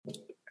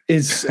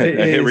I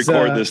hit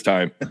record this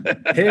time.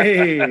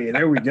 Hey,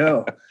 there we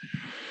go.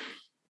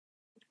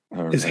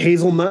 Right. Is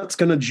Hazelnuts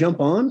going to jump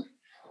on?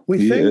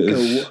 He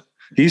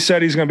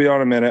said he's going to be on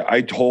in a minute.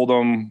 I told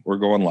him we're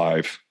going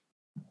live,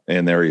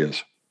 and there he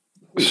is.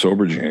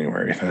 Sober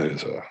January. That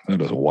is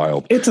a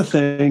wild. It's a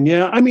thing.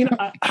 Yeah. I mean,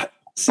 I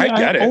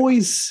get it.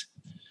 Always,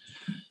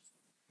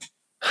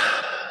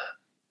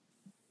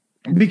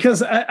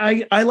 because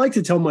I like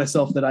to tell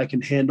myself that I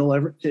can handle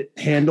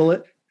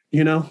it,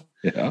 you know?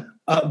 Yeah.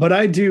 But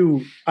I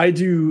do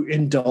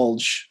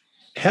indulge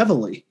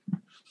heavily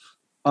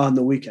on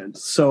the weekend.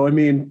 So, I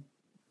mean,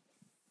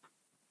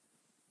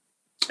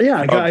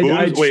 yeah.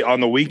 Wait, on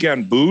the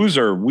weekend, booze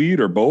or weed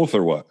or both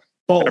or what?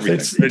 Both.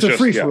 Everything. It's a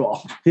free for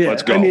all. Yeah.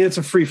 Let's go. I mean, it's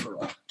a free for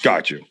all.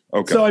 Got you.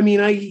 Okay. So, I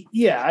mean, I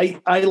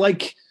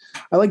like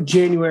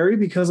January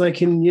because I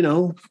can, you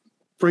know,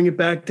 bring it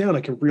back down.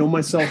 I can reel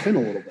myself in a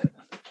little bit.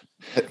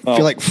 I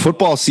feel like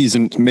football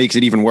season makes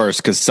it even worse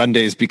because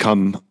Sundays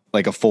become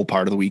like a full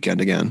part of the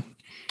weekend again. And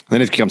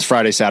then it becomes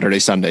Friday, Saturday,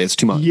 Sunday. It's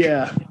too much.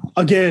 Yeah.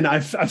 Again,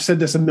 I've said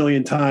this a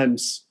million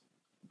times.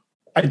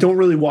 I don't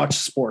really watch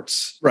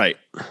sports. Right.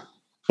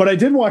 But I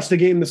did watch the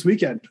game this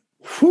weekend.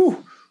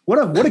 Whew.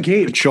 What a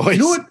game. Good choice.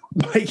 You know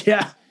what?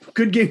 Yeah.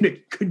 Good game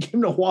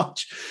to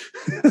watch.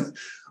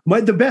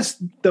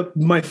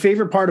 My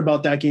favorite part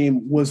about that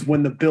game was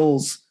when the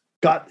Bills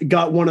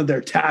got one of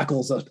their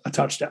tackles a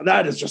touchdown.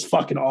 That is just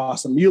fucking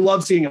awesome. You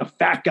love seeing a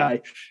fat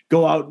guy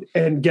go out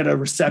and get a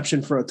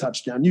reception for a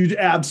touchdown. You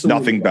absolutely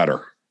nothing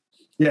better.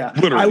 Yeah.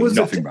 Literally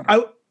nothing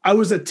better. I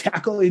was a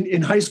tackle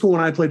in high school when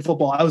I played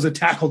football. I was a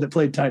tackle that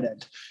played tight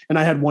end, and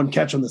I had one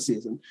catch on the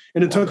season.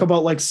 And it took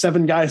about like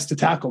 7 guys to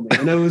tackle me,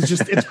 and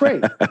it's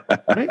great.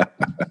 Right? I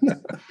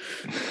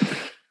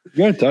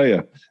gotta tell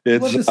you,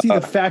 I'd love to see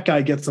the fat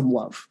guy get some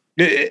love.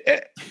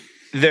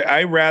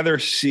 I rather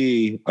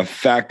see a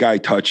fat guy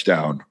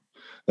touchdown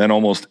than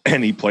almost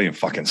any play in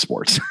fucking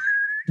sports.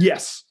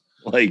 Yes,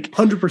 like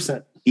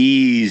 100%.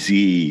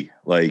 Easy.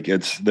 Like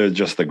they're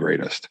just the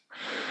greatest.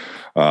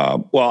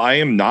 Well, I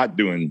am not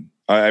doing.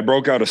 I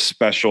broke out a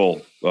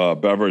special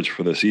beverage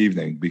for this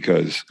evening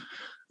because,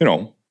 you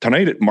know,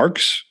 tonight it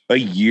marks a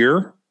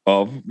year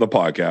of the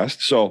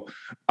podcast. So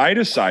I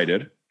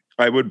decided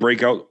I would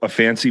break out a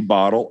fancy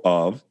bottle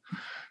of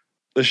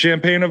the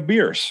champagne of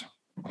beers.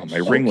 Oh, my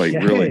ring light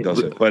really does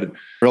it, but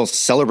real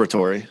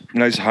celebratory.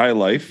 Nice high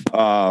life.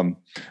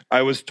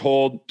 I was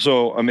told,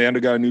 so Amanda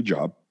got a new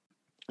job.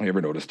 I never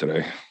noticed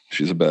today.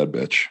 She's a bad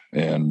bitch.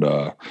 And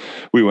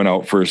we went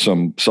out for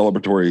some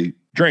celebratory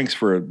drinks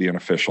for it being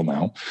official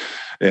now.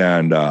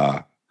 And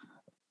I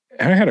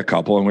had a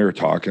couple and we were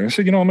talking. I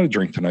said, you know, I'm going to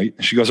drink tonight.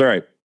 And she goes, all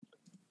right.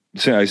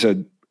 So I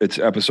said, it's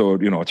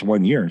episode, you know, it's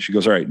 1 year. And she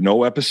goes, all right,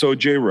 no episode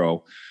J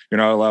Rowe. You're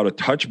not allowed to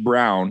touch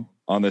brown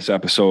on this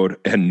episode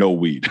and no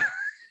weed.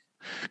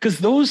 Because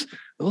those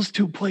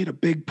two played a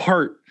big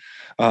part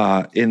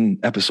in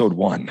episode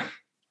 1.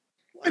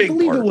 I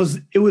believe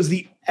it was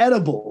the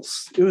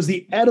edibles. It was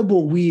the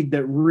edible weed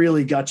that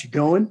really got you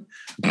going.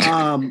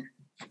 I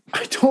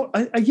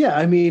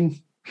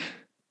mean,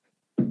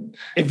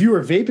 if you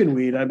were vaping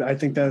weed, I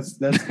think that's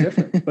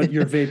different. But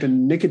you're vaping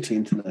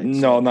nicotine tonight. So.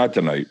 No, not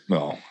tonight.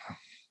 No,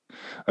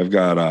 I've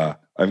got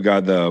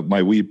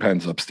my weed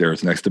pens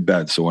upstairs next to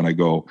bed. So when I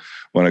go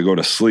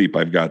to sleep,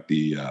 I got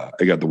the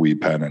weed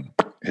pen and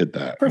hit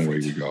that. Perfect. And away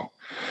we go.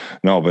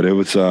 No, but it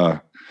was.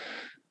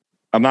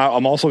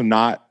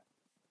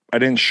 I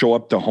didn't show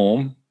up to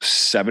home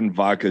 7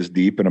 vodkas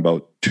deep in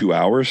about 2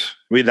 hours.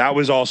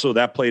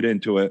 That played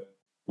into it.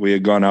 We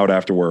had gone out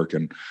after work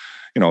and,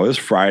 you know, it was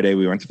Friday.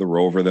 We went to the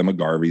Rover, then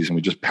McGarvey's, and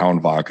we just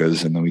pound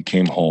vodkas. And then we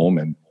came home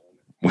and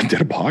we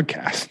did a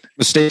podcast.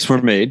 Mistakes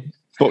were made,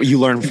 but you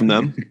learn from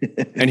them.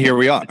 And here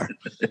we are.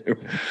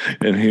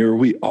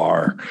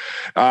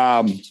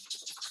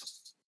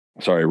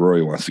 Sorry,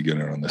 Rory wants to get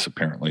in on this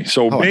apparently.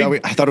 So I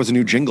thought it was a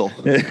new jingle.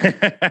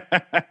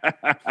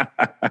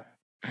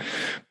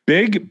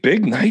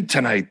 Big night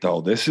tonight,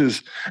 though. This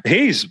is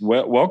Hayes.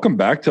 Welcome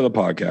back to the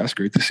podcast.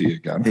 Great to see you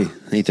again.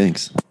 Hey,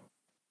 thanks.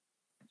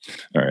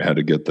 All right, had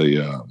to get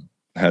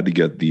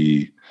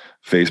the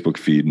Facebook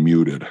feed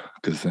muted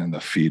because then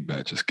the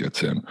feedback just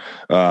gets in.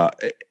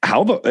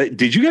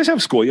 Did you guys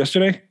have school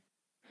yesterday?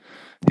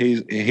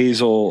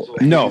 Hazel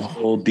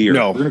Deer.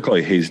 No, we're gonna call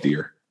you Hayes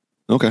Deer.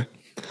 Okay.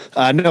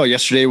 No,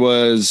 yesterday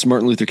was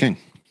Martin Luther King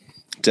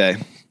Day.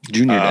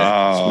 Junior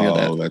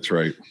day. Oh, that's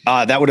right.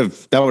 That would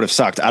have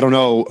sucked. I don't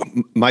know.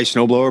 My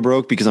snowblower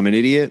broke because I'm an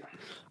idiot.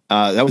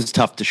 That was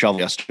tough to shovel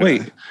yesterday.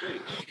 Wait,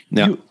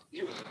 no.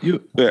 You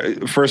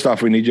first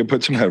off, we need you to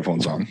put some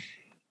headphones on.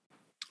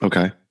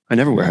 Okay. I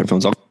never wear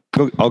headphones. I'll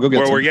go get.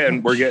 Well, we're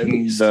getting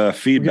the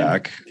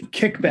feedback.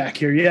 Kickback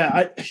here.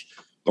 Yeah.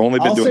 Only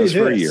been doing this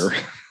for a year.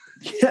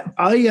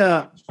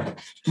 Yeah.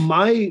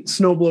 My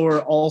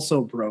snowblower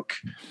also broke.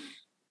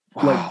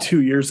 Wow. Like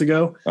 2 years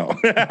ago. Oh.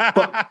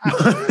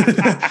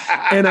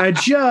 And I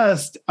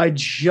just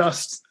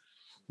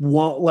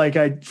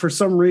want, for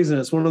some reason,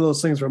 it's one of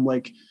those things where I'm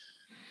like,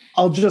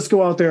 I'll just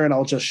go out there and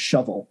I'll just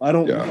shovel. I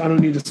don't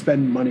need to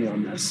spend money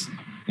on this.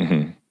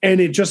 Mm-hmm. And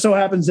it just so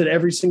happens that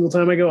every single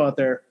time I go out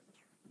there,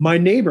 my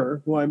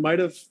neighbor, who I might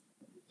have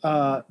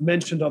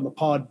mentioned on the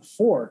pod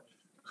before,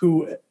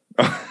 who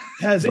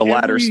has the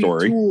ladder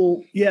story.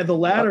 The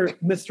ladder,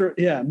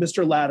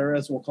 Mr. Ladder,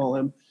 as we'll call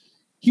him.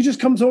 He just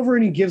comes over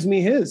and he gives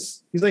me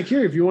his. He's like,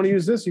 here, if you want to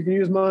use this, you can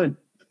use mine.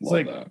 It's Love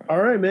like, that.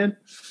 all right, man.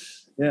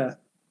 Yeah.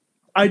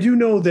 I do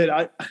know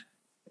that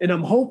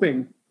I'm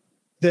hoping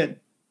that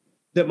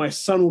my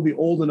son will be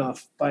old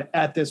enough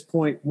at this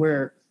point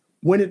where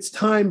when it's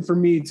time for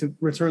me to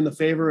return the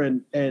favor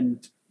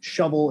and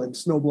shovel and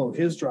snowblow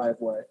his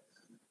driveway,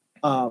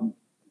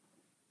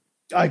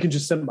 I can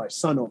just send my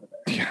son over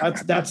there. Yeah.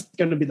 That's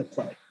going to be the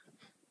play.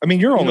 I mean,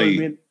 you're only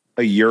what I mean?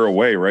 a year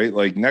away, right?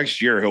 Like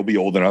next year he'll be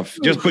old enough.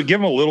 Just give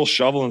him a little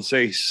shovel and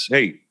say,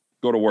 hey,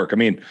 go to work. I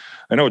mean,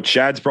 I know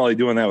Chad's probably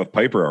doing that with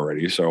Piper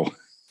already. So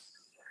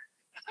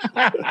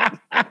no,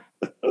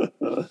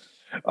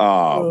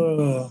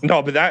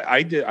 but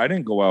I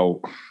didn't go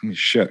out.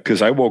 Shit.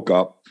 Cause I woke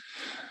up,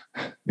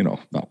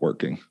 not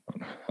working.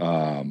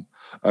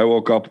 I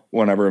woke up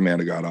whenever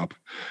Amanda got up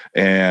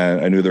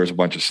and I knew there was a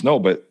bunch of snow,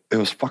 but it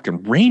was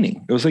fucking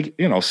raining. It was like,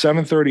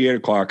 7:30, 8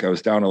 o'clock. I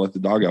was down to let the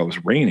dog out. It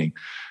was raining.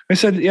 I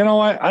said,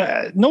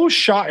 I no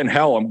shot in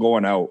hell I'm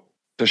going out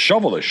to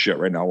shovel this shit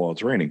right now while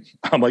it's raining.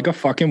 I'm like a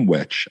fucking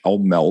witch. I'll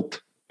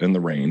melt in the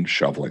rain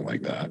shoveling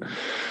like that.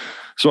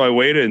 So I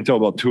waited until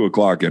about 2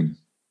 o'clock and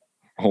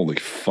holy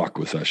fuck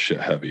was that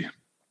shit heavy.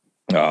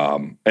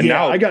 And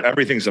now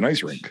everything's an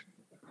ice rink.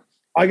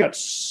 I got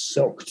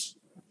soaked.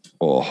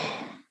 Oh,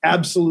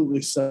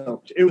 absolutely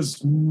soaked. It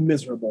was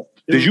miserable.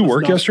 Did you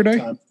work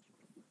yesterday?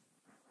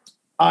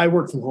 I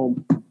worked from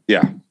home.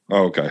 Yeah.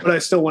 Oh, okay. But I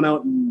still went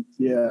out and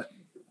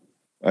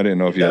I didn't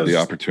know if you had the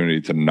opportunity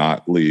to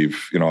not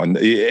leave, and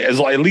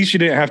at least you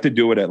didn't have to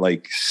do it at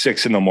like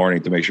 6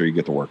 a.m. to make sure you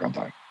get to work on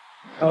time.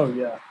 Oh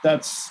yeah.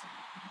 That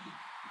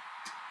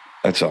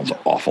sounds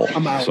awful.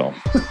 I'm out. So,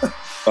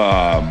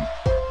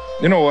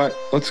 you know what?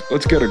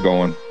 Let's get it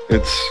going.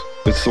 It's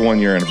the 1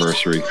 year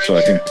anniversary. So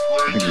I think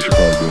we should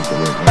probably do it the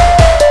right way.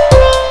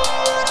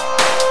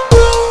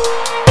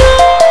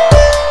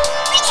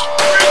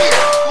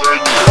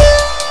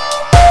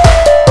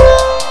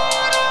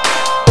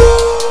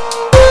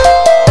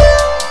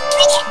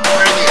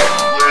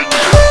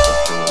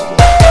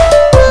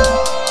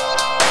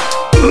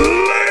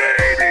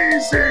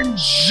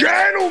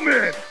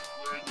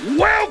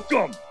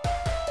 Welcome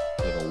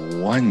to the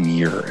 1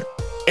 year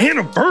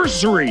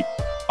anniversary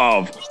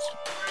of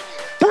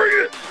Bring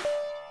It.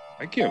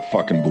 I can't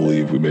fucking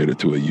believe we made it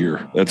to a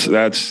year.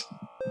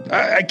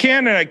 I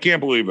can and I can't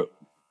believe it.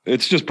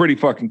 It's just pretty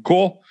fucking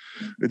cool.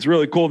 It's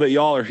really cool that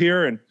y'all are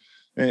here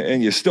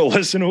and you still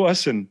listen to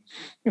us. And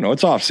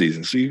it's off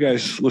season, so you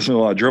guys listen to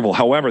a lot of drivel.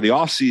 However, the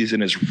off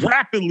season is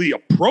rapidly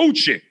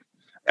approaching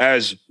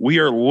as we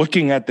are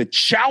looking at the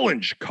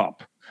Challenge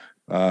Cup.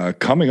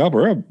 Coming up,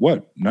 we're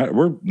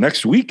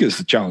next week is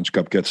the Challenge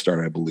Cup gets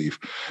started, I believe,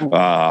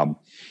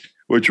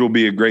 which will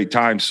be a great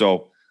time.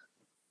 So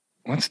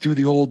let's do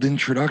the old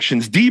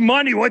introductions.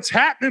 D-Money, what's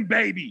happening,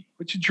 baby?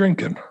 What you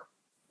drinking?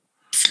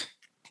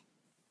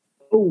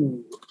 Oh,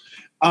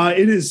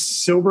 it is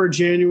sober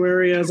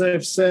January, as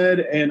I've said,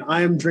 and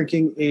I am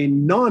drinking a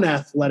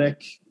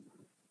non-athletic.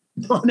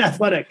 That's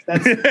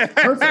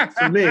perfect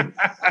for me.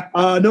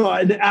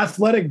 An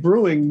Athletic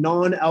Brewing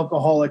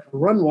non-alcoholic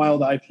Run Wild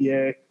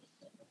IPA.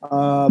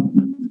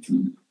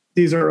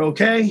 These are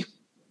okay.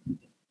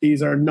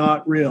 These are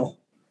not real.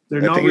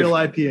 They're not real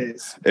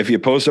IPAs. If you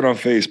post it on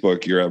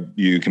Facebook,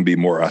 you can be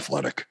more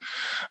athletic.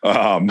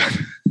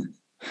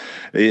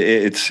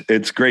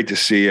 It's great to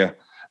see you.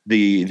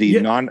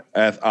 The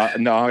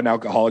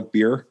non-alcoholic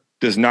beer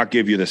does not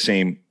give you the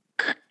same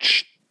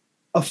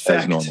effect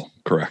as normal.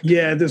 Correct.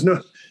 Yeah, there's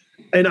no.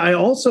 And I've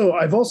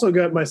also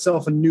got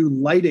myself a new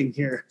lighting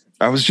here.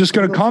 I was just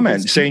going to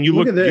comment saying you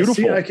look beautiful.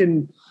 See, I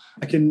can.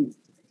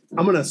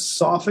 I'm going to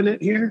soften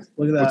it here.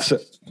 Look at that.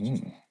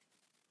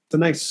 It's a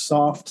nice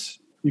soft.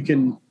 You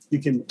can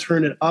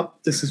turn it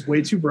up. This is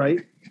way too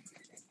bright,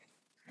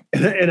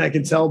 and I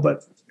can tell,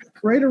 but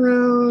right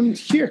around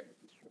here,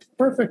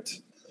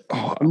 perfect.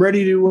 Oh, I'm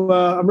ready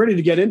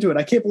to get into it.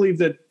 I can't believe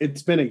that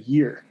it's been a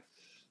year.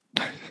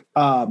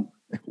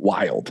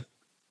 Wild.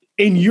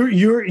 And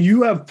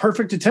you have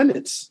perfect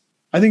attendance.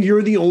 I think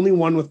you're the only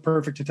one with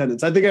perfect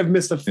attendance. I think I've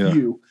missed a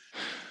few.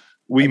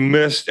 I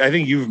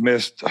think you've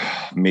missed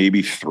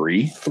maybe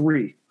three.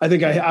 I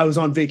think I was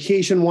on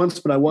vacation once,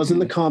 but I was in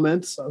the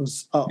comments. I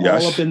was all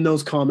up in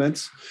those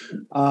comments.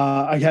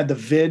 I had the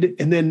vid,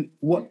 and then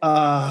what?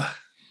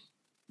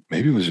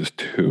 Maybe it was just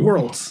two.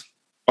 Worlds.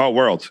 Oh,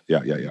 Worlds.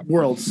 Yeah.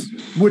 Worlds,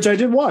 which I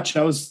did watch.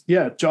 I was,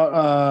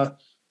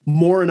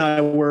 Moore and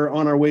I were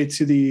on our way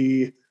to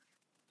the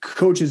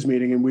coaches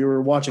meeting, and we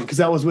were watching because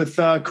that was with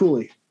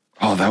Cooley.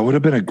 Oh, that would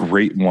have been a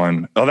great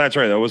one. Oh, that's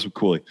right. That was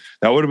Cooley.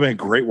 That would have been a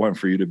great one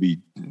for you to be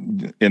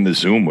in the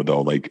Zoom with,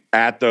 though, like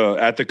at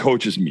the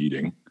coaches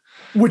meeting,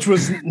 which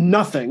was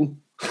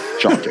nothing.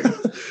 Shocking.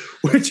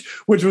 which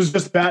was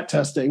just bat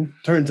testing.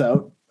 Turns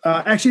out,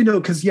 actually, no,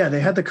 because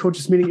they had the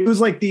coaches meeting. It was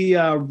like the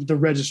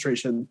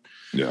registration,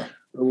 or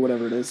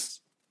whatever it is.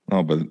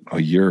 Oh, but a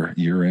year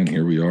in,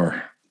 here we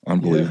are.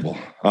 Unbelievable.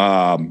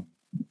 Yeah.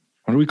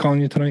 What are we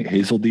calling you tonight?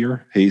 Hazel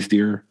Deer? Haze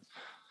Deer?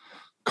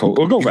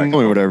 We'll go back.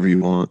 Whatever you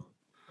want.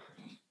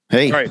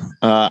 Hey,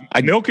 all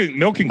right.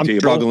 Milking I'm table.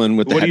 Struggling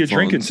with what the are you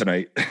headphones. drinking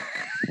tonight?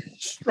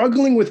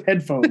 Struggling with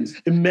headphones.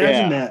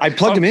 Imagine that. I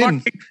plugged them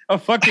in. A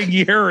fucking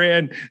year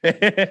in.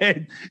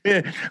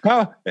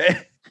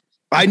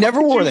 I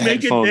never wore the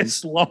make headphones. it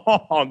this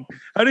long?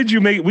 How did you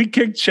make? We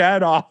kicked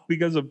Chad off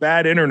because of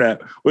bad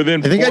internet. I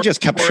think I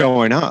just kept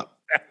showing up.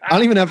 I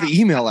don't even have the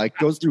email. Like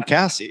goes through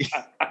Cassie.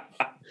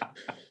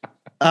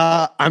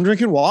 I'm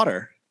drinking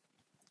water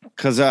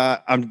because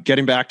I'm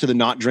getting back to the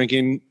not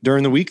drinking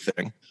during the week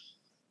thing.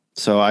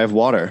 So I have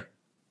water,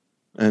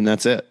 and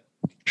that's it.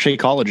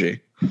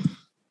 Shakeology.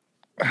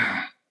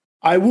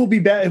 I will be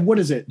back. What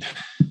is it?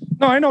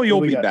 No, I know you'll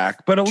be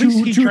back, but at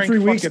least he drank 3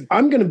 weeks. fucking.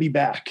 I'm going to be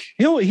back.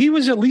 He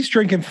was at least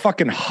drinking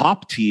fucking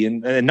hop tea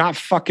and not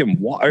fucking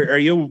water. Are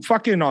you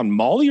fucking on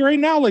Molly right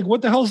now? Like,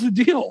 what the hell's the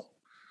deal?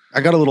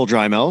 I got a little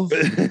dry mouth.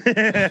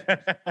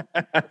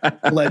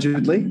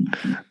 Allegedly.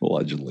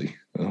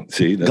 Oh,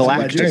 see, that's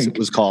Galactus it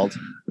was called.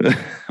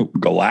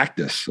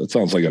 Galactus. That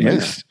sounds like a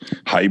nice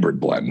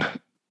hybrid blend.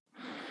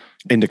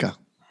 Indica.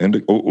 See,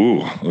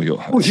 you're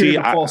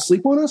gonna fall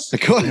asleep on us?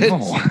 Go ahead. No.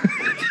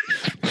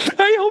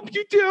 I hope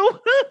you do.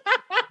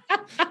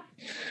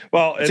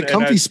 Well, it's a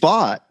comfy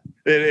spot.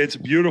 It's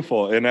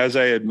beautiful. And as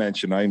I had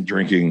mentioned, I'm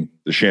drinking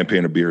the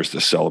champagne of beers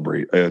to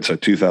celebrate. It's a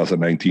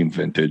 2019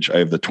 vintage. I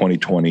have the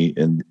 2020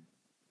 in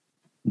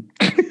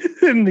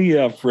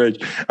the fridge.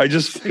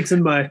 It's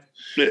in my.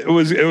 It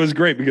was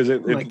great because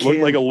it looked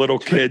like a little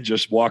kid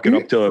just walking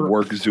up to a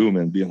work Zoom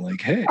and being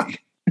like, "Hey."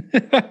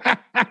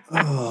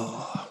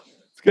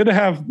 It's good to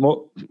have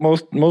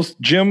most.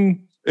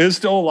 Jim is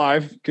still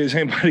alive, in case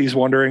anybody's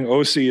wondering.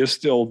 OC is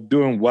still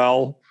doing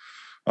well,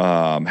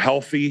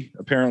 healthy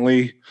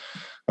apparently.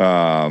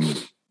 So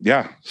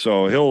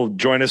he'll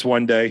join us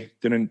one day.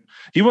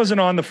 He wasn't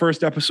on the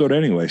first episode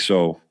anyway,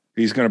 so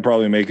he's going to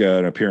probably make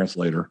an appearance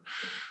later.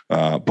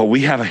 But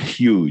we have a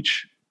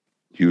huge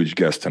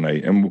guest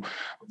tonight, and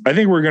I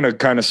think we're going to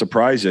kind of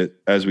surprise it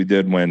as we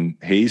did when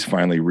Hayes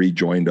finally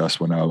rejoined us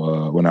when I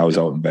was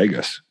out in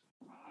Vegas.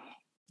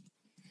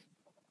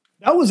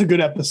 That was a good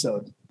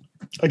episode,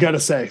 I gotta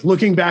say.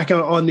 Looking back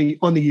on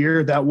the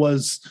year, that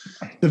was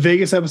the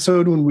Vegas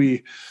episode when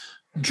we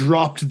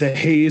dropped the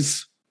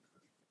Hayes.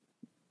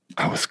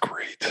 That was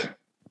great.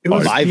 It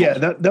was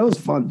that was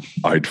fun.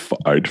 I'd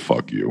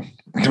fuck you.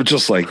 It was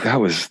just like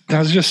that was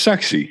just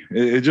sexy.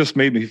 It just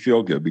made me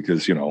feel good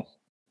because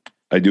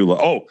I do love.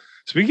 Oh,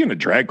 speaking of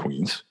drag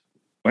queens,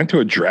 went to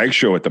a drag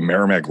show at the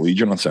Merrimack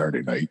Legion on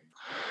Saturday night.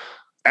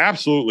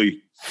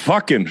 Absolutely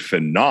fucking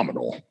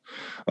phenomenal.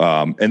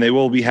 And they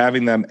will be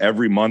having them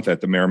every month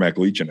at the Merrimack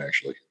Legion,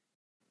 actually.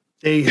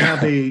 They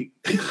have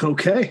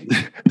okay.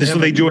 So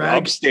they do it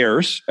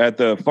upstairs at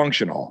the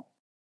function hall.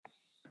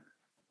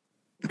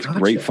 It's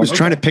great fun. I was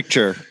trying to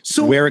picture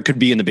where it could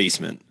be in the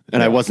basement,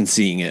 and I wasn't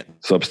seeing it.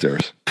 It's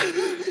upstairs.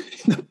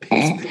 In the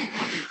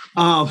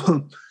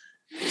basement.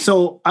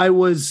 So I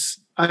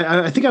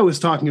think I was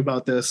talking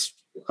about this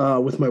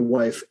with my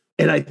wife,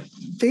 and I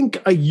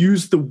think I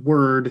used the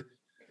word.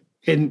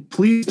 And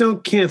please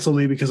don't cancel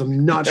me because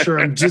I'm not sure.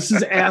 I'm just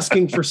as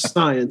asking for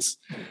science.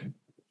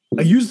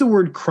 I use the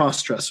word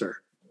crossdresser.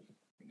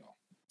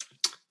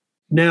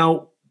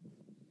 Now,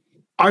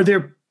 are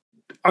there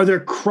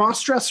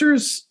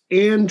crossdressers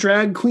and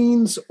drag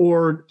queens,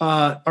 or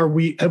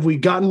have we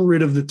gotten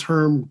rid of the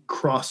term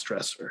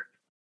crossdresser?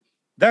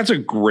 That's a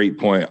great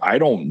point. I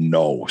don't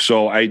know.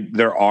 So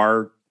there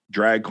are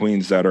drag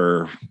queens that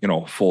are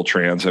full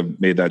trans,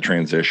 have made that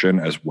transition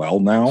as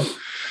well now.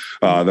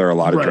 There are a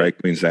lot of drag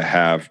queens that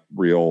have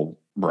real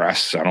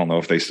breasts. I don't know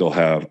if they still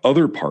have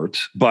other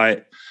parts,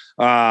 but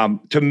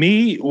to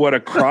me, what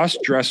a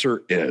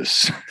cross-dresser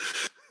is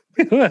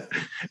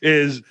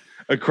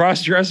a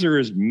cross-dresser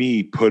is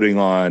me putting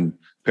on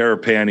a pair of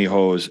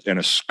pantyhose and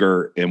a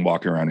skirt and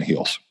walking around in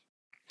heels.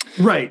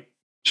 Right.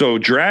 So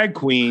drag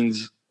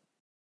queens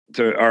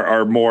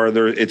are more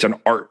there. It's an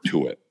art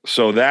to it.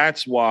 So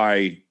that's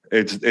why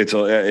it's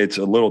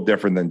a little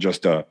different than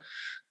just a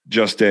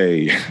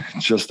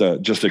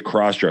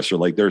cross-dresser.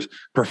 Like there's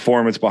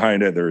performance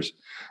behind it. There's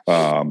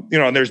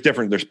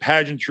there's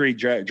pageantry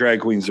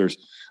drag queens. There's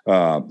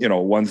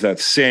ones that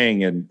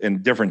sing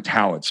and different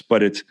talents,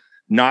 but it's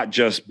not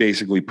just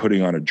basically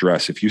putting on a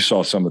dress. If you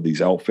saw some of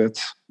these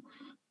outfits,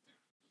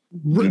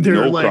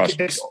 they're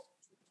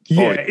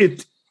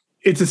it's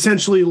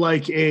essentially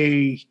like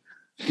a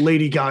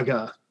Lady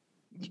Gaga.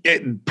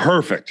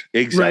 Perfect.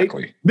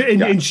 Exactly.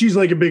 Right? And she's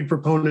like a big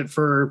proponent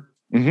for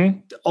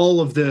all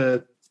of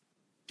the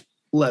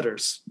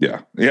letters.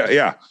 Yeah.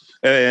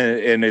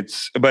 And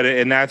it's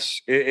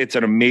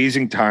an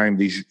amazing time.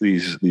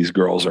 These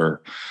girls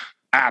are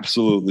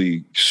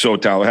absolutely so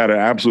talented. I had an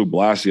absolute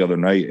blast the other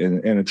night,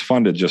 and it's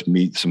fun to just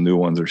meet some new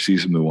ones or see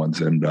some new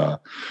ones. And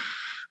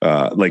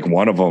like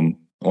one of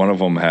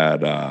them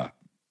had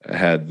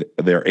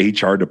their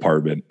HR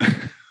department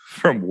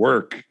from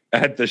work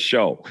at the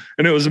show,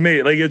 and it was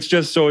amazing. Like it's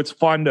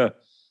fun to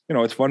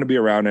it's fun to be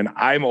around. And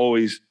I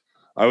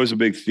was a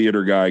big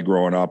theater guy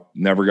growing up,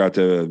 never got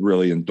to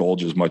really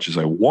indulge as much as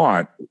I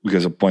want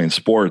because of playing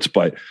sports,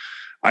 but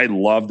I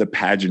love the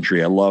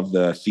pageantry. I love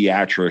the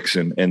theatrics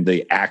and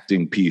the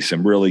acting piece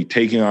and really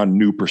taking on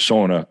new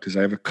persona, because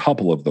I have a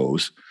couple of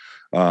those,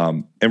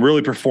 and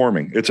really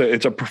performing. It's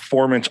a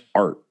performance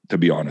art, to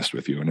be honest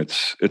with you. And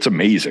it's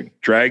amazing.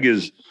 Drag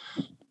is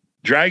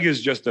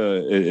just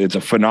it's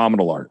a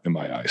phenomenal art in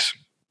my eyes.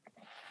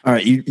 All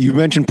right. You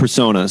mentioned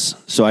personas.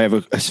 So I have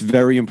a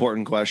very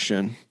important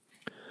question.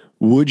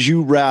 Would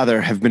you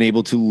rather have been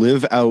able to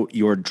live out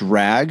your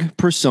drag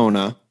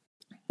persona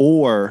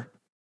or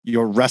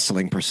your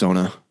wrestling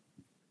persona?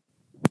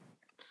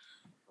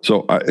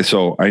 So I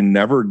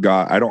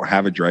don't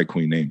have a drag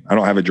queen name. I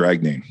don't have a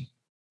drag name.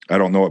 I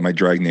don't know what my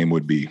drag name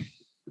would be.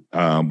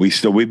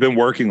 We've been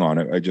working on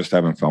it. I just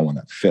haven't found one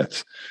that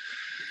fits.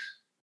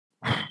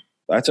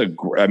 That's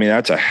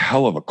a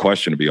hell of a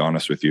question, to be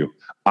honest with you.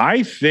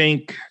 I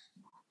think,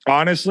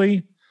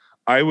 honestly,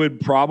 I would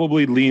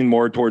probably lean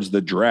more towards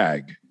the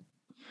drag.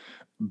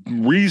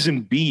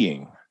 Reason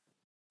being,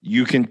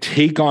 you can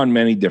take on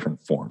many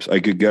different forms. I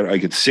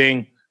could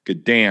sing,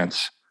 could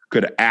dance,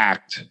 could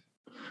act.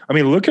 I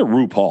mean, look at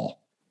RuPaul.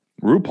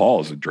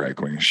 RuPaul is a drag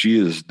queen. She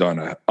has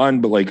done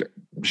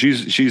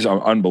she's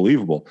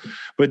unbelievable.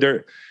 But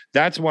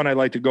that's one I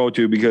like to go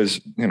to because,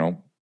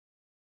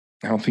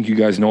 I don't think you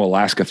guys know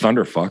Alaska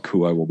Thunderfuck,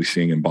 who I will be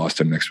seeing in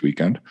Boston next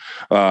weekend,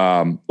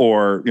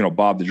 or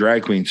Bob the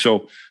drag queen.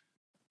 So,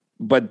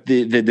 but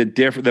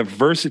the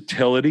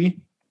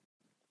versatility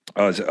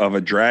of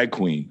a drag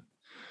queen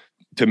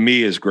to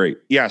me is great.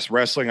 Yes,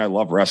 wrestling, I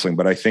love wrestling,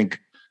 but I think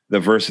the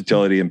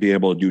versatility and being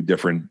able to do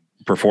different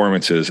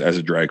performances as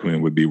a drag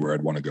queen would be where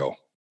I'd want to go.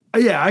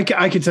 Yeah, I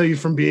can tell you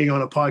from being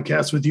on a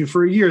podcast with you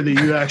for a year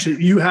that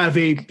you have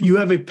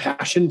a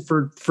passion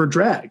for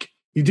drag.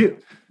 You do.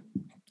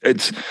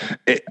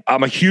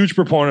 I'm a huge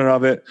proponent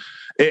of it.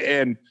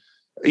 And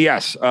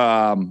yes,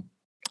 I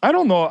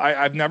don't know.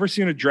 I've never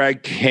seen a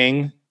drag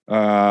king,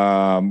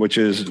 which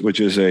is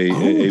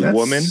a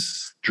woman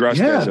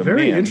dressed as a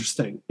very man.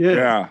 Interesting.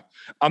 Yeah.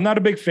 I'm not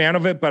a big fan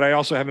of it, but I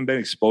also haven't been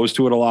exposed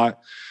to it a lot.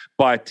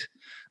 But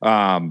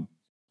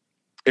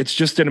it's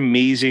just an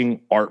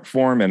amazing art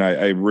form. And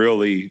I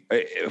really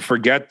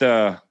forget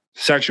the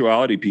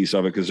sexuality piece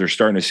of it, because they're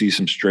starting to see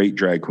some straight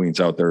drag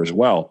queens out there as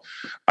well.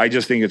 I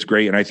just think it's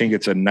great. And I think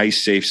it's a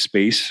nice, safe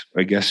space,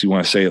 I guess you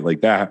want to say it like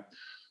that,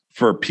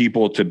 for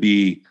people to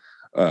be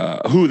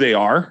who they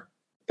are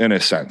in a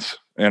sense.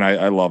 And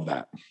I love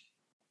that.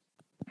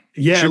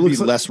 Yeah. Should be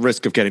less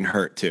risk of getting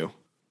hurt too.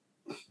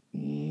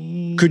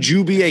 Could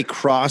you be a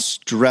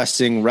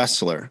cross-dressing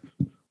wrestler?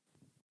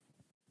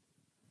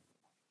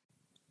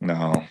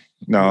 No,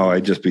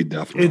 I'd just be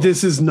definitely.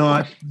 This is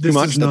not too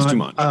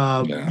much.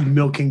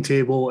 Milking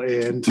table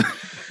and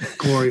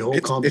glory hole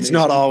combination. It's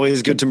not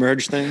always good to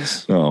merge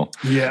things. No.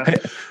 Yeah.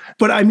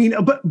 But I mean,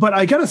 but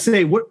I gotta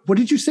say, what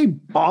did you say?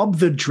 Bob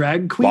the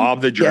drag queen?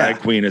 Bob the drag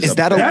queen is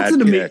that's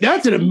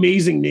an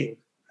amazing name.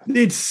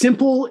 It's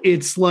simple.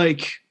 It's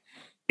like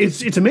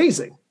it's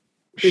amazing.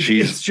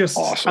 It's just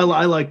awesome.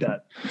 I like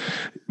that.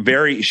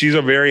 She's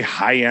a very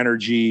high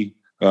energy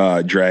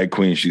drag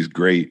queen. She's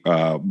great.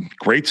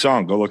 Great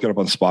song. Go look it up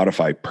on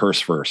Spotify. Purse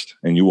First,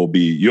 and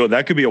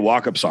that could be a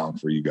walk up song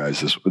for you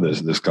guys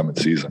this coming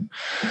season.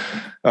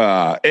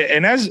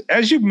 And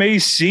as you may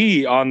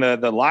see on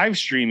the live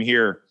stream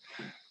here,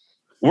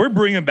 we're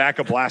bringing back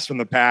a blast from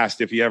the past.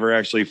 If he ever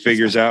actually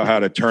figures out how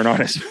to turn on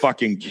his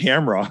fucking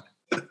camera.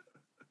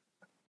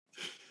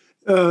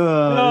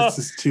 This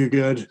is too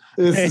good.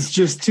 This is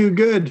just too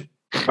good.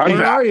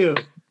 Where are you?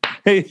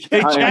 Hey,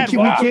 Chad, we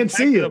can't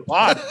see you.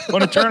 Want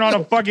to turn on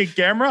a fucking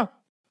camera?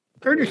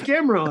 Turn your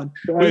camera on.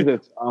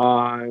 It's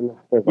on.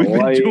 We've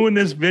been doing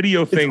this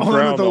video thing for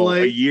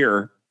a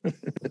year.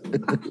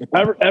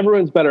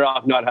 Everyone's better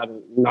off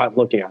not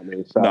looking at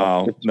me.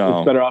 So it's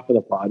better off for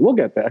the pod. We'll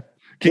get there.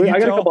 I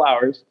got a couple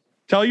hours.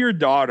 Tell your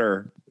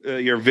daughter,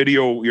 your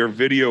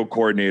video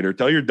coordinator,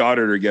 tell your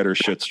daughter to get her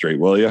shit straight,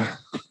 will you?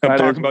 I'm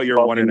talking about your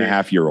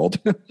 1.5-year-old.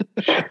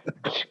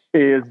 He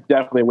is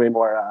definitely way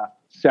more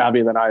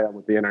savvy than I am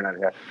with the internet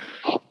here.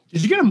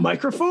 Did you get a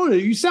microphone?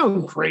 You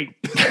sound great.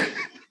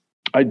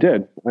 I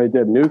did.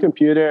 New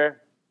computer.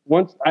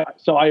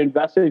 I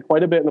invested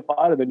quite a bit in the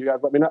pod, and then you guys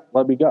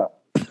let me go.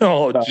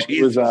 Oh,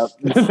 Jesus.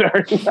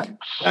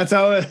 That's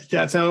how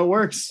it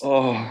works.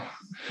 Oh,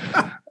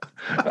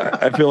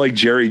 I feel like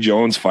Jerry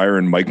Jones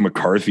firing Mike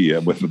McCarthy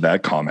with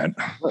that comment.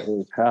 What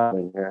is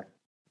happening here?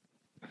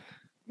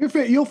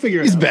 You'll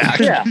figure it out. He's back.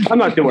 Yeah, I'm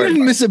not doing it.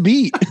 Didn't miss a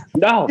beat.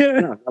 No.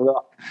 The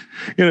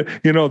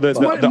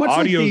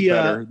audio's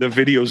better. The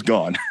video's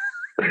gone.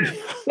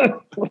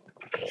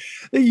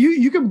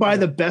 You can buy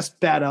the best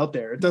bat out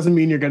there. It doesn't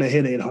mean you're going to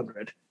hit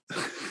 800. Right?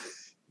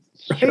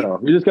 So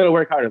you just got to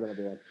work harder than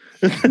everyone.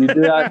 You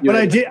do that.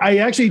 But I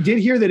actually did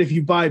hear that if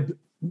you buy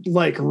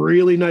like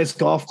really nice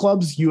golf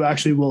clubs, you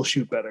actually will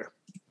shoot better.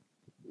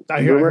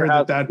 I heard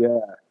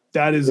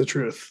that is the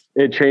truth.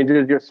 It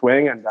changes your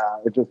swing, and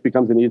it just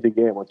becomes an easy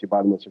game once you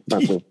buy the most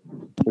expensive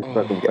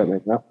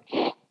equipment.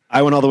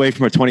 I went all the way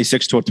from a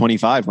 26 to a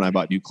 25 when I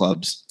bought new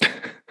clubs.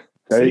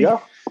 There you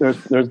go.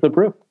 There's the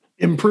proof.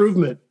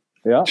 Improvement.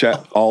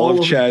 Yeah. All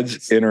of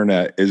Chad's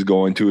internet is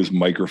going to his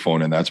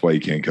microphone, and that's why he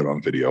can't get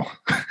on video.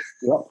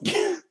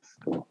 Yep.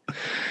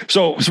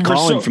 So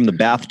calling from the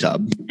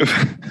bathtub.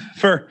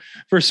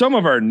 For some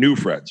of our new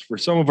friends, for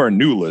some of our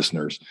new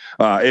listeners,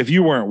 if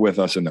you weren't with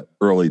us in the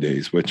early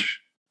days, which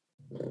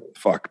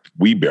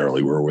we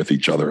barely were with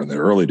each other in the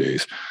early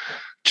days.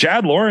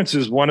 Chad Lawrence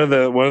is one of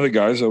the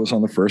guys that was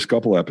on the first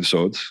couple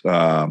episodes.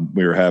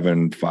 We were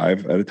having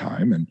 5 at a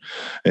time,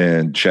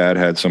 and Chad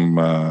had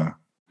some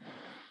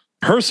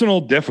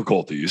personal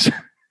difficulties.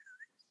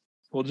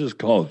 We'll just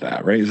call it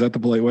that, right? Is that the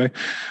polite way?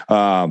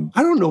 I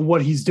don't know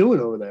what he's doing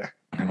over there.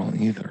 I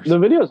don't either. The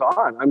video's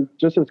on. I'm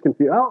just as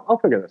confused. I'll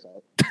figure this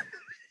out.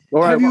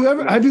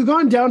 Have you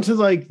gone down to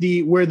like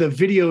where the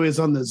video is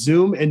on the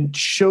Zoom and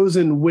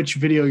chosen which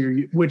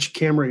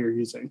camera you're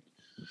using?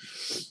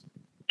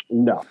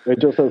 No, it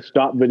just says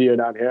stop video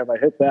down here. If I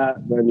hit that,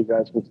 then you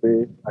guys can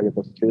see. I get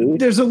this too.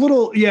 There's a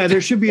little,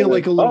 there should be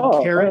like a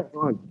little carrot.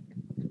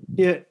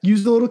 Yeah,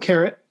 use the little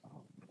carrot.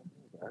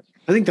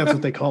 I think that's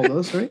what they call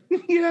those, right?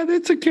 Yeah,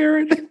 that's a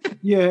carrot.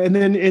 Yeah, and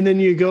then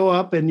you go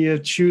up and you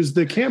choose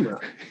the camera.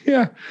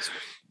 Yeah.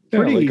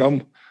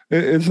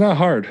 It's not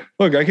hard.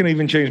 Look, I can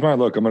even change mine.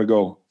 Look, I'm going to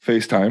go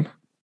FaceTime.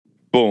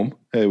 Boom.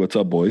 Hey, what's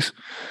up, boys?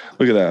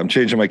 Look at that. I'm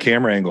changing my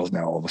camera angles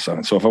now all of a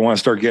sudden. So if I want to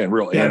start getting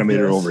real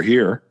animated over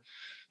here.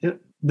 Yeah,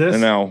 this.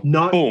 And now,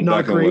 boom,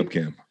 not back great. on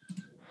webcam.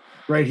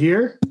 Right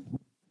here.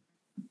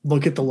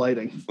 Look at the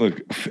lighting.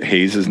 Look,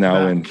 Hayes is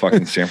now in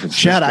fucking San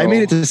Francisco. Chad, I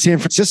made it to San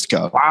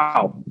Francisco.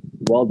 Wow.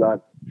 Well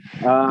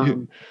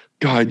done.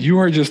 God, you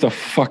are just a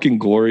fucking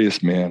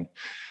glorious man.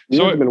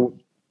 So I've been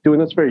doing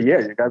this for a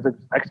year. You guys are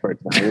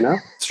experts now, you know?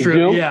 It's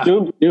true.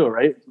 Zoom's new,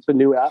 right? It's a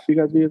new app you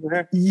guys are using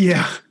here?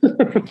 Yeah.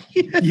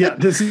 Yeah,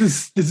 this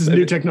is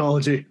new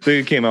technology. I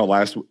think it came out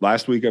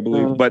last week, I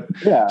believe. But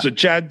so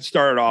Chad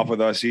started off with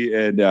us.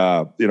 It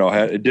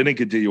didn't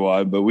continue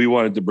on, but we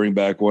wanted to bring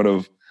back one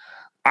of,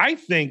 I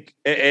think,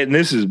 and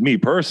this is me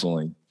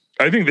personally,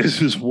 I think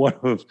this is one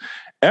of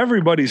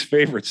everybody's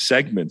favorite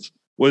segments,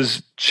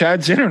 was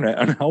Chad's internet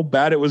and how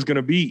bad it was going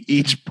to be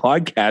each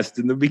podcast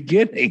in the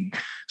beginning.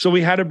 So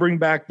we had to bring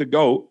back the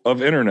GOAT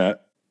of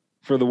internet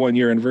for the 1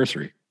 year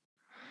anniversary.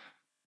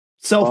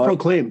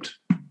 Self-proclaimed.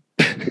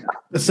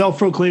 The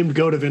self-proclaimed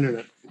GOAT of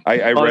internet.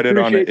 I read it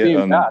on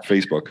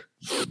Facebook.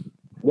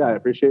 Yeah, I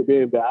appreciate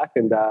being back.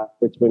 And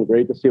it's been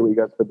great to see what you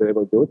guys have been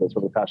able to do with this for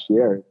the past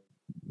year.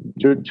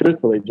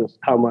 Truthfully, just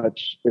how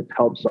much it's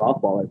helped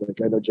softball. I think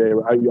I know Jay,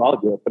 you all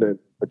do put in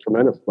a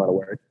tremendous amount of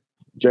work.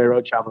 Jay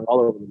Rowe traveling all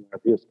over the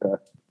Northeast to,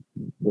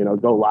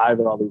 go live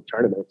at all these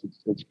tournaments.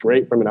 It's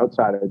great from an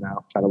outsider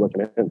now, kind of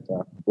looking in.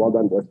 So well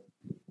done, boys.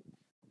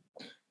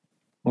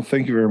 Well,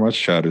 thank you very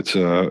much, Chad.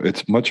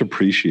 It's much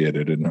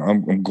appreciated, and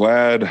I'm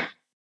glad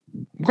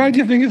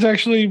you think it's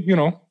actually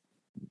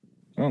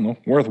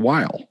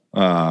worthwhile.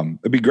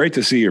 It'd be great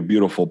to see your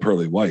beautiful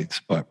pearly whites,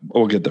 but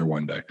we'll get there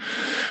one day.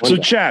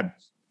 Chad.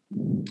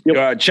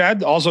 Yep.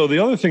 Chad, also, the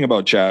other thing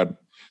about Chad,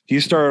 he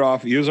started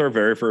off, he was our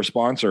very first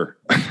sponsor,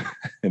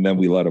 and then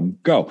we let him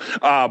go.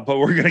 But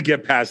we're going to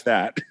get past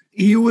that.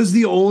 He was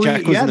the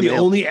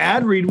only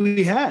ad read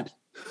we had.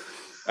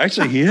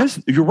 Actually, he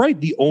is. You're right.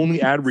 The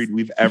only ad read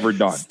we've ever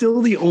done.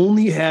 Still the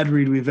only ad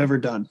read we've ever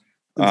done.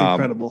 That's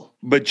incredible.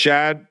 But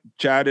Chad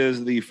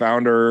is the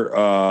founder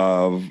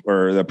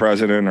or the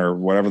president, or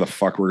whatever the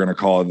fuck we're going to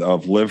call it,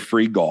 of Live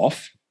Free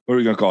Golf. What are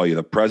we going to call you?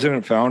 The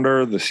president,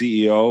 founder, the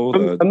CEO?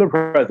 I'm the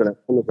president.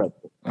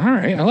 All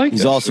right. I like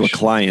He's also a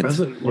client.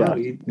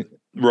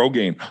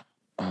 Rogaine.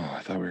 Oh,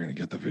 I thought we were going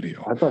to get the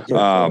video. I thought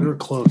so. We were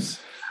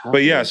close.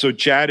 But yeah, so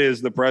Chad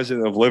is the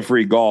president of Live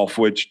Free Golf,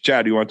 which,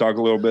 Chad, do you want to talk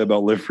a little bit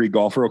about Live Free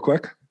Golf real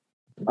quick?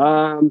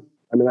 I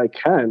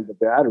can, but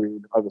the ad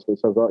read obviously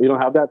says, you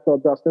don't have that,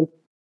 Dustin?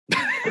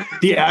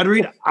 The ad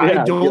read?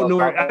 I don't know.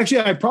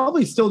 Actually, I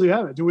probably still do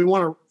have it. Do we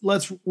want to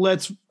let's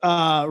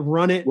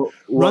run it?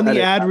 Run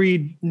the ad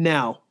read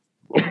now.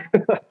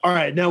 All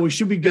right, now we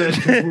should be good.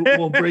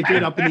 We'll break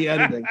it up in the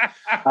editing.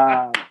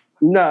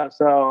 No,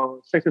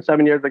 so 6 or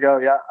 7 years ago,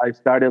 I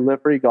started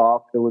Live Free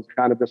Golf. It was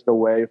kind of just a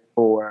way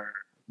for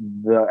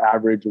the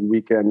average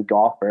weekend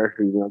golfer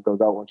who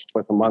goes out once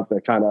or twice a month to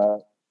kind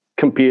of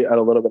compete at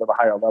a little bit of a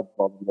higher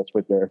level than this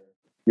with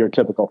your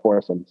typical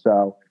foursome.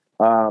 So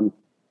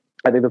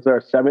I think this is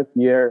our 7th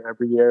year.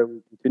 Every year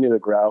we continue to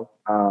grow.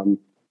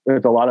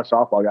 There's a lot of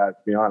softball guys,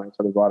 to be honest.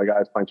 So there's a lot of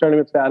guys playing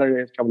tournament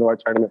Saturdays, coming to our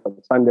tournament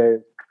on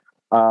Sundays.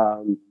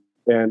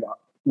 And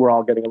we're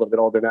all getting a little bit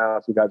older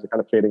now. So guys are kind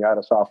of fading out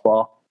of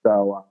softball.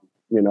 So,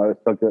 it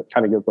still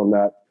kind of gives them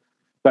that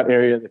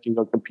area that you can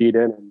go compete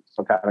in and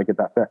still kind of get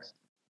that fixed.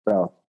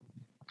 So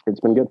it's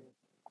been good.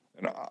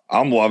 And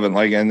I'm loving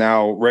right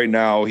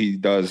now he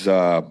does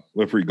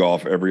Live Free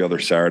Golf every other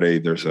Saturday.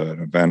 There's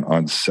an event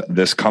on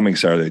this coming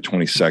Saturday,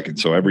 22nd.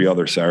 So every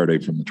other Saturday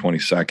from the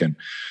 22nd,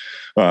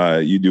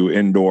 you do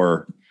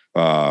indoor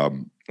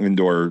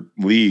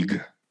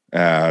league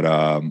at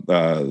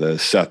the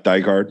Seth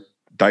Deichard.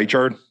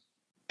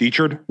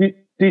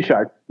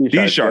 D-Shard.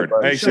 D-Shard.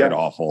 I said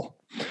awful.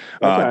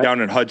 Okay. Down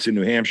in Hudson,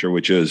 New Hampshire,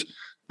 which is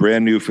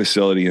brand new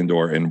facility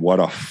indoor. And what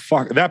a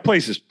fuck. That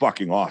place is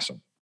fucking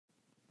awesome.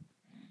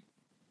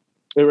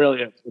 It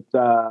really is. It's,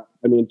 I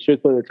mean,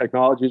 truthfully, the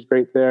technology is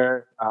great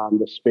there.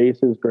 The space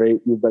is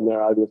great. We've been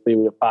there, obviously.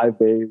 We have 5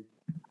 bays.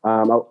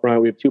 Out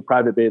front, we have 2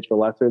 private bays for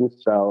lessons.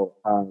 So,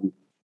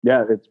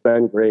 yeah, it's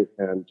been great.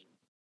 And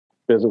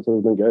business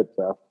has been good.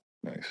 So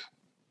nice.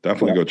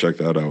 Definitely go check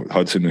that out.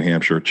 Hudson, New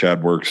Hampshire.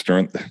 Chad works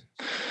during.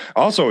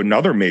 Also,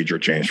 another major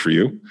change for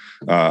you.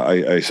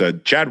 I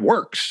said Chad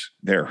works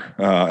there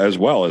as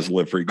well as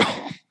Live Free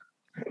Golf.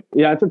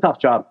 Yeah, it's a tough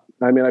job.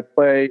 I mean, I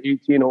play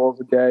 18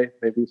 holes a day,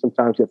 maybe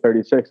sometimes get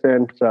 36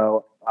 in.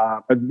 So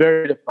a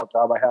very difficult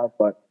job I have,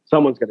 but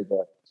someone's going to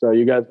do it. So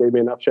you guys gave me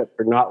enough shit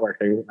for not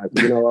working. I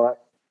said, you know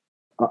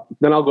what?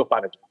 Then I'll go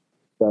find a job.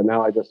 So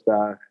now I just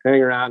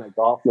hang around and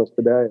golf most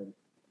of the day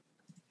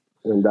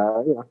and you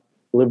know,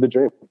 live the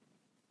dream.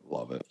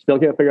 Love it. Still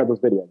can't figure out this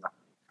video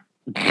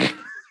though.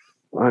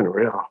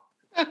 Unreal.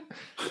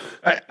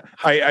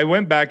 I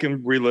went back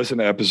and re-listened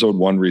to episode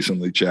 1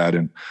 recently, Chad,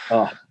 and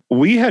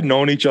we had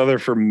known each other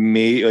for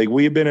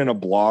we had been in a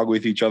blog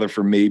with each other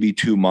for maybe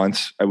 2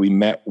 months. And we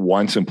met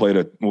once and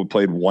we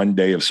played 1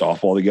 day of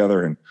softball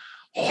together. And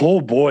oh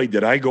boy,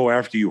 did I go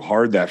after you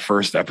hard that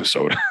first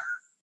episode.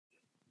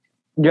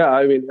 Yeah,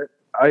 I mean,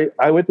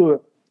 I went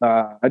to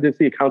I did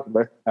see a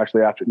counselor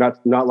actually after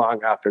not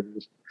long after.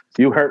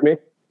 You hurt me.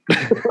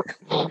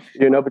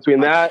 You know, between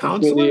that,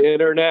 between the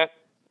internet,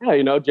 yeah,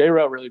 you know,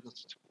 J-Ro really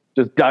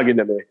just dug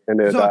into me. And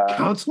it, a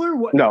counselor?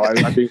 What? No,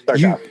 I'm being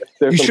sarcastic.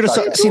 You should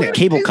have seen a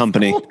cable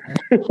company.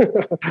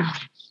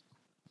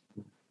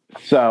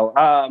 So,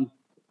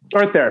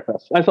 or a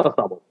therapist. I saw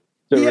someone.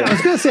 Yeah, I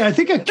was gonna say, I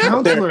think a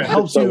counselor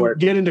helps you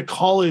get into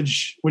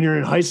college when you're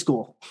in high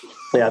school.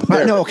 Yeah,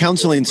 no,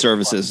 counseling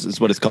services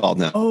is what it's called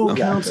now. Oh,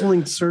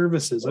 counseling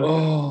services. Okay.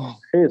 Oh,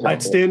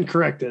 I'd stand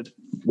corrected.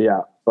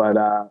 Yeah, but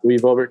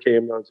we've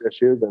overcame those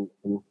issues, and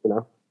you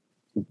know,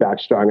 back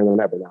stronger than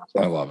ever now.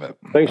 So I love it.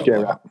 Thanks,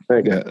 J-Rob.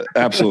 Thank you. Yeah,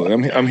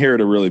 absolutely. I'm here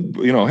to really,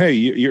 you know, hey,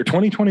 your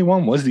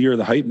 2021 was the year of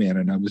the hype man,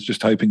 and I was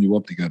just hyping you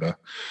up to get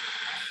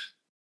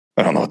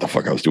I don't know what the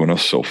fuck I was doing. I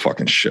was so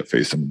fucking shit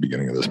faced in the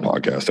beginning of this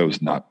podcast.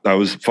 I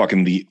was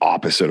fucking the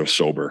opposite of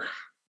sober.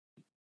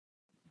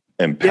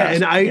 And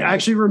I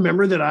actually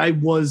remember that I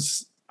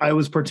was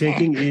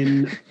partaking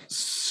in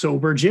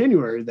sober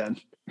January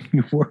then.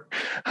 You were?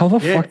 How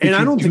the fuck did and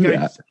I don't do think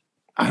that?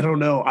 I don't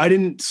know. I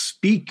didn't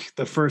speak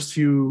the first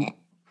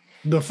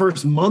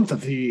month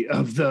of the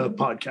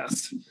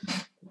podcast.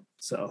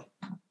 So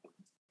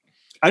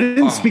I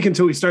didn't speak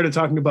until we started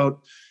talking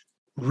about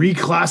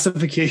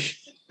reclassification,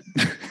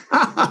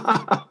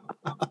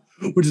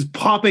 which is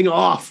popping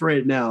off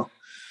right now.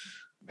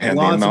 Man,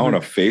 the amount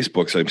of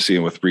Facebooks I'm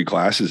seeing with 3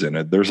 classes in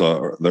it, there's a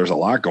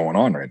lot going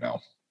on right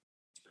now.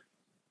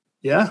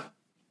 Yeah.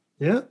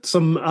 Yeah.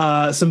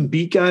 Some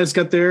beat guys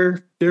got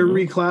their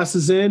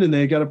reclasses in and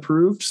they got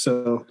approved.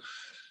 So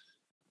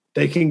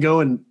they can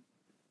go and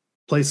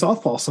play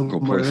softball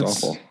somewhere.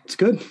 It's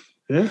good.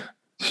 Yeah.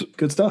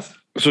 Good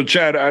stuff. So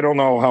Chad, I don't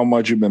know how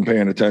much you've been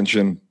paying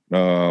attention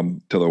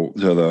to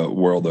the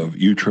world of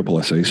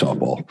USSSA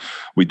softball.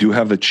 We do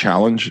have the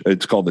challenge.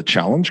 It's called the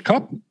Challenge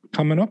Cup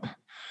coming up.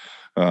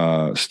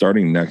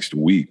 Starting next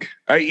week.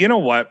 You know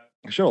what?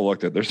 I should have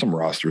looked at, there's some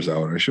rosters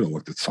out. I should have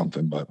looked at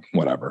something, but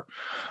whatever.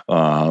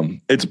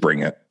 It's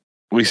Bring It.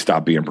 We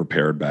stopped being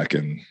prepared back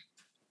in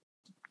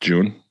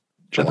July.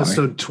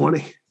 Episode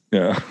 20.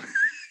 Yeah.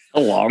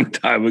 A long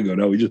time ago.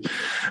 No, I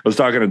was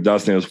talking to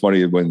Dustin. It was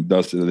funny when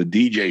Dustin, the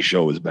DJ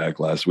show was back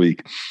last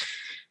week.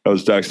 I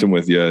was texting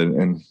with you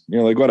and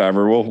you're like,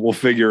 whatever, we'll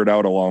figure it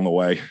out along the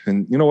way.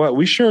 And you know what?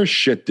 We sure as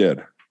shit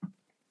did.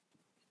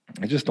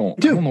 I just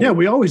don't. Yeah,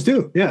 we always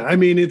do. Yeah. I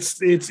mean,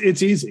 it's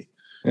easy.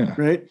 Yeah.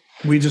 Right.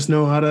 We just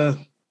know how to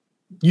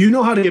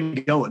get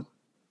me going.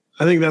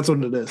 I think that's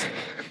what it is.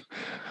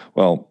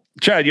 Well,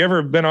 Chad, you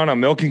ever been on a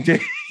milking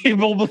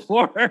table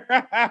before?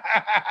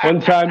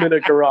 One time in a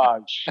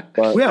garage.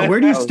 But yeah. Where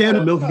do you stand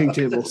at milking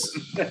tables?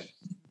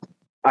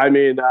 I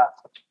mean,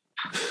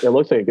 it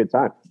looks like a good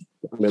time.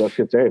 I mean, let's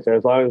get serious.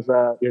 As long as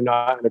you're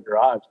not in a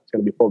garage, it's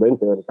going to be pulled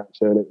into it.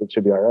 So it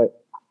should be all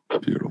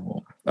right.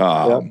 Beautiful.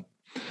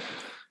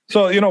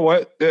 So you know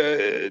what,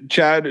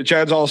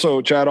 Chad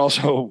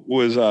also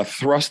was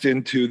thrust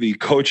into the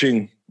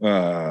coaching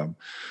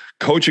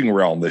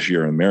realm this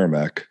year in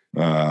Merrimack,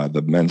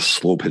 the men's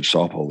slow pitch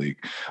softball league.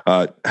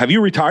 Have you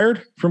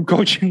retired from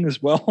coaching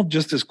as well,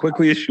 just as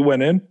quickly as you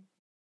went in?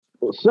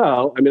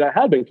 So, I mean, I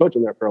had been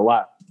coaching there for a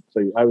while.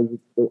 So I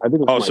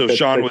think. So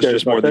Sean was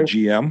just more the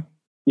GM.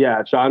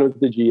 Yeah, Sean was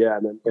the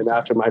GM, and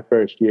after my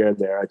first year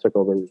there, I took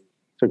over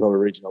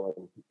regional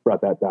and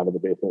brought that down to the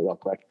basement real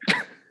quick.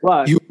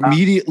 But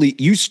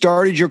you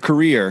started your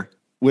career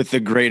with the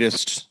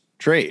greatest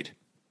trade.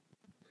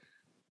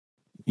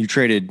 You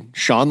traded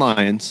Sean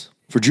Lyons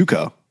for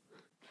JUCO.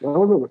 That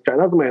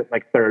was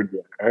my third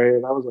year.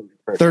 Right? That was my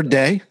first third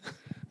day.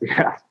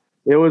 Yeah,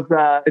 it was.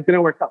 It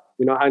didn't work out.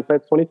 You know,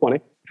 hindsight's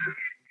 20/20.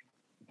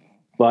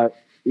 but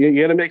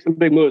you got to make some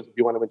big moves if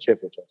you want to win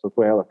championships. That's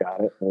the way I look at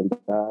it. And,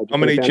 how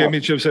many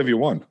championships have you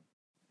won?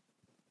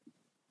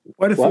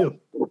 Quite a few.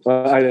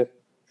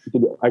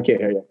 I can't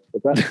hear you.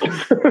 What's that?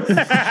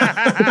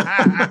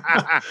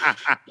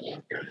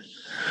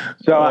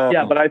 So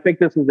but I think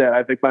this is it.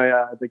 I think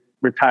my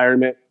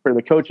retirement for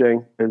the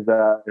coaching is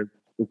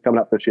coming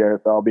up this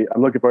year. So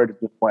I'm looking forward to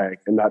just playing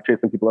and not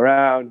chasing people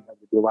around,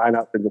 the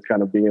lineup, and just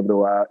kind of being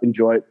able to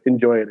enjoy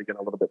it again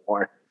a little bit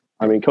more.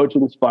 I mean,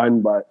 coaching is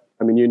fun, but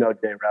I mean,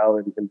 Dave Rowell,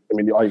 and I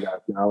mean, all you guys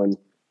know, and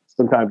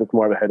sometimes it's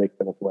more of a headache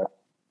than it's worth.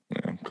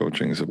 Yeah,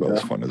 coaching is about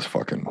as fun as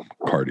fucking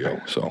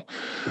cardio. So,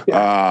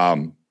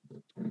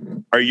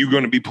 are you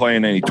going to be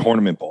playing any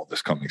tournament ball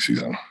this coming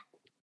season?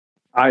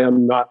 I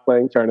am not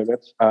playing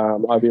tournaments.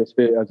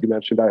 Obviously, as you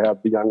mentioned, I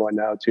have the young one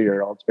now,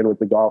 2-year-old. Been with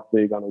the golf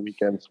league on the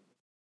weekends.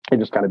 It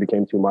just kind of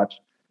became too much.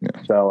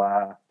 Yeah. So,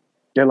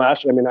 and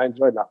last year, I mean, I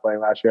enjoyed not playing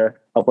last year.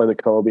 I'll play the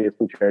Kobe,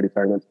 some charity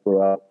tournaments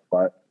throughout,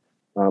 but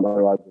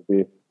otherwise, it'll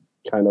be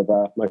kind of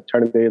my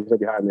tournament days are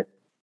behind me.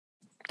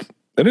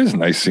 It is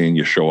nice seeing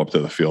you show up to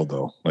the field,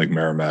 though, like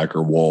Merrimack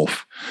or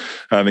Wolf,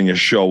 having you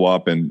show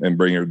up and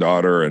bring your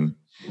daughter and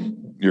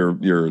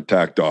your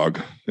attack dog.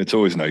 It's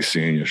always nice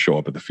seeing you show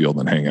up at the field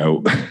and hang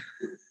out.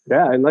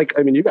 Yeah, and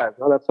you guys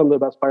know that's some of the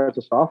best parts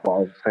of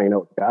softball is hanging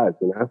out with guys.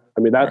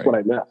 I mean, that's what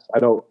I miss.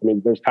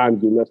 There's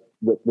times you miss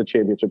the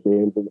championship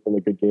games and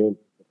the good games.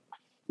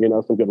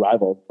 Some good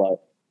rivals,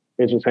 but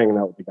it's just hanging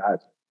out with the guys.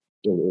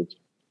 It's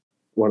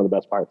one of the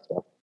best parts.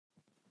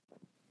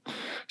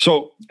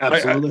 So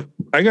absolutely,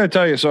 I got to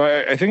tell you. So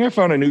I think I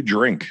found a new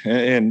drink.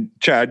 And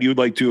Chad, you'd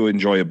like to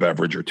enjoy a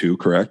beverage or two,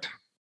 correct?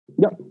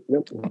 Yep.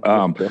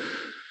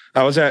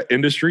 I was at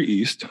Industry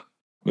East,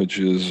 which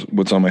is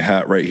what's on my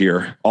hat right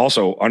here.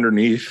 Also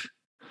underneath,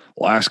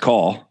 Last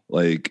Call,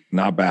 like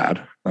not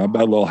bad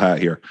little hat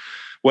here.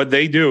 What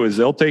they do is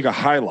they'll take a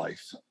High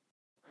Life,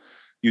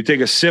 you take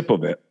a sip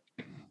of it,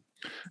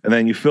 and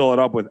then you fill it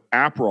up with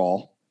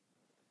Aperol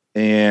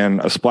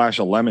and a splash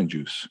of lemon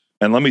juice.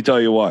 And let me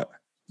tell you what,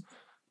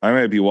 I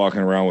might be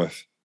walking around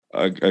with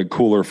a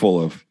cooler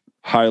full of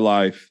High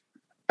Life,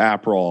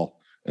 Aperol,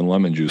 and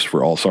lemon juice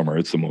for all summer.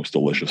 It's the most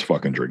delicious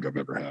fucking drink I've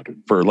ever had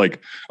for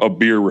like a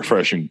beer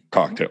refreshing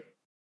cocktail.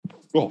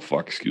 Oh,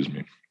 fuck. Excuse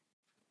me.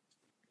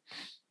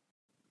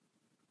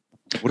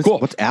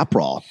 What's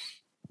Aperol?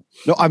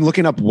 No, I'm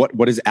looking up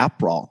what is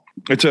Aperol.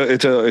 It's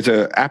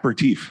a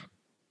aperitif.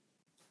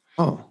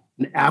 Oh,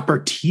 an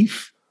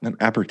aperitif? An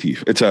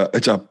aperitif. It's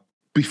a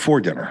before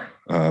dinner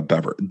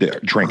beverage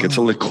drink. It's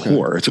a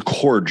liqueur. Okay. It's a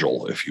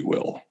cordial, if you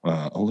will.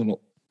 A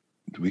little.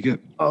 Do we get?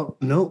 Oh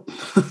no.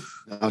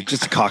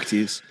 Just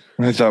cocktails.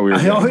 I thought we were.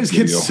 I always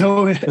get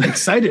so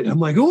excited. I'm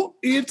like, oh,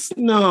 it's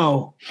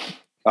no.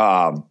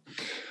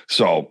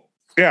 So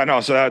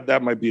that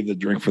might be the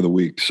drink for the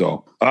week.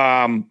 So,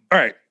 all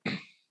right.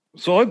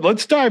 So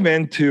let's dive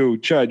into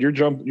Chad. You're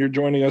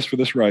joining us for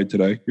this ride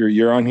today.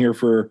 You're on here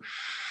for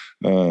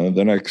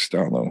the next, I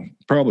don't know,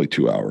 probably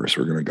 2 hours.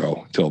 We're gonna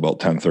go till about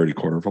 10:30,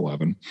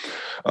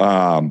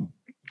 10:45.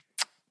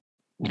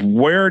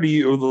 Where do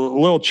you a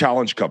little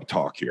Challenge Cup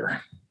talk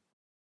here?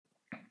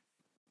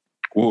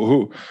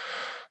 Who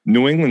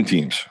New England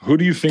teams? Who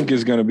do you think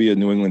is going to be a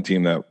New England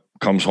team that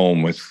comes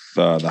home with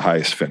the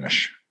highest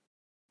finish?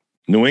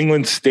 New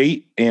England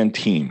state and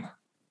team.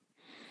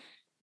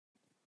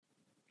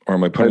 Or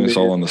am I putting this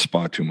all on the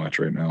spot too much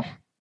right now?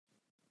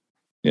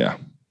 Yeah.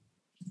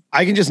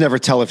 I can just never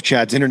tell if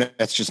Chad's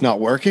internet's just not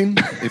working,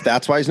 if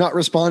that's why he's not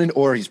responding,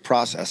 or he's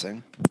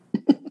processing.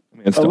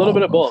 A little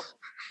bit of both.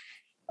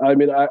 I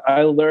mean,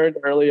 I learned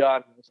early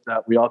on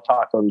that we all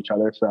talk to each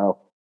other, so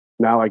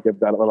now I give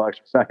that a little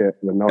extra second.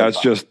 That's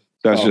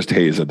just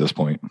Hayes at this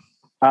point.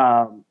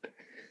 I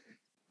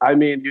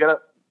mean, you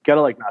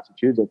gotta like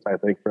Massachusetts, I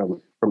think,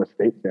 from a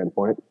state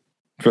standpoint.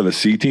 For the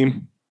C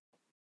team?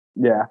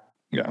 Yeah.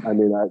 Yeah. I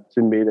mean,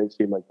 to me, they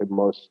seem like the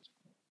most.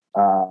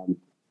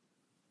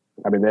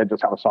 I mean, they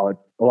just have a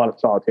lot of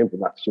solid teams in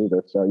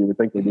Massachusetts, so you would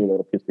think they'd be able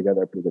to piece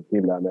together a pretty good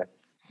team down there.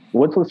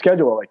 What's the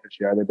schedule like this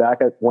year? Are they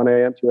back at 1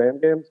 a.m., 2 a.m.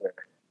 games? Or?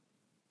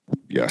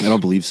 Yes. I don't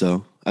believe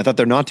so. I thought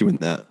they're not doing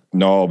that.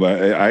 No,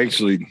 but I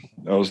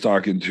was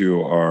talking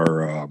to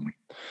our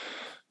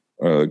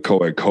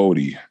co-ed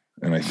Cody,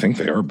 and I think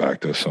they are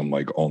back to some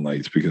like all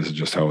nights because of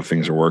just how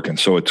things are working.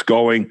 So it's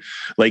going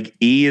like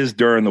E is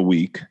during the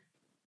week.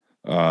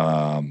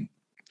 We'll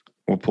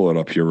pull it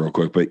up here real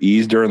quick, but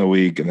E's during the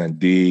week, and then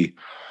D,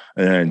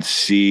 and then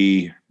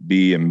C,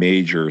 B, and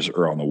majors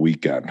are on the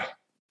weekend,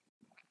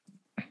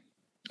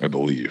 I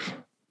believe.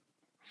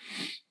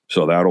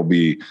 So that'll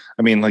be,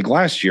 I mean, like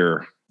last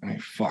year,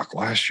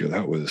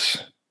 that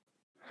was,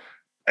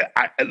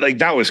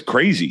 that was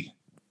crazy.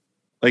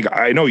 Like,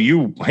 I know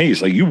you,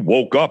 Hayes, like you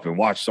woke up and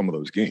watched some of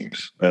those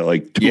games at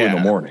like 2 in the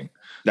morning.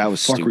 That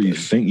was what the fuck were you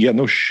thinking? Yeah,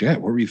 no shit.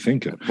 What were you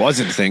thinking?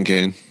 Wasn't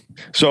thinking.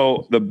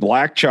 So the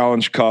Black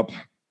Challenge Cup,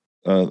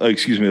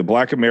 the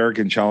Black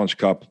American Challenge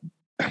Cup,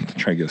 I'm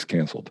trying to get this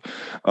canceled,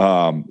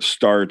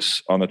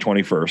 starts on the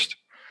 21st.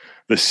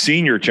 The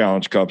Senior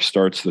Challenge Cup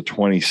starts the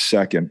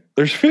 22nd.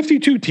 There's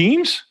 52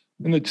 teams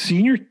in the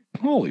senior.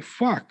 Holy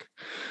fuck.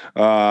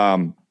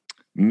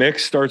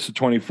 Mix starts the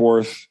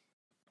 24th.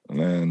 And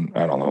then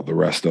I don't know, the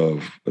rest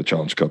of the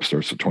Challenge Cup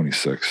starts the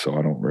 26th. So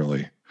I don't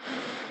really,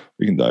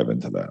 we can dive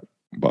into that.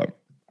 But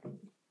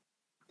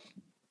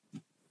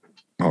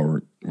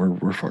we're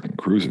fucking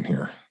cruising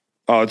here.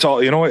 Oh, it's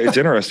all, you know what? It's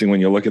interesting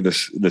when you look at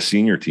this, the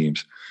senior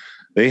teams.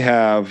 They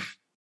have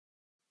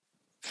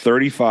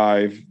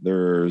 35.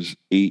 There's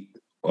 8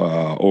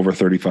 over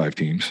 35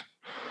 teams.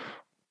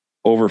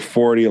 Over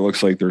 40, it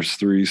looks like there's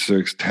 3,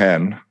 6,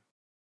 10.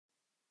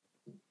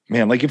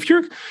 Man, like if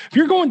you're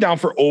going down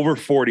for over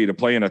 40 to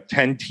play in a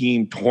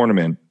 10-team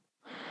tournament,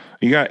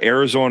 you got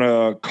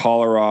Arizona,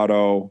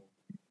 Colorado,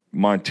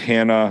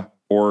 Montana,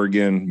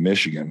 Oregon,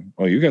 Michigan.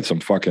 Oh, you got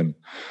some fucking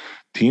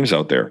teams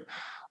out there.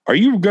 Are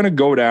you going to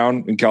go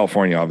down in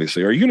California?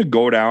 Obviously, are you going to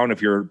go down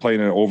if you're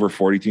playing an over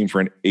 40 team for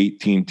an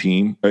 18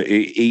 team,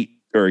 a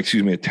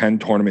 10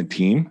 tournament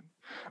team?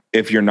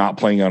 If you're not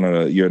playing on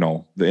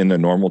in the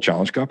normal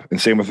Challenge Cup,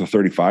 and same with the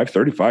 35.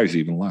 35 is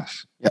even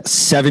less. Yeah,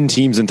 7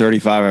 teams in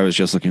 35. I was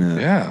just looking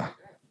at. Yeah,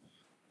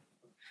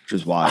 which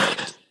is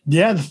wild.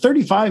 Yeah, the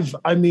 35.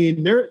 I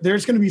mean,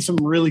 there's going to be some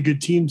really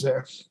good teams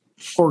there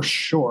for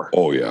sure.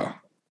 Oh yeah.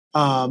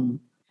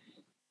 I'm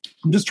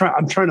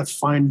trying to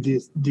find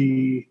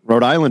the.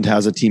 Rhode Island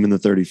has a team in the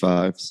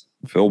 35s.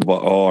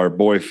 Our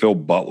boy Phil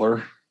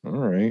Butler. All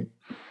right.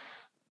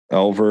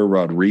 Elver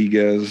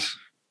Rodriguez.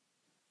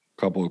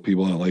 Couple of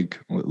people that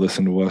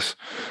listen to us.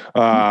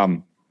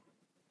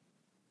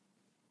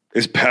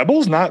 Is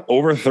Pebbles not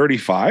over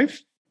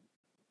 35?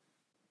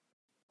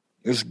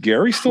 Is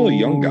Gary still a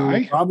young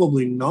guy?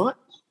 Probably not.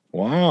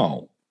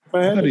 Wow.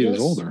 I thought he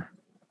was older.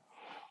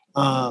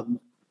 But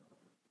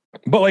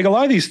like a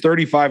lot of these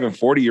 35 and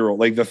 40-year-old,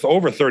 like the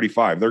over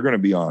 35, they're going to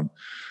be on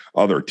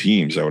other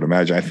teams, I would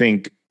imagine. I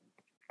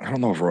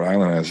don't know if Rhode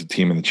Island has a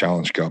team in the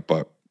Challenge Cup,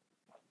 but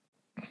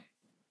I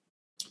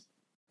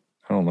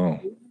don't know.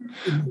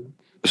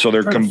 So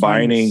they're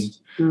combining,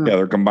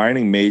 they're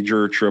combining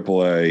major,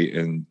 AAA,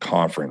 and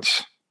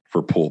conference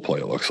for pool play.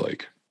 It looks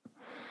like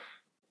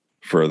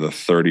for the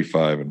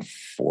 35 and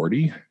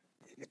 40.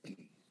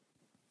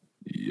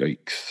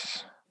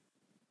 Yikes!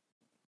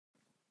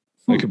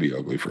 It could be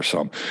ugly for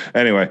some.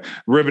 Anyway,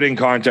 riveting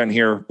content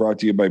here, brought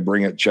to you by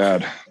Bring It,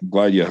 Chad.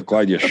 Glad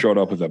you showed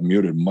up with a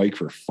muted mic,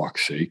 for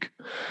fuck's sake.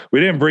 We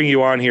didn't bring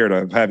you on here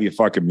to have you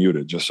fucking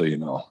muted, just so you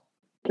know.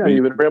 Yeah,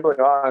 you've been rambling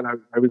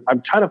on.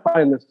 I'm trying to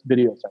find this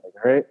video setting,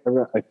 right?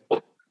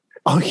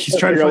 Oh, he's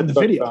trying to find the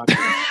video. All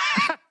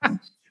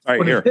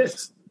right,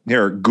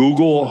 here.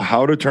 Google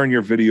how to turn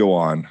your video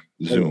on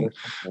Zoom.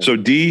 So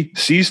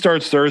C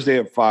starts Thursday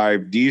at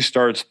 5. D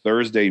starts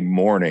Thursday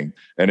morning,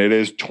 and it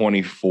is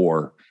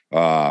 24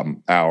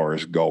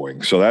 hours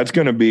going. So that's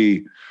going to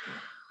be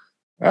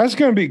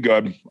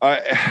good.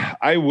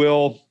 I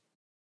will.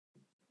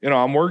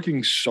 I'm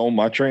working so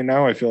much right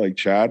now. I feel like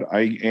Chad,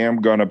 I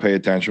am going to pay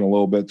attention a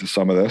little bit to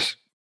some of this.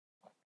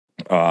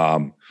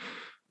 I'm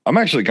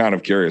actually kind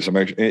of curious. I'm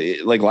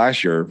actually like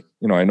last year,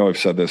 I know I've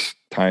said this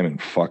time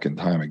and fucking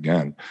time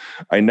again.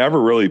 I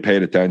never really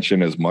paid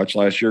attention as much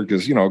last year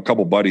because, a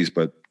couple buddies,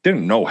 but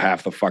didn't know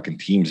half the fucking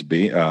teams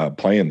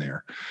playing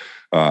there.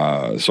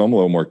 So I'm a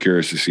little more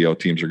curious to see how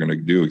teams are going to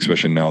do,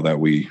 especially now that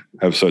we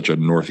have such a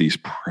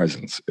Northeast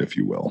presence, if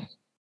you will.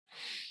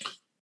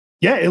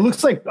 Yeah, it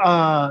looks like,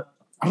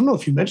 I don't know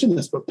if you mentioned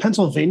this, but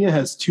Pennsylvania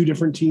has 2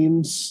 different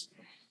teams.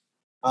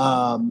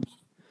 Yeah,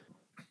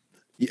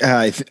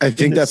 I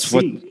think that's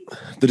what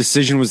the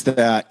decision was,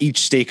 that each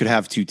state could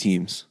have 2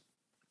 teams.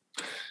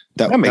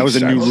 That was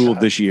a new rule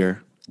this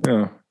year.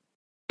 Yeah.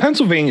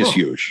 Pennsylvania's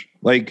huge.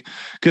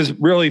 Because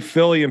really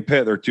Philly and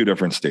Pitt are 2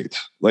 different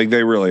states.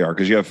 They really are.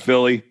 Because you have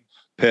Philly,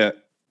 Pitt,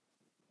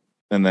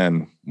 and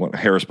then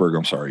Harrisburg.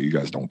 I'm sorry, you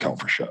guys don't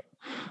count for shit.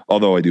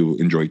 Although I do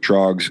enjoy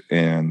Trogs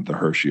and the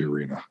Hershey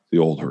Arena, the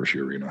old Hershey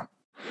Arena.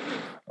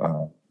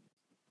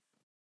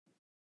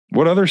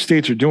 What other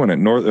states are doing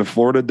it?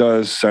 Florida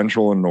does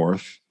Central and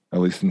North, at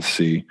least in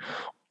C.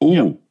 Ooh.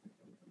 Yep.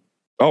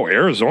 Oh,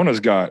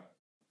 Arizona's got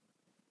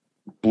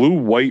blue,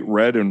 white,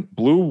 red. No,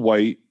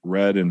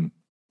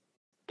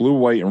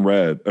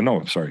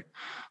 sorry.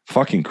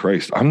 Fucking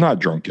Christ. I'm not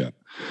drunk yet.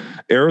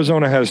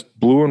 Arizona has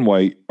blue and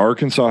white.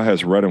 Arkansas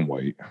has red and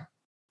white.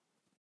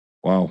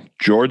 Wow.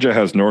 Georgia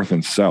has north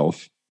and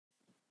south.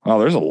 Wow,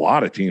 there's a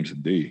lot of teams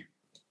in D.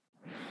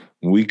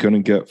 We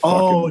couldn't get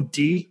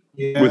D.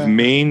 Yeah. With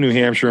Maine, New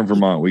Hampshire, and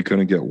Vermont, we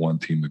couldn't get one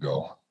team to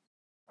go.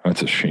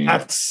 That's a shame.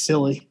 That's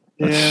silly.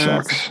 That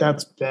sucks.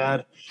 That's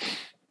bad.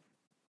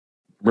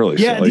 Really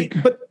silly.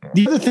 But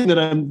the other thing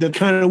that's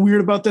kind of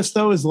weird about this,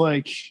 though, is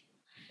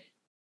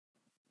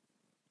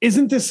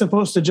isn't this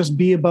supposed to just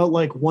be about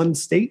one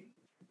state?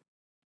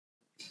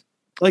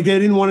 They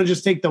didn't want to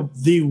just take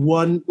the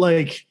one,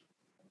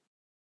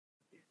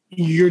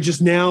 you're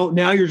just now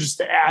you're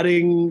just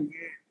adding,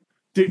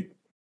 you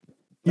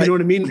know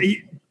what I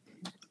mean?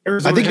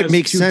 Arizona, I think it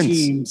makes sense.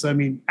 Teams. I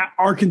mean,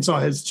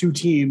 Arkansas has 2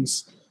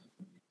 teams.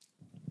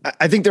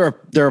 I think there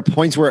are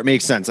points where it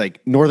makes sense.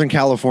 Like Northern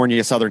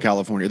California, Southern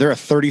California, there are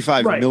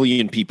 35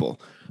 million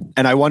people,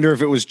 and I wonder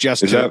if it was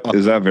just is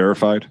that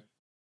verified?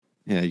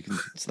 Yeah,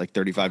 it's like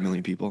 35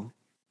 million people.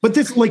 But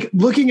this, like,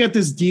 looking at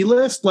this D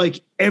list,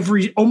 like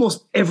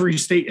almost every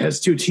state has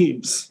 2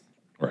 teams.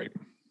 Right.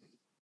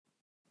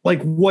 Like,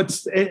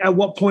 at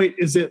what point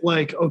is it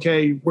like,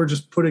 okay, we're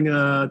just putting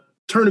a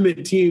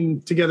tournament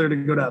team together to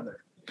go down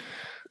there?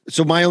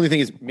 So my only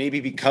thing is maybe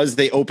because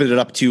they opened it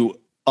up to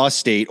a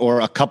state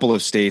or a couple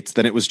of states,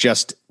 then it was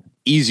just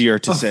easier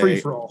to say free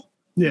for all.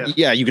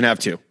 Yeah, you can have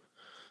 2.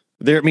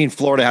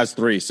 Florida has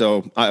 3,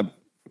 so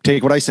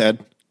take what I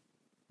said.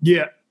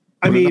 Yeah,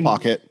 Put it in the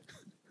pocket.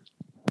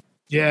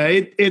 Yeah,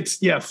 it's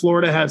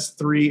Florida has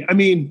 3. I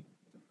mean,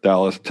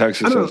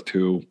 Texas has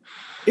 2.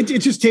 It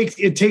just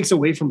takes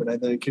away from it. I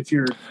think if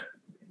you're,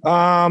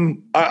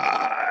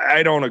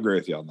 I don't agree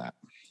with you on that.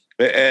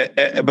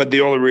 But the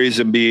only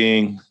reason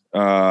being,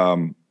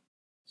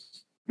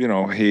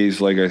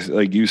 he's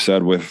like you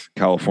said, with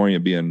California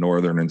being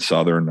northern and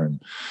southern,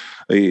 and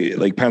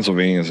like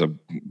Pennsylvania is a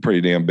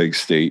pretty damn big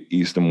state,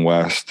 east and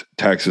west.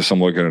 Texas, I'm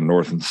looking at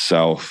north and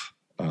south.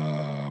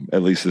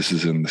 At least this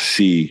is in the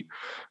sea.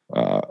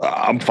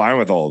 I'm fine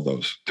with all of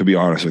those, to be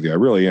honest with you. I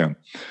really am.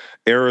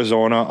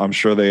 Arizona, I'm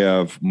sure they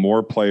have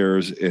more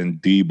players in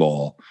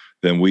D-ball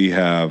than we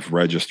have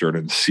registered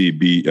in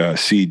CD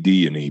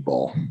and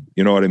E-ball.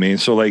 You know what I mean?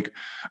 So, like,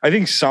 I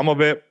think some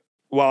of it,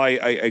 while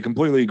I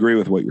completely agree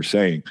with what you're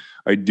saying,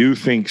 I do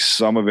think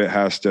some of it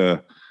has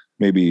to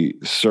maybe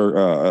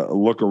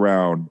look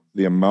around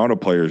the amount of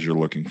players you're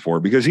looking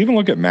for. Because even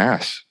look at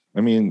Mass.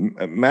 I mean,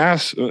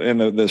 Mass and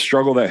the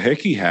struggle that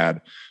Hickey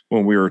had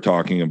when we were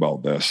talking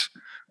about this.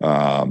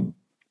 And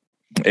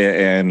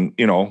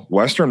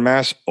Western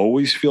Mass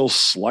always feels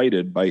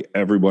slighted by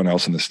everyone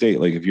else in the state.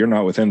 Like, if you're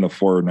not within the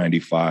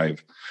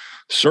 495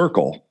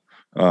 circle,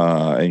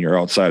 and you're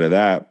outside of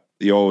that,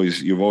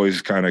 you've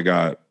always kind of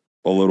got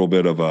a little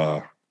bit of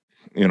a,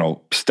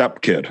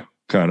 step kid,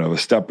 kind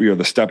of you're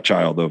the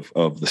stepchild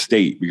of the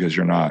state because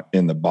you're not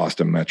in the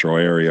Boston metro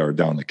area or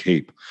down the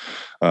Cape.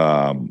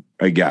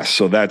 I guess.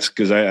 So that's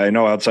because I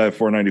know outside of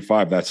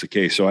 495, that's the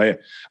case. So I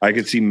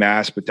could see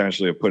Mass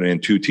potentially have put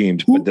in 2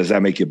 teams, but does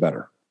that make you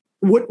better?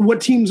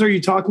 What teams are you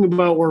talking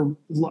about, or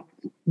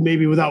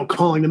maybe without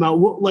calling them out,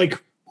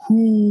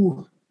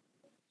 who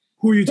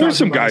are you talking about? There's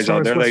some guys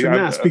out there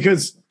Mass,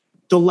 because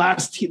the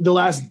last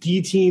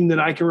D team that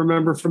I can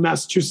remember from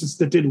Massachusetts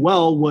that did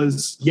well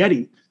was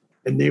Yeti,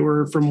 and they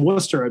were from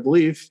Worcester, I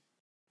believe.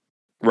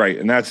 Right,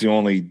 and that's the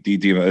only D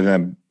team. And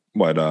then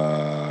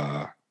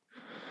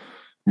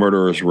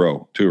Murderers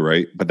Row too,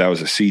 right? But that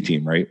was a C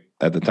team, right?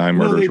 At the time,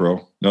 Murderers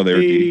Row. No, they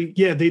were D.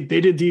 Yeah, they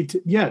did D.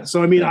 Yeah,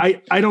 so I mean,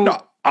 I don't.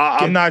 No,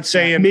 I'm not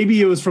saying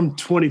maybe it was from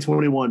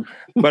 2021,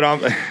 but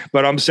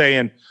I'm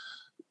saying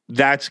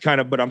that's kind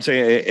of. But I'm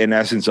saying in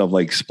essence of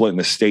like splitting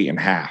the state in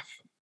half.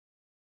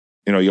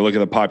 You look at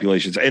the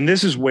populations, and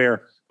this is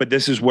where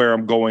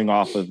I'm going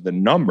off of the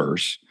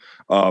numbers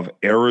of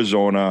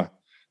Arizona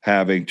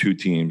having 2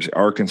 teams,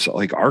 Arkansas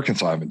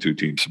having 2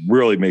 teams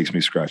really makes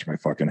me scratch my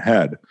fucking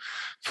head.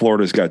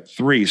 Florida's got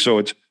 3,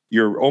 so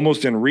you're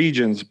almost in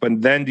regions,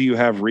 but then do you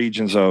have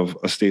regions of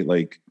a state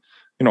like,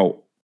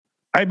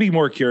 I'd be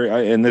more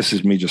curious, and this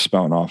is me just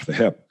spouting off the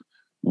hip.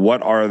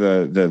 What are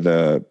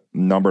the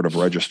number of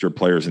registered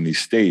players in these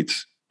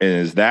states? And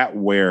is that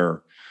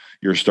where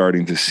you're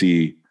starting to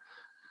see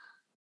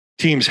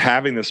teams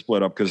having to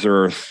split up because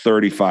there are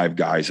 35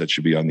 guys that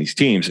should be on these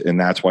teams, and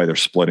that's why they're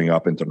splitting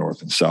up into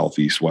north and south,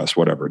 east, west,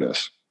 whatever it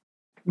is.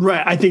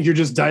 Right. I think you're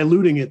just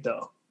diluting it,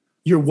 though.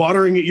 You're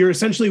watering it. You're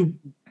essentially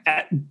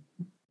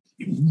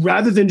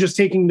rather than just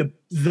taking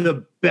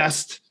the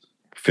best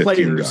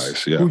 15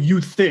 guys, who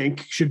you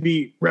think should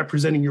be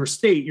representing your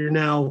state, you're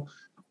now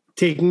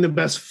taking the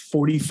best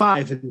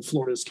 45 in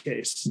Florida's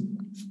case,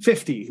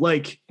 50.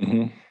 Like,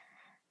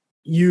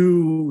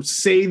 you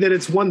say that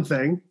it's one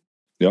thing.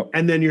 Yep.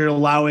 And then you're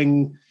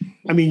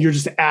you're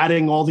just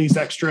adding all these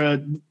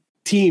extra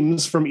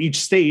teams from each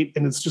state.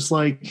 And it's just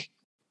like,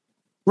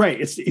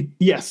 right.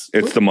 Yes.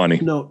 It's the money.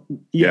 No.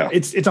 Yeah.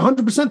 It's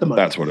 100% the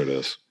money. That's what it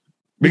is.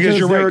 Because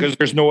you're right. Because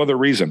there's no other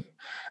reason.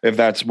 If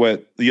that's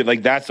what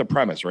that's the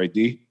premise, right?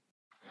 D.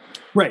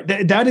 Right.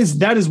 That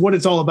is what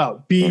it's all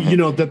about.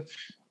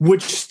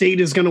 Which state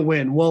is going to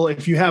win? Well,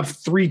 if you have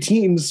 3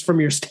 teams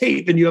from your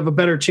state, then you have a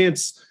better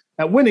chance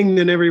at winning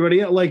than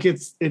everybody else. Like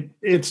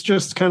it's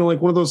just kind of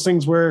like one of those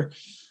things where,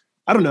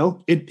 I don't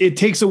know, it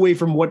takes away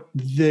from what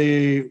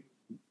the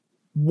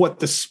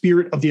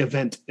spirit of the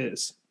event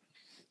is.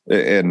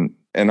 And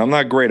I'm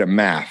not great at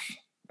math.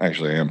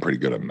 Actually, I am pretty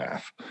good at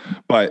math,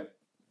 but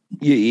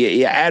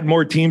you add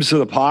more teams to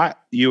the pot,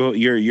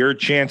 your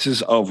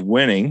chances of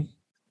winning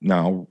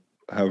now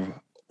have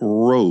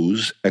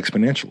rose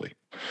exponentially.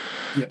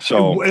 Yeah.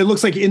 So it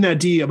looks like in that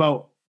D,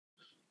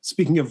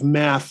 speaking of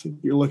math,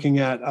 you're looking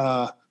at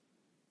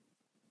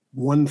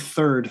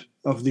 1/3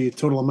 of the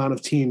total amount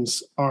of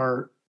teams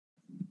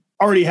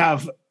already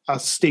have a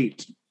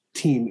state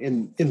team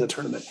in the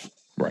tournament.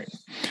 Right.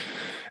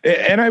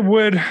 And I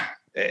would,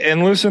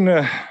 and listen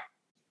to,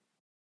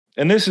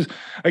 and this is,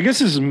 I guess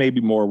this is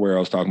maybe more where I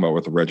was talking about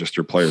with the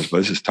registered players, but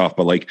this is tough.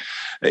 But like,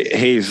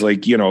 Hayes,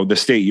 like, the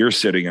state you're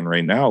sitting in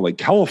right now, like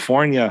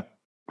California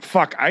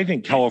fuck, I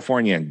think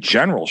California in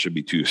general should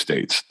be 2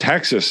 states.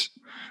 Texas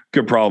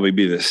could probably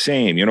be the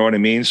same. You know what I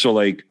mean? So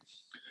like,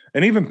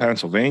 and even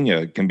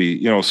Pennsylvania can be,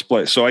 you know,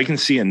 split. So I can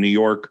see in New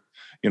York,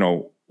 you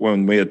know,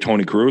 when we had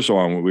Tony Caruso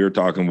on, we were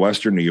talking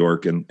Western New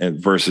York and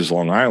versus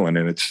Long Island,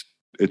 and it's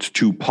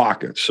 2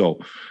 pockets. So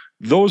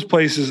those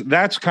places,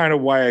 that's kind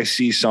of why I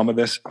see some of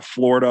this.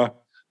 Florida,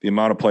 the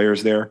amount of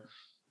players there.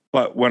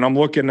 But when I'm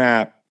looking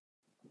at,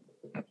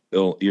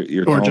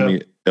 you're telling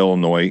me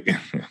Illinois,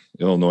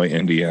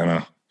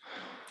 Indiana,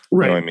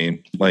 Right. You know what I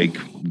mean? Like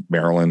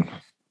Maryland,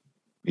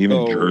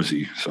 even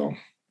Jersey.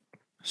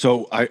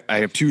 So I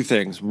have 2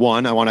 things.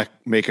 One, I want to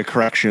make a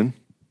correction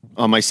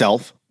on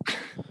myself.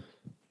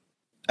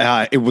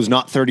 It was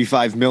not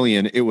 35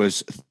 million. It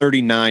was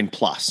 39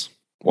 plus.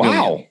 Wow.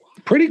 Million.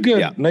 Pretty good.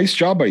 Yeah. Nice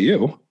job by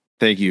you.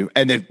 Thank you.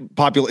 And then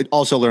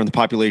also learned the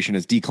population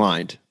has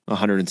declined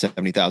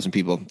 170,000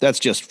 people. That's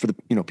just for the,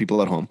 you know,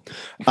 people at home.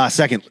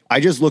 Second,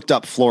 I just looked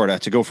up Florida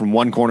to go from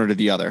one corner to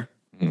the other.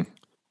 Mm-hmm.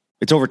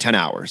 It's over 10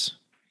 hours.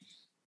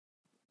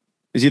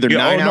 It's either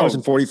 9 hours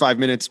and 45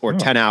 minutes or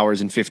 10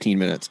 hours and 15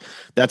 minutes.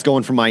 That's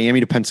going from Miami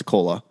to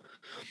Pensacola.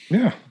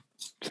 Yeah.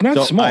 It's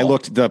not small.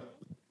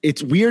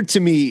 It's weird to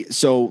me.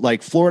 So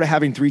like Florida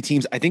having 3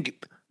 teams, I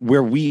think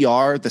where we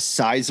are, the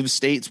size of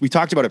states, we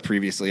talked about it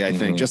previously, I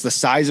think just the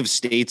size of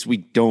states, we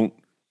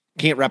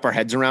can't wrap our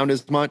heads around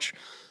as much.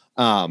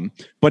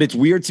 But it's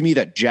weird to me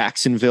that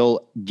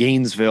Jacksonville,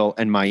 Gainesville,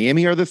 and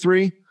Miami are the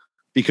 3,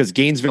 because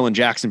Gainesville and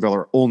Jacksonville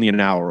are only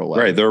an hour away.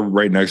 Right. They're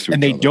right next to each other.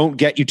 And they don't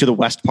get you to the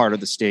west part of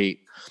the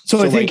state.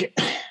 So I think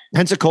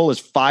Pensacola is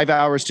 5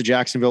 hours to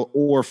Jacksonville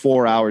or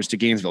 4 hours to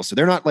Gainesville. So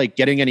they're not like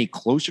getting any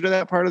closer to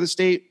that part of the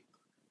state.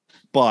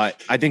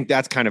 But I think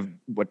that's kind of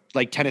what,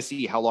 like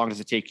Tennessee, how long does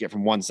it take to get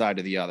from one side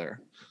to the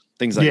other?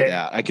 Things like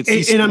that. I could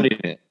see splitting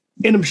it.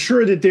 And I'm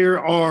sure that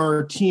there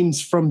are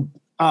teams from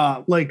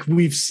like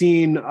we've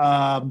seen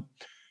there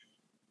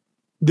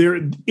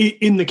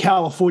in the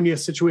California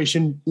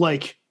situation,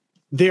 like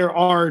there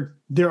are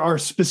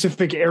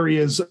specific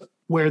areas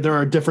where there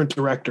are different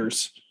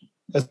directors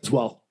as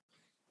well.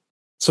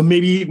 So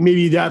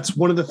maybe that's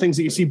one of the things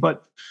that you see,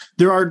 but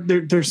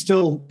there's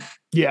still,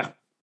 yeah.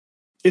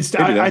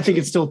 I think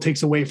it still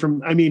takes away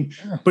from,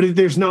 but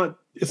it's not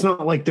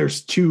like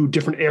there's 2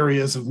 different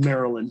areas of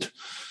Maryland.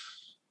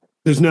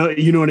 There's no,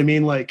 you know what I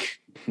mean? Like,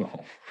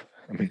 no,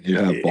 you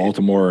have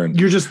Baltimore and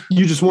you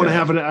just want to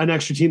have an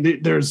extra team.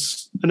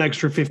 There's an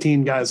extra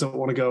 15 guys that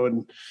want to go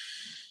and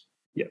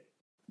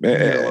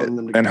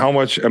and how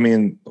much,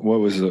 what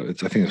was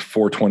it? I think it's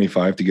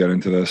 $425 to get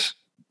into this.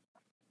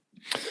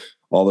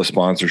 All the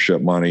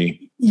sponsorship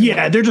money.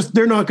 Yeah.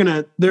 They're not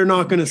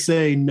gonna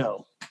say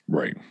no.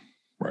 Right.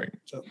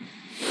 So,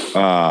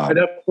 I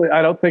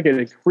don't think it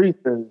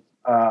increases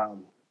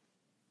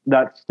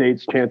that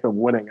state's chance of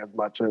winning as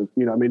much as,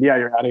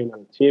 you're adding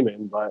another team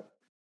in, but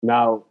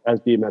now,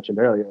 as Dee mentioned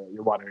earlier,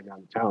 you're watering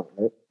down the talent,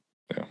 right?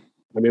 Yeah.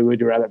 Would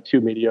you rather have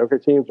 2 mediocre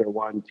teams or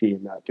 1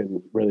 team that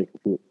can really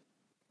compete?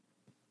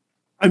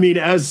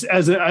 As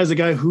a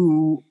guy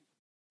who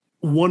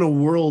won a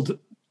world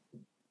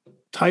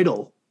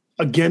title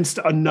against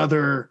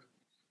another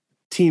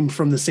team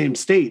from the same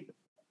state,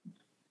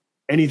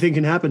 anything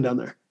can happen down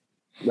there.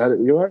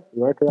 You are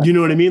correct. You know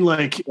what I mean?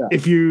 Like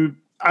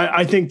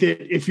I think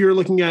that if you're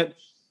looking at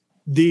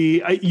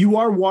you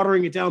are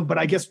watering it down, but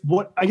I guess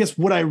what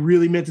I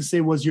really meant to say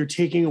was you're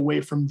taking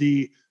away from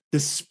the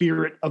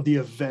spirit of the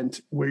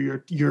event,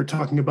 where you're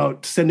talking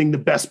about sending the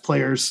best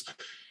players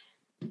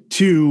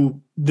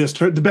to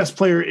the best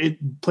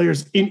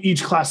players in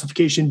each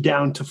classification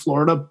down to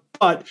Florida.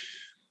 But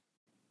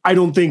I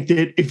don't think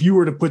that if you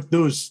were to put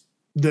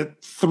the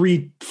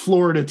 3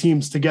 Florida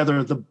teams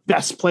together, the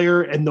best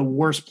player and the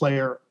worst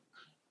player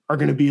are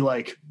going to be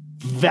like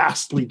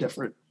vastly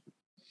different.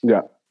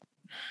 Yeah.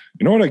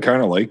 You know what I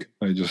kind of like?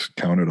 I just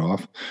counted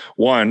off.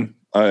 1,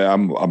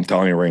 I'm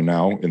telling you right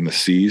now, in the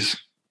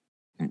C's,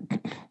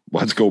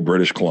 let's go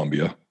British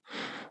Columbia.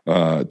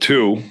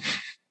 2,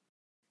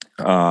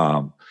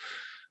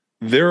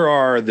 there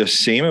are the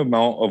same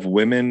amount of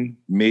women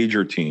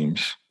major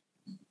teams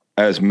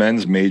as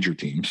men's major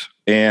teams.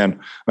 And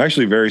I'm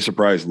actually very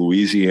surprised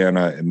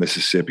Louisiana and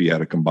Mississippi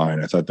had a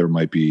combine. I thought there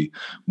might be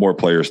more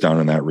players down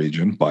in that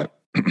region, but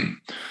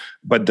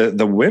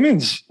the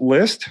women's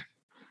list,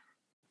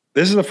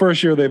 this is the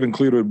first year they've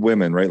included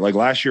women, right? Like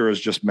last year was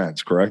just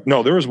men's, correct?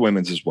 No, there was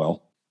women's as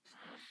well.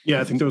 Yeah,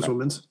 I think there was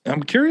women's.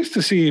 I'm curious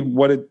to see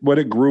what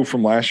it grew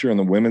from last year on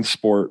the women's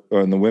sport,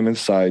 on the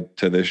women's side,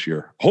 to this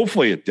year.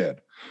 Hopefully it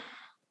did.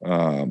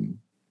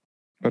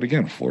 But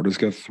again, Florida's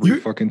got 3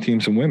 fucking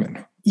teams of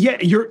women.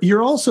 Yeah,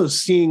 you're also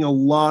seeing a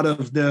lot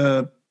of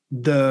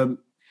the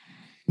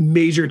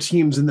major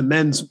teams in the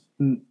men's.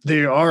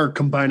 They are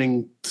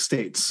combining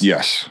states.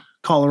 Yes,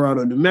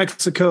 Colorado, New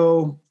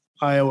Mexico,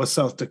 Iowa,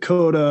 South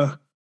Dakota,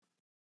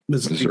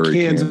 Missouri,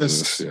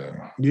 Kansas.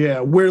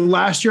 Yeah. Where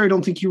last year I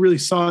don't think you really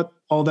saw it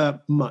all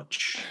that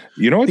much.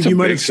 You know what's a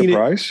big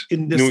surprise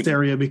in this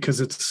area because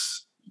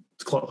it's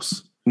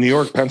close. New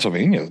York,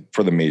 Pennsylvania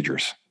for the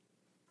majors.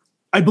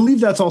 I believe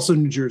that's also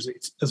New Jersey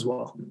as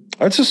well.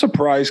 That's a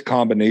surprise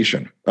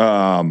combination.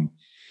 I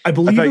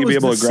believe thought it you'd be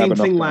was able the to grab same enough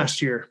thing guys.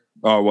 last year.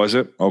 Oh, was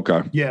it?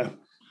 Okay. Yeah.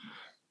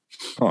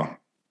 Huh.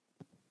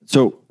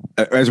 So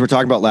as we're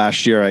talking about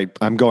last year,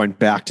 I'm going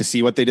back to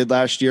see what they did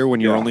last year when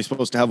you're Yeah. only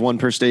supposed to have one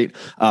per state.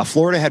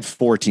 Florida had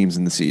 4 teams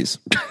in the C's.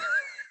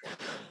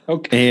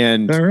 Okay.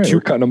 And All right.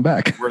 We're cutting them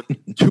back.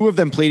 2 of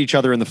them played each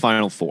other in the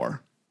final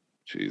 4.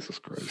 Jesus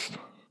Christ.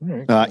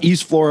 All right.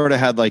 East Florida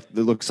had it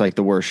looks like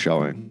the worst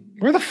showing.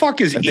 Where the fuck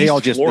is They East all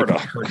just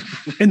Florida?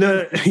 And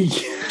the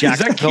Is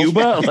that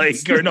Cuba?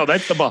 Or no,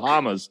 that's the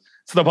Bahamas.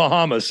 It's the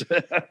Bahamas.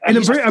 and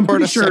I'm pretty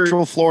Florida, sure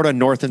Central Florida,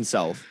 North and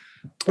South.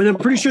 and I'm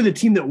pretty sure the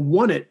team that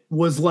won it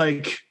was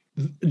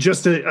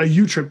just a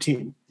U-Trip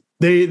team.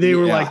 They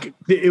were Yeah.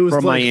 it was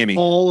From like Miami.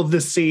 all of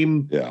the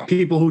same Yeah.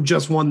 people who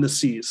just won the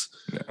C's.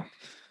 Yeah.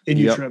 In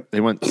Yep. U-Trip.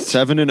 They went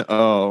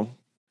 7-0,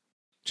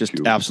 just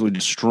Cute. absolutely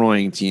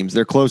destroying teams.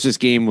 Their closest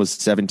game was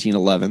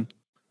 17-11.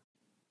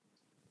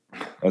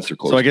 That's their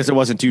close. So I guess it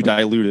wasn't too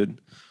diluted.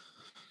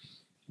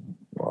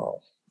 Wow.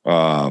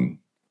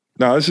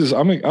 No, this is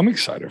I'm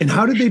excited. And for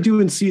how it did for they sure. do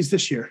in C's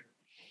this year?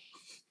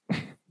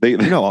 They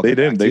I'll they get back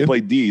didn't. to They you.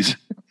 played D's.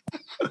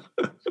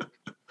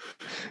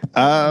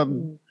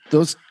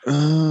 Those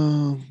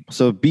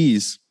so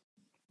B's,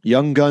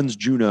 Young Guns,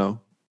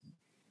 Juno.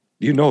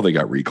 You know they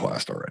got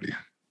reclassed already.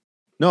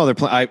 No, they're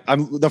playing.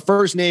 I'm the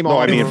first name No,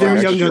 I mean, from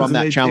they're Young Guns and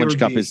that they Challenge were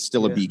Cup B. is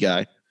still a Yeah. B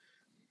guy.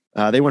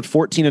 They went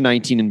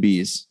 14-19 in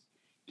B's.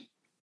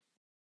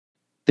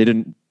 They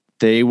didn't.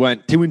 They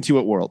went 2-2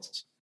 at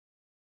Worlds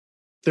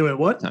They went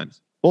what?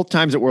 times. Both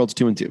times at Worlds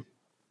 2-2.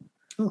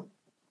 All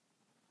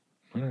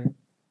right.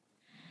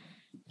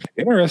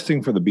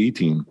 Interesting for the B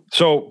team.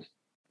 So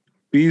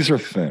B's are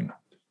thin.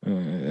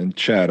 And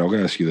Chad, I'll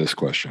ask you this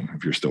question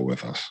if you're still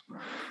with us,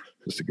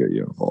 just to get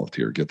you involved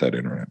here, get that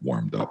internet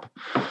warmed up.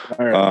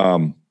 All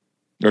right.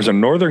 There's a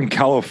Northern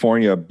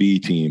California B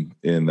team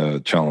in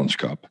the Challenge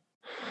Cup,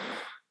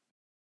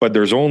 but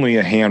there's only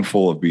a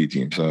handful of B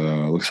teams.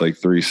 Looks like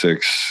 3,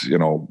 6,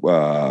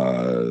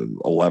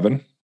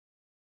 11.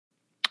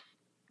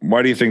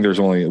 Why do you think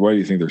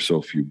there's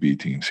so few B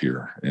teams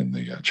here in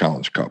the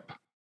Challenge Cup?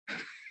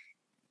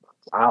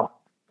 Wow.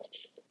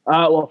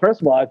 Well,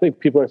 first of all, I think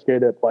people are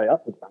scared to play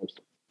up sometimes.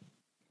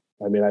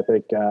 I mean, I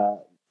think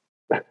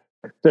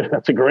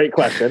that's a great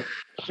question.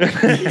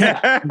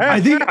 I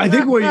think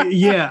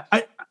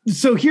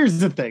so here's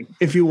the thing,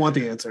 if you want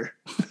the answer.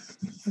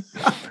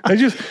 I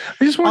just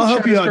want I'll to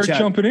help you out, start Chad.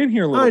 jumping in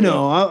here a little I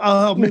know.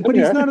 I'll help him, but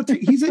he's Yeah. not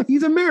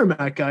he's a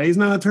Merrimack guy. He's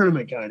not a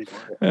tournament guy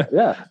anymore.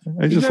 Yeah. bit.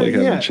 I just like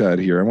having Yeah. Chad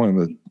here. I want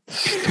him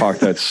to talk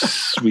that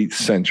sweet,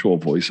 sensual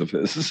voice of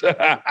his.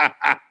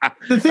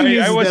 The thing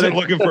is I that wasn't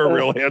looking for a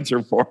real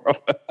answer for him.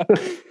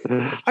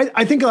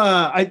 I think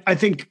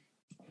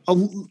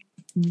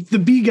the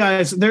B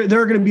guys, there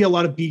are going to be a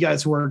lot of B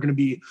guys who are going to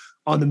be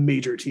on the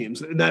major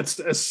teams, and that's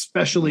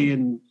especially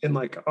in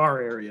like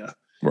our area.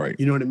 Right.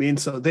 You know what I mean?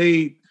 So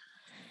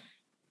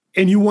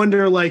and you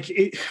wonder,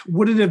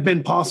 would it have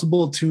been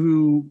possible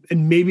to,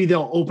 and maybe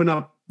they'll open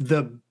up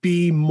the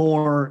B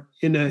more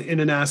in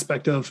an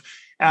aspect of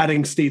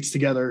adding states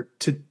together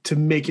to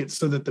make it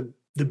so that the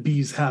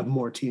Bs have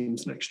more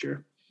teams next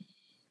year.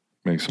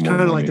 Makes some more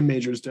Kind of money. like the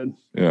majors did.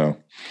 Yeah.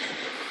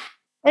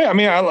 I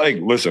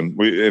mean, listen,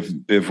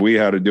 if we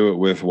had to do it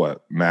with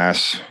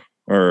Mass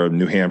or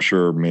New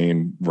Hampshire,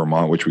 Maine,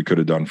 Vermont, which we could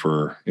have done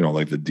for,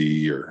 like the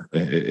D or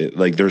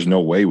there's no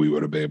way we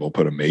would have been able to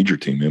put a major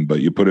team in,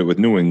 but you put it with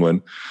New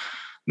England.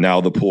 Now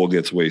the pool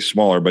gets way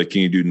smaller, but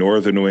can you do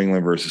Northern New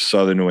England versus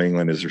Southern New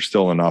England? Is there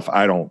still enough?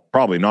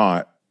 Probably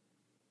not.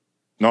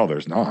 No,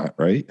 there's not,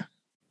 right?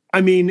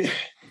 I mean,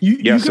 you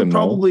Yes could and no.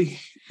 probably,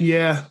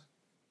 yeah.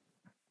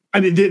 I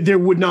mean, there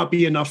would not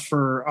be enough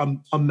for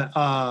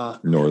a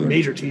Northern.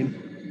 major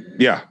team.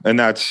 Yeah. And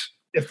that's,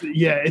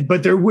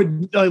 But there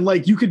would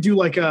you could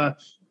do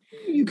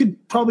you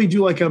could probably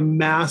do a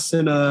Mass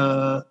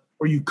or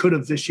you could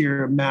have this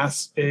year a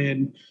Mass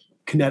in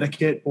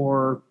Connecticut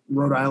or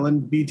Rhode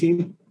Island B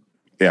team.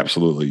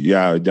 absolutely.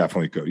 Yeah, I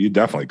definitely could. You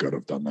definitely could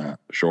have done that.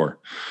 Sure.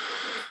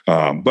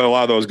 But a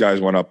lot of those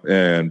guys went up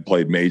and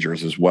played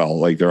majors as well.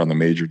 Like they're on the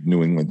major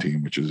New England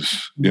team, which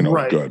is,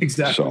 Right, good.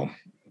 exactly. So,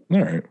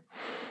 all right.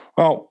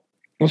 Well,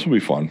 this will be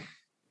fun.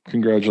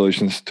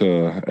 Congratulations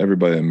to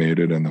everybody that made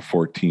it in the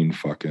 14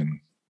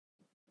 fucking,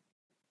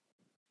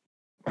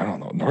 I don't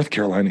know, North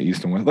Carolina,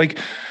 East and West.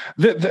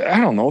 I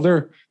don't know.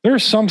 There are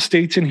some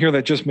states in here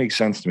that just make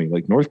sense to me,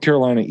 like North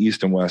Carolina,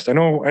 East and West. I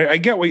know I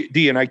get what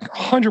D, and I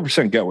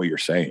 100% get what you're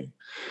saying.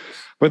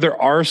 But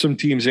there are some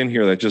teams in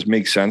here that just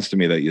make sense to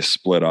me that you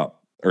split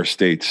up, or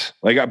states.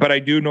 But I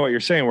do know what you're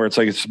saying, where it's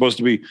it's supposed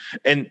to be,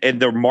 and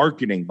their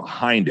marketing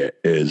behind it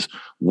is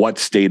what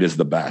state is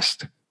the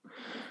best.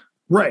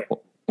 Right.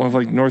 Well,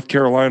 if North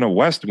Carolina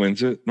West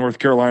wins it, North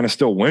Carolina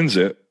still wins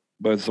it,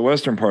 but it's the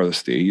western part of the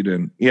state.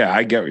 And yeah,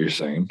 I get what you're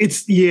saying.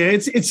 It's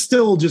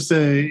still just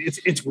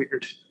it's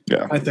weird.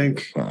 Yeah. I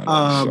think.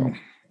 So.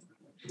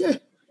 Yeah.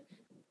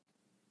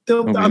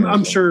 It'll be I'm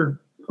interesting.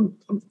 sure.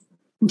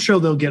 I'm sure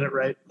they'll get it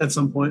right at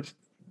some point.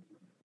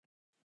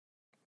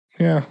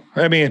 Yeah.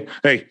 I mean,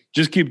 hey,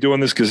 just keep doing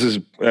this because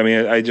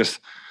I think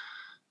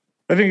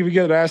if you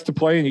get asked to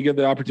play and you get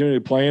the opportunity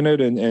to play in it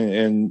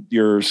and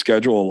your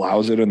schedule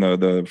allows it and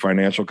the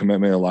financial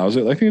commitment allows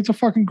it, I think it's a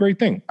fucking great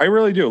thing. I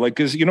really do. Like,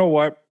 cause you know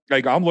what?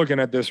 Like I'm looking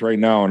at this right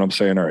now and I'm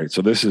saying, all right,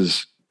 so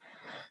this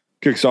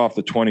kicks off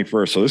the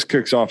 21st. So this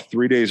kicks off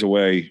 3 days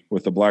away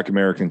with the Black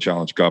American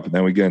Challenge Cup. And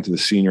then we get into the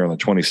senior on the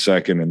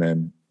 22nd and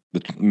then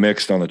the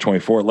mixed on the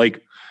 24th.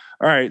 Like,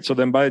 all right. So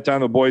then by the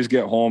time the boys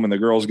get home and the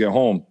girls get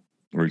home,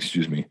 or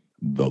excuse me,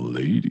 the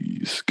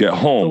ladies get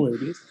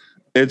home,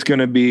 it's going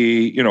to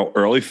be,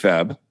 early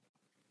Feb.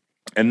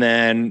 And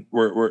then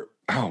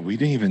we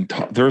didn't even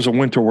talk. There's a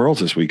Winter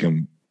Worlds this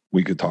weekend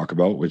we could talk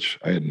about, which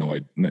I had no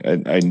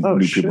idea. I knew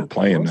people were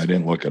playing. I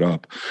didn't look it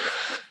up.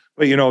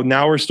 But,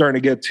 now we're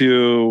starting to get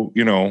to,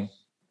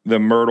 the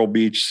Myrtle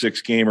Beach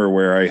 6-gamer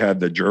where I had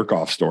the jerk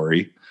off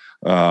story.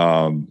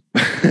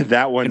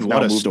 That one's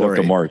now moved up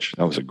to March.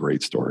 That was a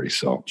great story.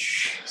 So,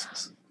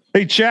 Jesus.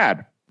 Hey,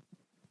 Chad,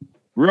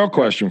 real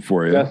question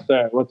for you. Yes,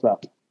 sir. What's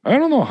up? I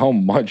don't know how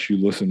much you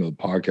listen to the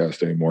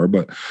podcast anymore,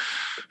 but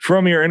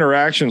from your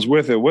interactions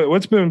with it,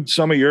 what's been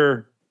some of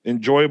your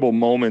enjoyable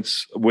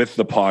moments with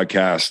the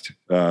podcast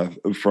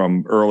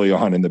from early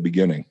on in the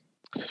beginning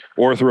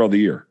or throughout the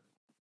year?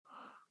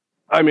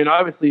 I mean,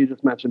 obviously, you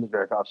just mentioned the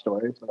jerk-off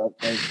story, so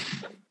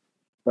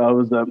that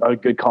was a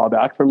good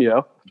callback from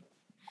you.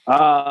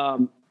 I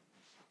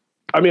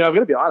mean, I'm going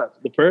to be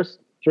honest. The first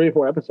 3 or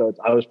 4 episodes,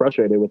 I was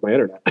frustrated with my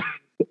internet.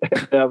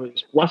 I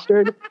was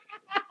flustered.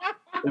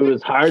 It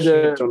was hard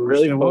to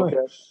really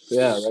focus.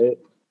 Yeah,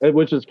 right.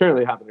 Which is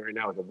currently happening right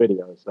now with the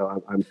video.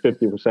 So I'm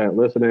 50%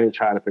 listening,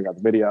 trying to figure out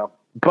the video.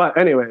 But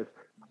anyways,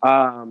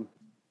 I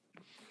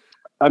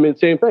mean,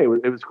 same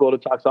thing. It was cool to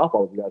talk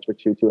softball with you guys for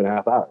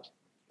 2.5 hours.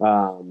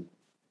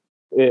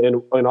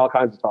 In all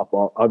kinds of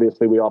softball.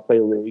 Obviously, we all play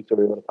leagues, so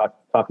we were able to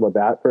talk about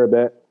that for a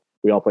bit.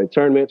 We all play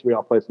tournaments. We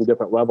all play some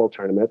different level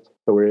tournaments,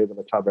 so we were able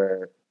to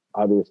cover,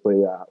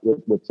 obviously,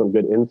 with some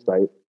good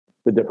insight,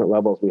 the different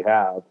levels we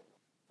have.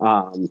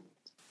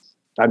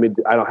 I mean,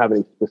 I don't have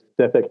any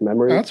specific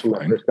memories from the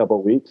first couple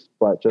of weeks,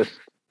 but just,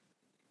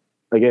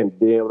 again,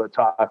 being able to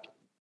talk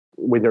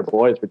with your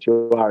boys for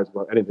 2 hours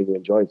about anything you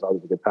enjoy is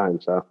always a good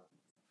time. So,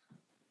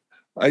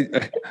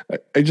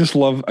 I just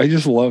love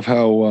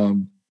how.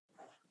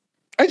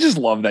 I just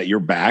love that you're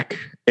back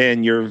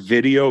and your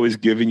video is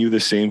giving you the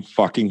same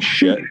fucking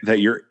shit that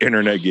your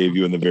internet gave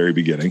you in the very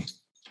beginning.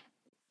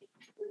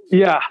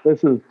 Yeah,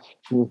 you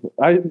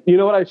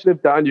know what I should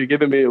have done? You're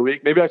giving me a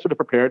week. Maybe I should have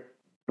prepared,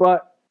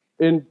 but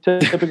in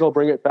typical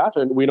Bring It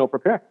fashion, we don't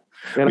prepare.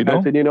 And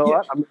I said, you know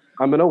what?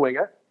 I'm going to wing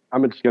it.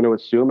 I'm just going to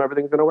assume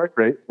everything's going to work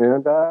great.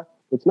 And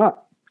it's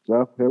not.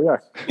 So here we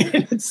are.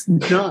 It's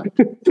not.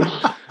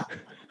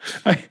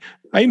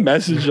 I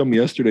messaged them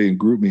yesterday in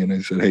GroupMe and I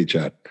said, hey,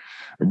 Chad,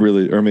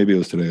 or maybe it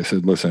was today. I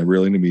said, listen, I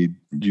really need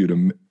you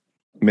to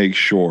make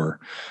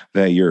sure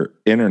that your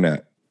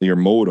internet, your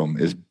modem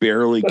is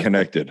barely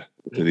connected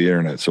to the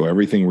internet. So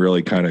everything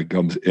really kind of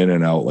comes in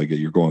and out like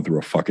you're going through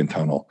a fucking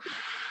tunnel.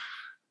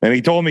 And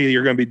he told me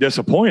you're going to be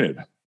disappointed.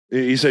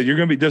 He said, you're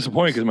going to be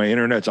disappointed because my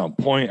internet's on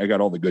point. I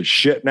got all the good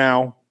shit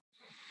now.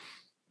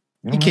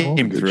 He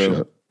came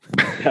through.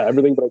 Yeah,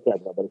 everything but I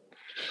can't, buddy.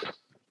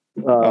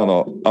 I don't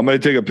know. I'm going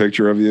to take a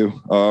picture of you.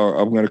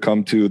 I'm going to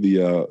come to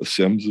the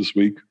Sims this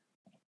week.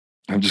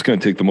 I'm just going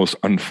to take the most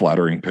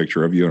unflattering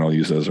picture of you and I'll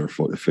use it as our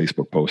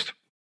Facebook post.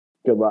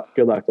 Good luck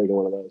taking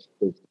one of those.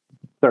 There's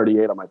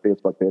 38 on my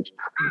Facebook page.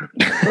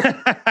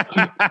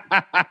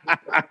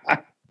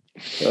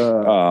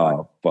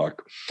 Oh,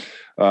 fuck.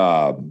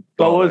 But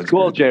what was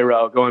cool,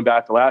 J-Ro, going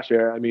back to last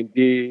year, I mean,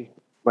 D,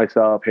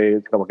 myself,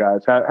 Hayes, a couple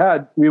guys,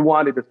 we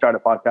wanted to start a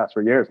podcast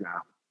for years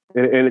now.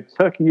 And it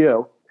took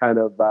you kind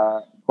of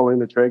pulling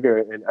the trigger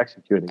and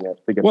executing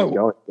it to get it going,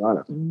 to be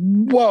honest.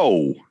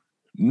 Whoa.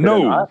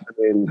 No,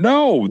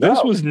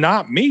 this was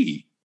not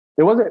me.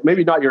 It wasn't,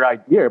 maybe not your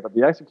idea, but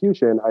the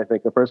execution, I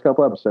think the first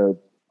couple episodes,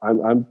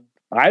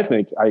 I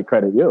think I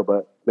credit you,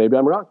 but maybe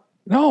I'm wrong.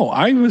 No,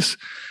 I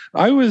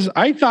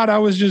thought I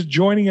was just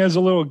joining as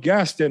a little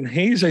guest, and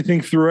Hayes, I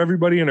think, threw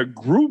everybody in a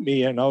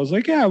GroupMe, and I was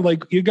like, yeah,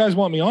 like, you guys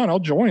want me on, I'll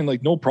join,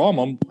 like, no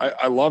problem.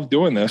 I love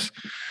doing this.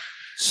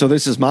 So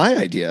this is my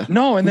idea.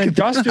 No, and then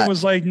Dustin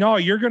was like, no,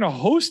 you're going to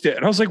host it.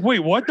 And I was like, wait,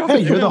 what?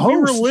 You're the host. We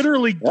were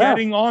literally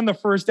getting on the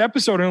first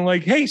episode and I'm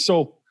like, hey,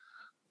 so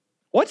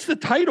what's the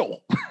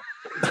title?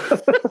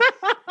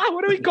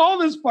 What do we call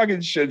this fucking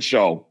shit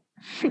show?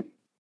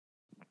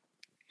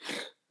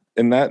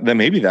 And then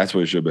maybe that's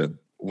what it should have been.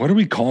 What are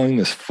we calling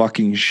this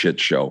fucking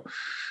shit show?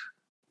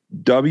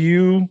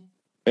 WAWFSS.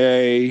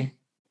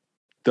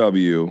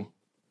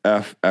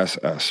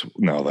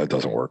 No, that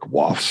doesn't work.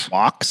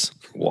 WAFs.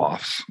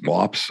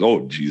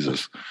 Oh,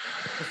 Jesus.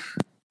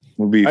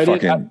 We'll be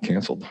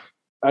canceled.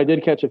 I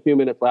did catch a few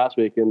minutes last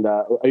week. And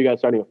are you guys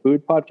starting a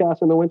food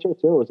podcast in the winter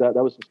too? That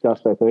was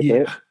discussed, I think. Yeah.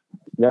 Right?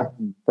 Yeah.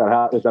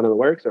 Is that in the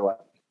works or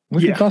what?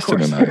 Look at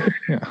Dustin and I.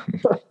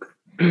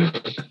 Yeah.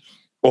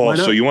 Well,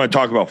 so you want to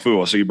talk about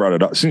food? So you brought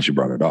it up. Since you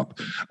brought it up,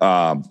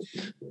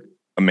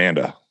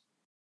 Amanda,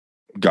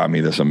 got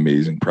me this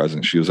amazing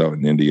present. She was out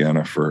in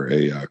Indiana for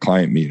a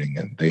client meeting,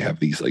 and they have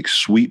these like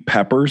sweet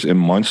peppers in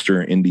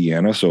Munster,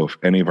 Indiana. So if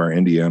any of our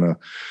Indiana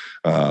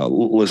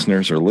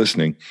listeners are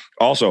listening,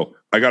 also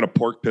I got a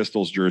Pork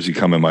Pistols jersey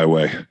coming my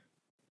way.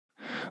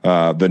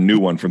 The new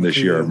one from this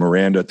year.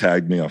 Miranda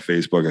tagged me on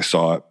Facebook. I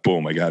saw it.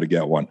 Boom. I got to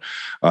get one.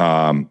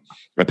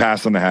 I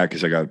passed on the hat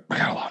because I got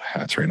a lot of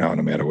hats right now, and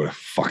Amanda would have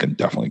fucking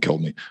definitely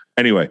killed me.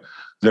 Anyway,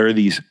 there are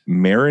these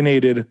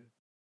marinated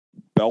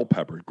bell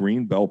peppers,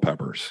 green bell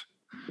peppers.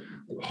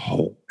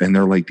 Oh, and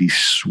they're like these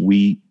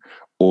sweet,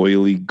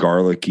 oily,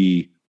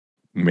 garlicky,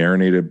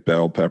 marinated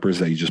bell peppers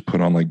that you just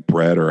put on like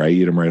bread, or I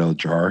eat them right out of the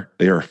jar.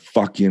 They are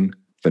fucking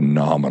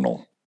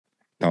phenomenal.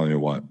 Telling you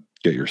what,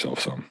 get yourself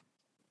some.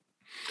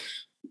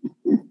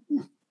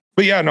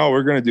 But yeah, no,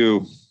 we're going to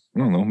do, I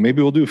don't know,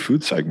 maybe we'll do a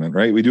food segment,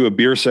 right? We do a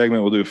beer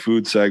segment, we'll do a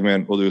food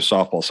segment, we'll do a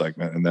softball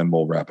segment, and then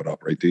we'll wrap it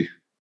up, right, D?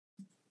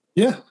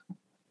 Yeah,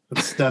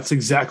 that's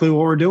exactly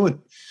what we're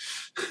doing.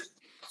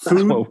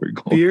 Food,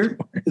 beer,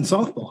 and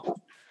softball.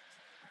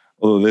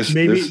 Although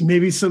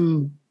maybe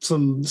some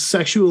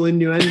sexual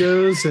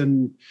innuendos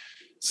and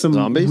some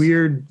zombies?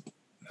 Weird,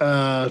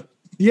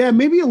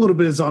 maybe a little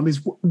bit of zombies.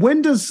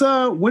 When is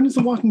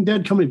The Walking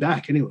Dead coming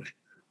back anyway?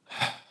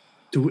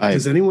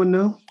 Does anyone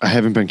know? I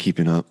haven't been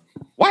keeping up.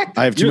 What?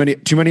 I have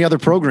too many other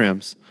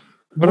programs.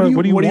 What are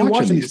you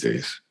watching these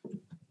days?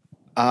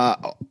 I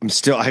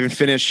haven't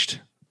finished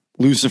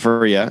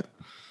Lucifer yet,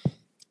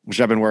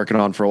 which I've been working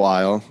on for a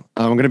while.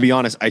 I'm going to be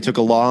honest. I took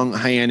a long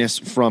hiatus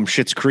from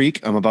Schitt's Creek.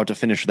 I'm about to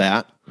finish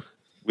that.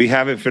 We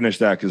haven't finished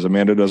that because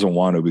Amanda doesn't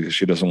want to, because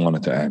she doesn't want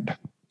it to end.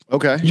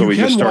 Okay. So we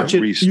just start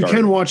restarting. You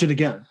can watch it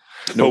again.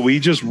 No, we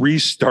just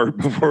restart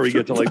before we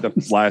get to like the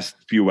last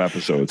few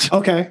episodes.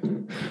 Okay.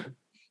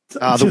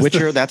 The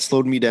Witcher, that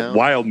slowed me down.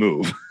 Wild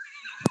move.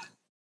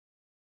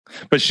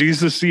 But she's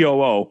the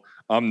COO.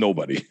 I'm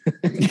nobody.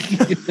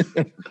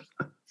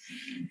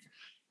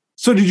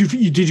 So did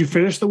you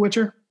finish The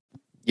Witcher?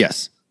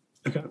 Yes.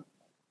 Okay.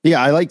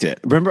 Yeah, I liked it.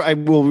 Remember,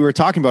 we were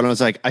talking about it. I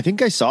was like, I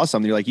think I saw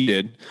something. You're like, you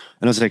did, and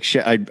I was like,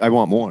 shit, I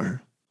want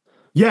more.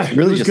 Yeah,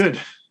 really it was good.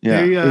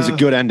 Yeah, it was a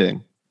good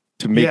ending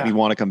to make me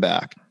want to come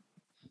back.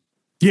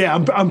 Yeah,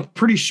 I'm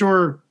pretty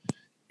sure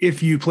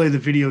if you play the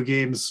video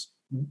games,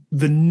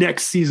 the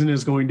next season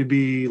is going to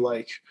be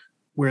like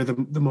where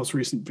the most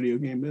recent video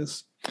game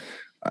is.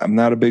 I'm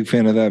not a big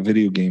fan of that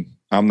video game.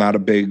 I'm not a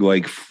big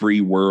like free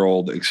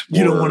world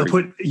explorer.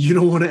 You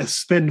don't want to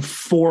spend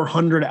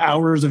 400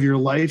 hours of your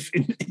life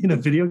in a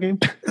video game.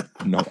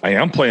 No, I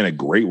am playing a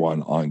great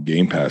one on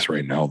Game Pass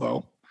right now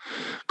though,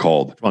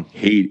 called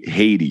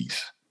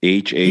Hades.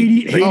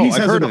 Hades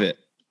I've heard of it.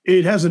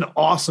 It has an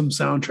awesome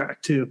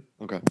soundtrack too.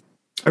 Okay.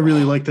 I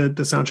really like the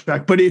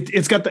soundtrack, but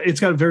it's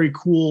got very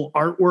cool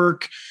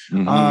artwork.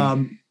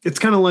 Mm-hmm. It's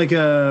kind of like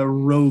a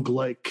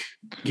roguelike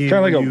game.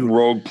 Kind of like a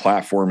rogue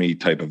platformy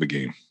type of a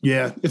game.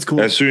 Yeah, it's cool.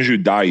 As soon as you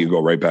die, you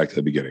go right back to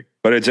the beginning.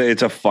 But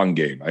it's a fun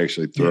game. I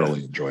actually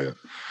thoroughly enjoy it.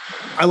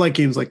 I like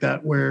games like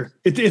that where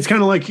it's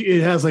kind of like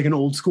it has like an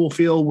old school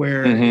feel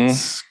where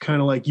it's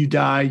kind of like you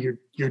die,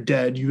 you're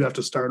dead, you have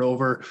to start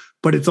over.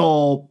 But I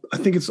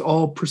think it's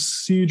all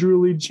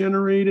procedurally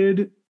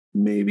generated.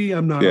 Maybe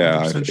I'm not.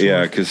 Sure.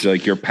 Yeah, because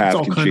like your path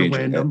can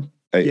change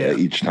at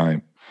each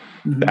time.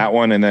 Mm-hmm. That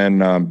one, and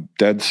then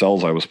Dead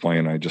Cells I was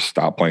playing. I just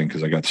stopped playing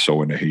because I got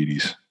so into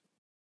Hades.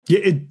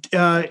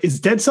 Yeah, is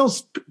Dead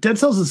Cells. Dead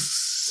Cells is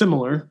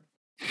similar.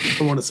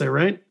 I want to say,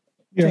 right?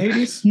 Yeah. To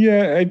Hades.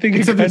 Yeah, I think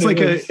except it's like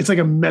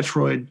a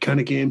Metroid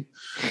kind of game.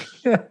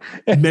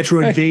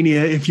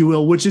 Metroidvania, if you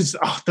will, which is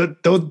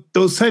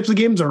those types of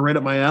games are right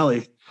up my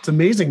alley. It's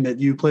amazing that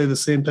you play the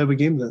same type of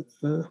game that.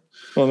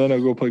 Well, then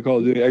I'll go play Call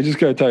of Duty. I just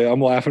got to tell you,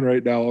 I'm laughing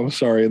right now. I'm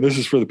sorry. And this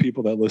is for the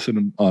people that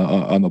listen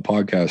on the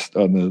podcast,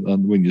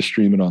 on when you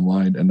stream it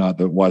online and not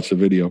watch the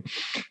video.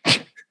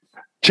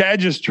 Chad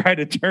just tried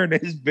to turn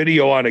his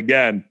video on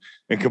again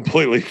and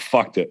completely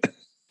fucked it.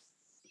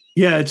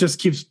 Yeah, it just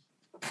keeps.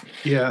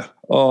 Yeah.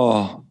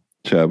 Oh,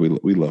 Chad,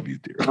 we love you,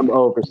 dear. I'm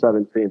 0 for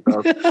 17, bro.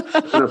 In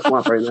a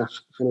swamp right now.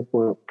 In a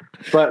swamp.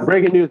 But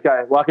breaking news,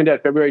 guys. Walking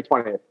Dead, February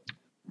 20th.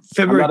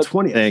 February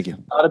 20th. Thank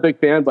you. Not a big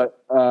fan,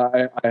 but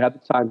I had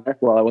the time there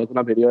while I wasn't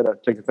on video to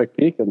take a quick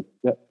peek, and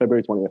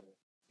February 20th.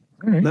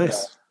 Right.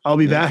 Nice. I'll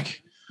be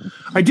back.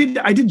 I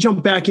did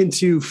jump back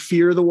into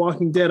Fear the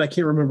Walking Dead. I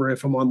can't remember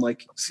if I'm on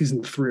like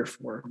season 3 or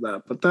 4 of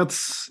that, but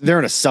they're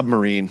in a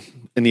submarine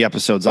in the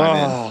episodes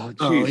I'm in.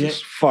 Oh,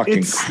 Jesus fucking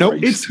Christ. Nope,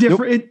 it's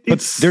different.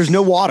 There's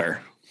no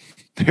water.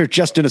 They're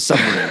just in a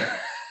submarine.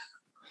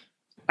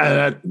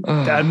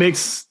 That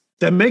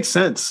makes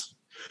sense.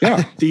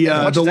 Yeah.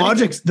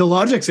 The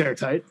logic's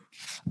airtight.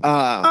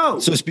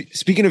 So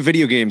speaking of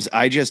video games,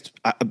 I just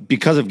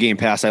because of Game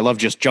Pass, I love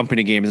just jumping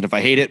to games, and if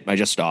I hate it, I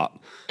just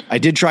stop. I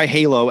did try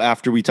Halo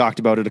after we talked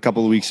about it a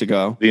couple of weeks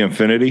ago. The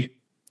Infinity?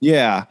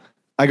 Yeah.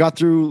 I got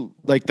through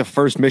like the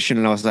first mission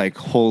and I was like,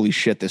 holy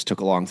shit, this took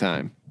a long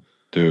time.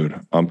 Dude,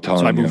 I'm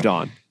telling you. So I moved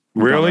on.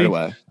 Really? Right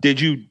away. Did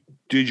you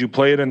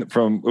play it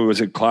was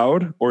it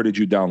cloud or did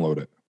you download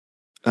it?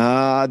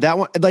 That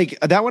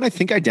one I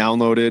think I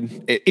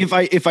downloaded.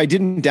 If I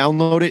didn't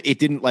download it, it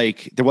didn't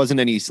there wasn't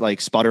any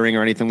sputtering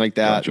or anything like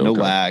that. Gotcha, No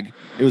okay. lag.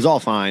 It was all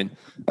fine.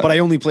 But I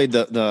only played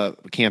the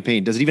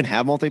campaign. Does it even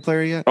have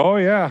multiplayer yet? Oh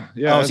yeah.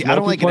 Oh, see, I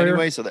don't like it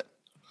anyway. So that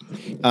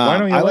Why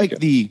don't you I like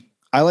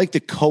like the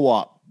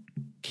co-op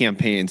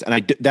campaigns,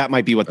 and that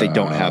might be what they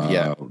don't have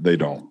yet. They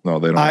don't. No,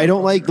 they don't. I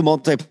don't like the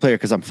multiplayer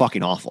because I'm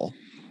fucking awful.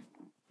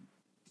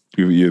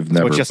 You've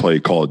never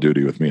played Call of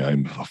Duty with me.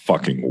 I'm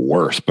fucking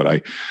worse,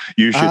 but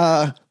you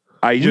should.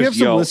 We have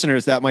some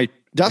listeners that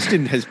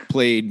Dustin has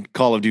played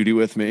Call of Duty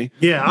with me.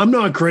 Yeah, I'm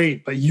not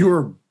great, but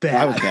you're bad.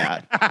 I was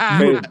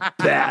bad. You're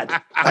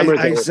bad.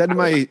 I said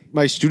to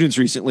my students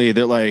recently,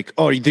 they're like,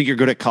 "Oh, you think you're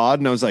good at COD?"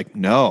 And I was like,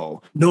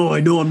 "No, No, I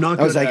know I'm not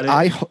good I was like, at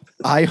it.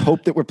 I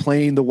hope that we're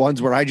playing the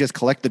ones where I just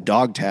collect the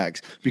dog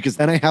tags because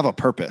then I have a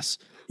purpose."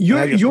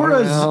 You're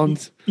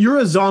around. you're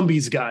a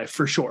zombies guy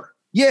for sure.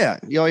 Yeah.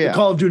 Oh, yeah.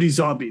 Call of Duty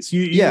zombies.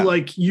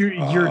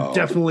 You're Oh.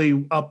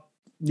 definitely up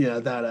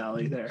that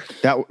alley there.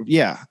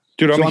 Yeah.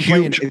 Dude, So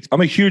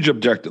I'm a huge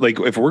objective. Like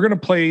if we're gonna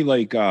play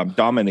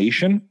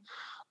domination,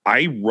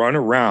 I run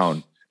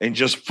around and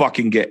just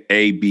fucking get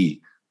A,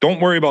 B. Don't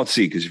worry about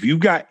C, because if you've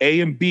got A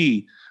and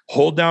B,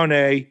 hold down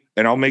A,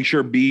 and I'll make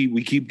sure B,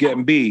 we keep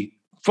getting B.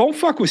 Don't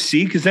fuck with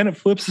C, because then it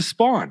flips the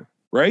spawn,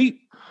 right?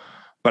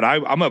 But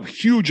I'm a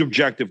huge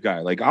objective guy.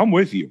 Like I'm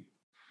with you.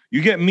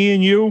 You get me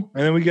and you,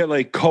 and then we get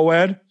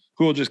co-ed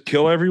who will just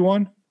kill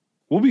everyone.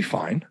 We'll be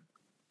fine.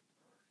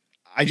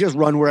 I just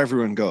run where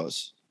everyone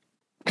goes.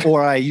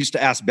 Or I used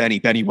to ask Benny,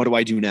 what do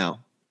I do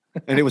now?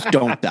 And it was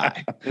don't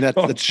die. And that's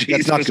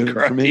not good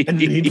for me. And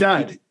he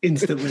died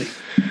instantly.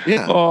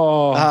 Yeah.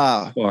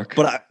 Oh, fuck.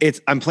 But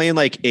I'm playing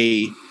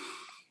a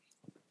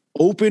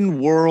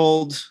open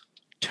world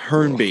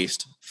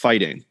turn-based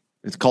fighting.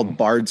 It's called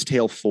Bard's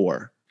Tale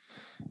 4.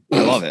 I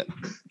love it.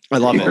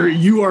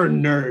 You are a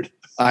nerd.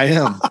 I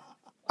am.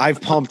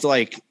 I've pumped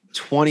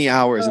 20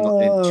 hours in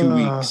 2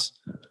 weeks.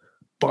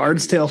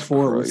 Bard's Tale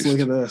 4. Christ. Let's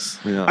look at this.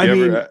 Yeah. I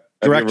mean,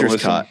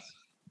 Director's cut.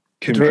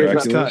 Kim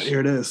director's Dracula. cut. Here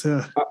it is.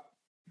 Yeah.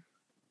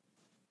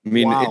 I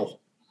mean, Wow.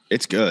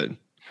 it's good.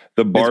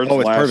 The Bard's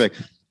it's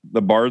perfect.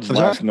 The Bard's What's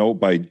last that? note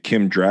by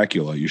Kim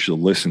Dracula. You should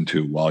listen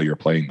to while you're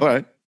playing. All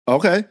right.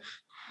 Okay.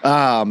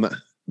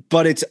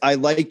 But I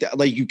like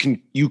that.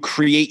 You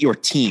create your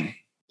team.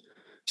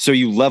 So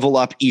you level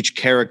up each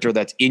character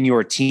that's in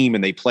your team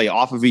and they play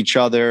off of each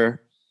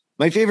other.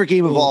 My favorite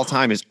game of all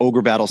time is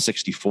Ogre Battle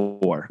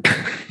 64.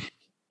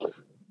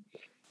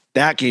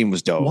 That game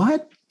was dope.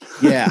 What?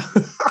 Yeah.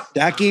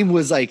 That game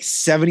was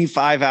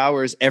 75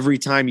 hours every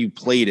time you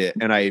played it.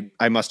 And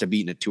I must have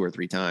beaten it 2 or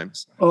 3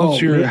 times. Oh,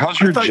 How's your man. I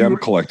thought gem you were-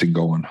 collecting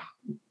going?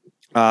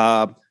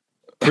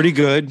 Pretty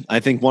good. I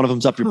think one of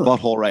them's up your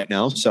butthole right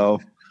now.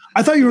 So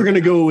I thought you were going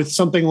to go with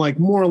something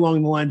more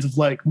along the lines of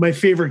my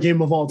favorite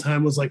game of all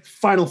time was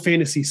Final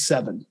Fantasy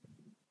VII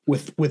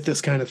with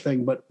this kind of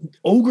thing. But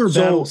Ogre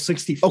Battle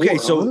 64. Okay,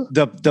 so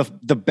huh?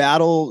 the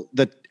battle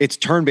it's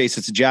turn-based.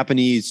 It's a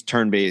Japanese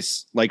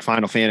turn-based like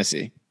Final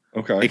Fantasy,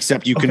 Okay.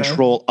 except you Okay.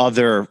 control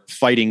other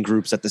fighting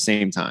groups at the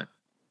same time.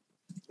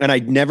 And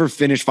I'd never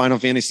finished Final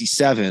Fantasy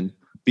VII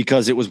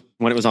because it was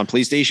when it was on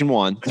PlayStation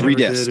 1, 3 Never did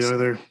discs.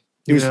 either.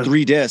 It was Yeah.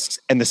 3 discs,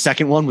 and the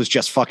second one was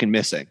just fucking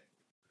missing.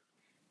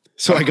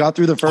 So I got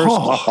through the first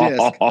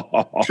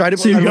disc. Tried to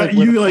So I'm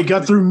like,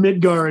 got through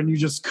Midgar and you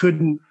just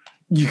couldn't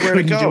Where'd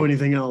it go? do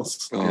anything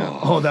else.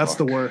 Oh, that's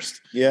the worst.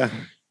 yeah.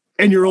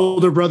 And your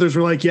older brothers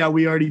were like, "Yeah,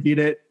 we already beat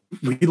it.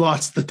 We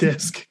lost the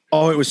disc."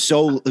 Oh, it was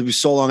so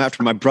long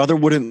after. My brother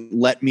wouldn't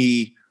let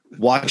me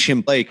watch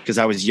him play because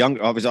I was young.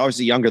 I was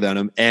obviously younger than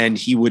him, and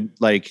he would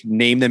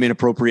name them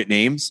inappropriate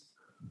names,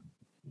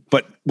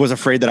 but was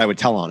afraid that I would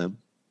tell on him.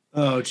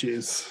 Oh,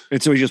 jeez.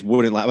 And so he just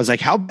wouldn't. I was like,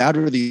 "How bad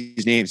are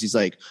these names?" He's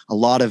like, "A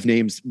lot of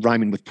names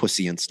rhyming with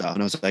pussy and stuff."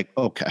 And I was like,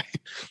 "Okay,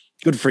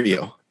 good for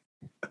you."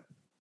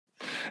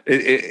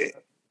 Video.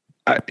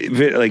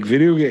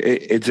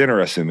 It's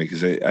interesting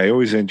because I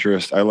always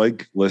I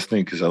like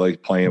listening because I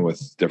like playing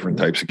with different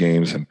types of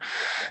games and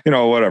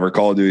whatever.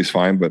 Call of Duty's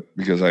fine, but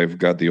because I've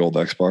got the old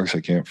Xbox,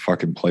 I can't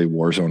fucking play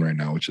Warzone right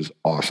now, which is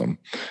awesome.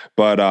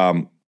 But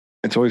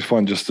it's always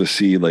fun just to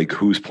see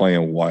who's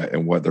playing what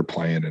and what they're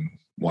playing and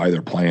why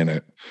they're playing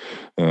it.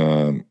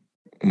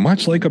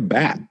 Much like a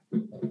bat.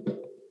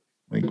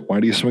 Why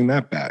do you swing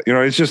that bat?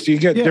 It's just you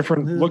get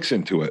different looks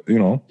into it.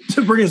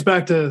 To bring us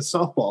back to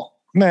softball.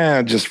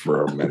 Nah, just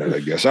for a minute, I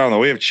guess. I don't know.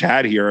 We have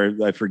Chad here.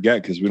 I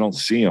forget because we don't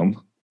see him.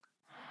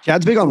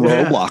 Chad's big on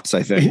Yeah. Roblox,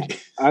 I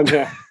think. I'm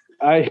here.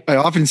 I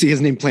often see his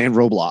name playing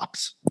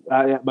Roblox.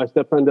 yeah, my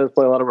stepson does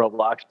play a lot of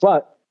Roblox.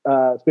 But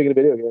speaking of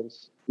video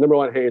games, number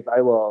one, Hayes, I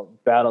will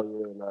battle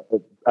you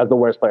as the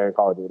worst player in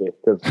Call of Duty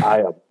because I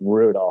am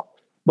brutal.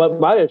 But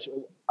my issue,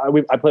 I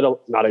played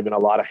not even a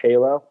lot of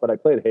Halo, but I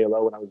played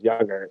Halo when I was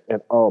younger,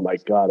 and oh my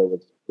god, it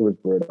was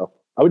brutal.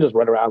 I would just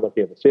run around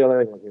looking at the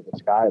ceiling, looking at the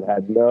sky, and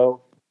had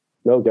no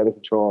gun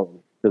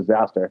control.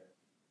 Disaster.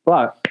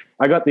 But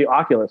I got the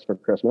Oculus for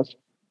Christmas.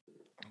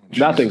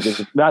 That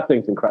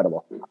thing's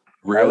incredible.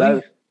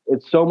 Really?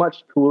 It's so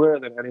much cooler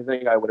than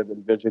anything I would have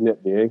envisioned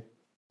it being.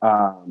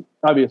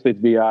 Obviously, it's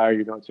VR.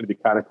 You know, it's going to be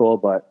kind of cool,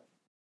 but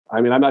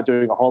I mean, I'm not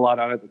doing a whole lot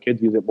on it. The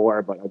kids use it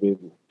more, but I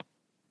mean,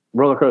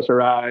 roller coaster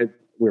ride.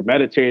 We're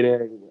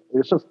meditating.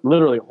 It's just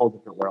literally a whole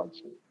different world.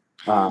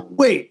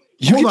 Wait,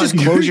 you can just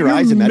close your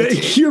eyes and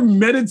meditate. You're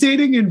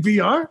meditating in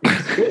VR?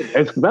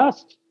 It's the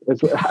best.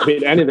 I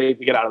mean, anything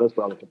to get out of this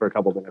world for a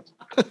couple minutes.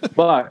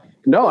 But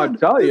no, I'm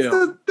telling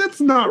you,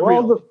 that's not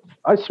real.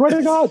 I swear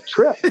to God,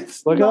 Trip.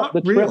 Look up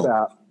the real. Trip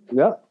app.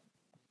 Yeah,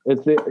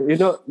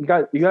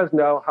 you guys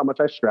know how much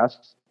I stress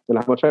and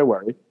how much I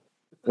worry,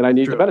 and I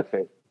need to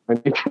meditate. I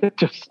need to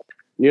just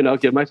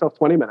give myself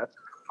 20 minutes.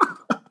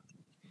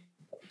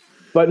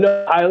 But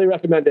no, I highly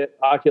recommend it.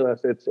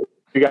 Oculus.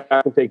 You guys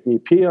can take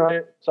BP on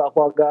it,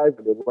 softball guys,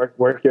 and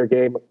work your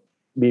game.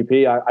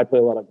 BP. I play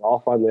a lot of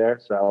golf on there,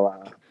 so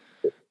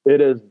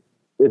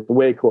it's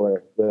way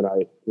cooler than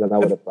I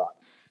would have thought.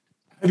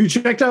 Have you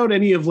checked out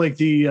any of like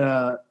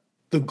the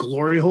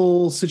glory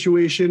hole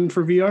situation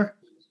for VR?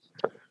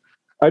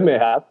 I may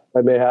have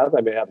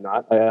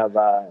not. I have.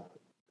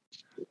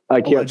 I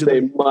can't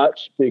say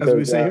much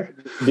because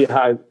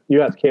behind you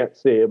guys can't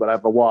see, but I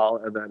have a wall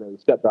and then a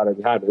stepdaughter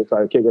behind me, so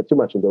I can't get too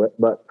much into it.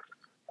 But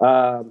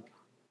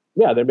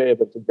yeah, there may have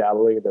been some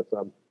dabbling into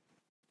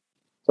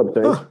some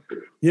things.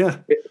 Yeah,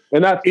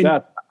 and that's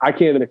I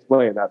can't even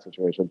explain that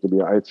situation. To be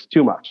honest, it's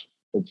too much.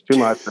 It's too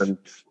much, and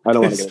I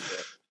don't want to get into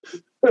it.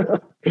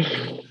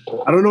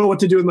 I don't know what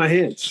to do with my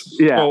hands.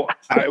 Yeah. So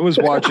I was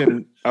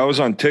on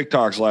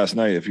TikToks last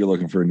night. If you're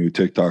looking for a new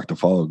TikTok to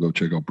follow, go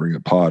check out Bring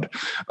It Pod.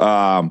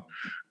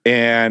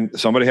 And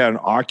somebody had an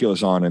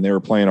Oculus on and they were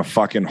playing a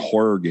fucking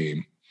horror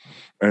game.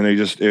 And they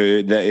just,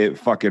 there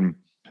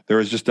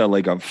was just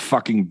a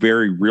fucking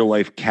very real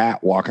life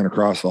cat walking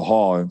across the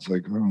hall. And it's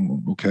like,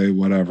 oh, okay,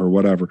 whatever.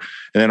 And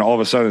then all of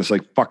a sudden it's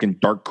like fucking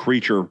dark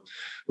creature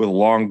with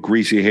long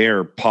greasy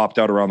hair popped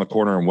out around the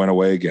corner and went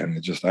away again.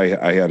 It just,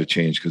 I had to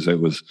change because it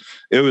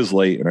was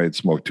late and I had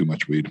smoked too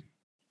much weed.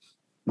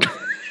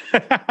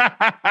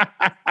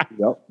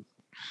 Yep.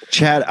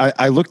 Chad,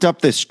 I looked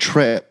up this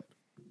Trip.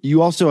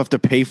 You also have to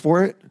pay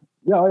for it?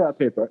 Yeah, I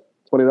pay for it.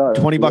 $20.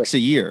 $20 a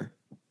year.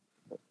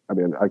 I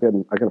mean, I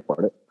can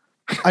afford it.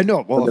 I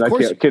know. Well, of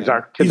course. Kids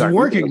aren't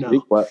working now.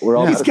 Week, but we're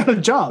all He's got a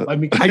job. I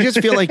mean, I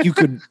just feel like you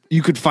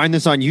could find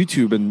this on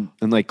YouTube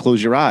and like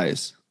close your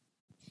eyes.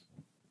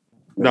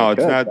 No,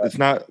 it's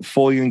not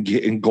fully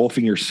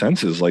engulfing your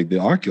senses like the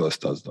Oculus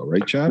does, though,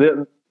 right,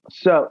 Chad?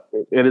 So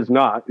it is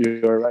not.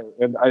 You're right,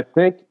 and I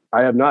think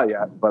I have not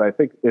yet, but I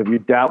think if you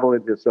dabble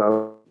into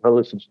some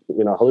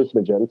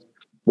hallucinogens,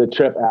 the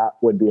Trip app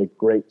would be a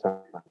great time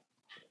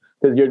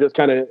because you're just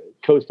kind of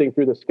coasting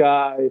through the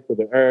sky, through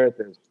the earth.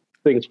 There's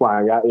things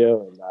flying at you,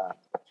 and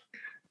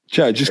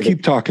Chad, just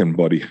keep talking,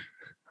 buddy.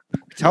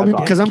 Tell me,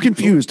 because I'm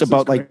confused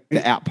about like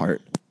the app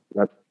part.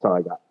 That's all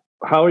I got.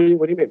 How are you?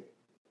 What do you mean?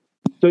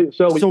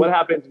 So what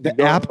happens?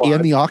 The app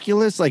and the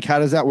Oculus, like, how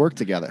does that work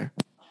together?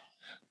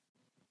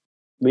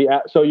 The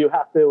app, so you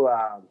have to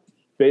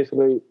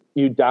basically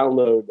you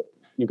go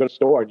to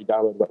store and you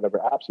download whatever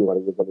apps you want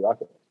to use on the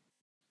Oculus.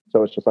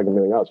 So it's just like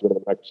anything else. You go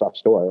to the Microsoft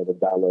Store and then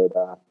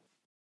download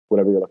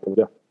whatever you're looking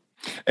to do.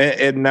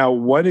 And now,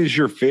 what is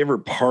your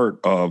favorite part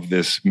of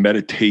this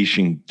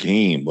meditation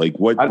game? Like,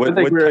 what type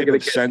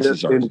of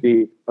senses are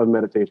deep of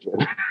meditation?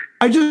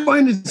 I just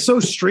find it so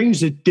strange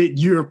that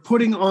you're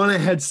putting on a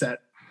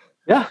headset.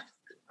 Yeah.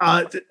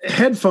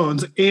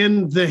 Headphones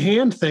and the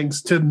hand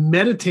things to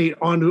meditate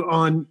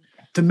to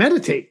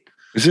meditate.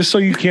 Is this so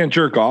you can't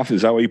jerk off?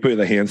 Is that why you put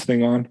the hands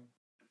thing on?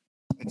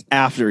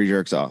 After he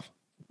jerks off.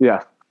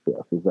 Yeah.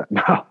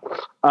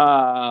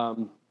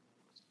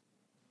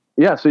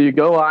 Yeah. So you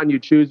go on, you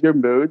choose your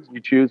moods,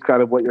 you choose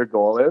kind of what your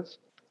goal is,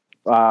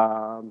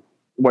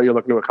 what you're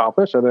looking to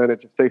accomplish, and then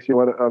it just takes you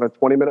on a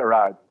 20-minute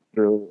ride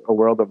through a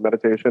world of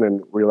meditation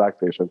and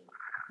relaxation.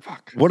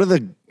 Fuck. What are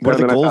the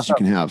goals you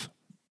can have?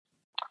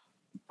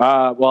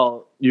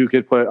 Well, you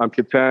could put, I'm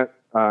content,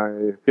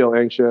 I feel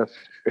anxious.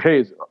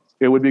 Hey,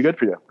 it would be good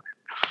for you.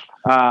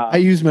 I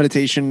use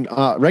meditation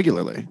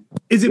regularly.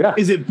 Is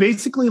it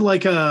basically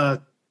like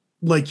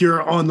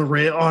you're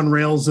on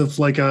rails of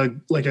like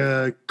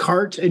a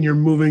cart and you're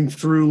moving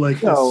through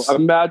like no,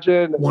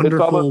 imagine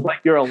wonderful, it's almost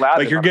like you're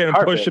Aladdin. Like you're getting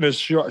pushed in a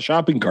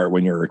shopping cart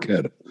when you're a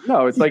kid.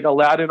 No, it's like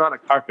Aladdin on a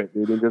carpet,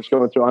 dude. You're just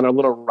going on a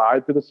little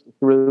ride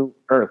through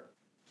Earth.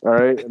 All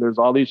right, and there's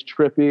all these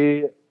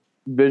trippy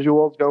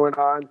visuals going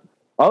on.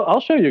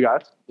 I'll show you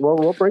guys.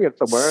 We'll bring it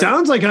somewhere.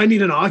 Sounds like I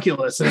need an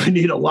Oculus and I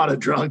need a lot of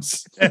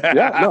drugs.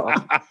 Yeah, no,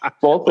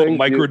 both things.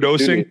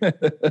 Microdosing.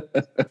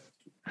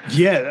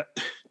 Yeah,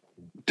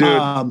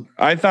 dude.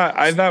 I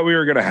thought we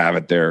were gonna have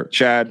it there,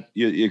 Chad.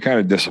 You kind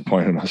of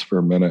disappointed us for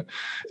a minute.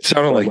 It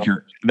sounded like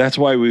that's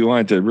why we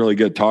wanted to really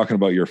get talking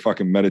about your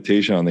fucking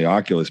meditation on the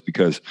Oculus,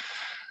 because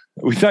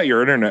we thought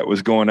your internet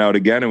was going out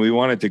again, and we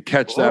wanted to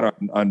catch that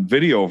on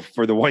video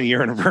for the 1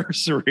 year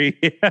anniversary.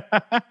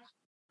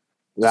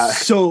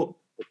 So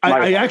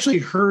I actually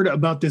heard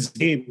about this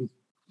game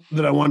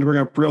that I wanted to bring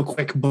up real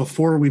quick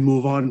before we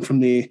move on from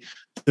the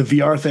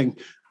VR thing.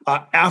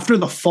 After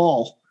the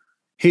Fall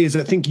Hayes,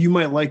 I think you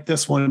might like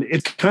this one.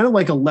 It's kind of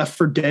like a Left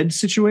 4 Dead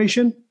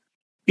situation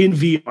in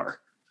VR.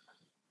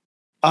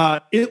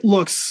 It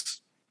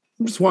looks,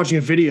 I'm just watching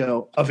a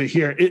video of it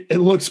here. It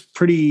looks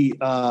pretty,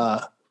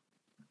 I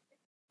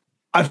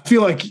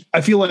feel like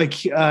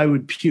I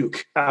would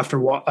puke after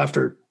What is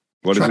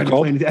trying it to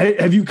called? play anything.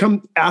 Have you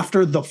come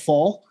After the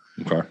Fall?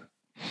 Okay.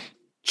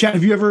 Chad,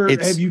 have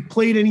you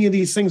played any of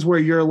these things where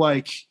you're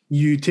like,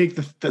 you take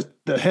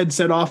the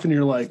headset off and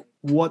you're like,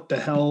 what the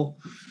hell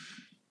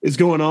is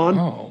going on?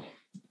 Oh.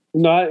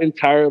 Not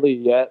entirely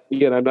yet.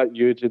 Again, I'm not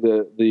huge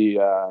into the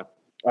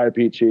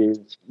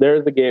RPGs.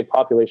 There's the game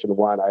Population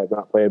 1 I have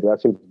not played, but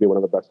that seems to be one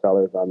of the best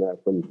sellers on there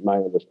from my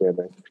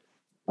understanding.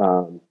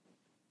 Are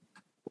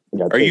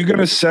you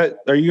gonna set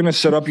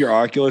up your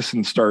Oculus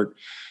and start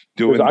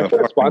doing Is the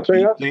Oculus fucking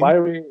sponsoring us? thing? Why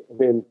are we? I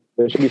mean,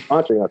 they should be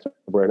sponsoring us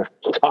right now.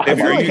 If,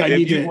 feel are like you, I if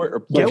need you to wear,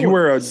 get if you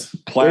wear a one.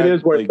 plaid It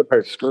is worth like, the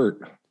purchase. skirt,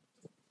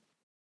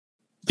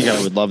 You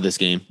guys would love this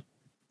game.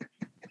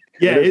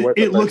 Yeah, is worth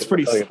the it looks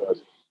purchase, pretty. I'll tell you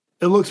this.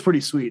 It looks pretty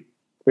sweet.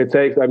 It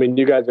takes. I mean,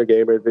 you guys are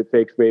gamers. It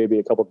takes maybe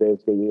a couple days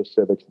to get used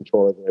to the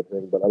controllers and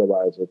everything, but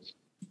otherwise, it's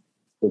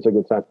a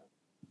good time.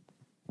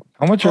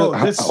 how much? Oh,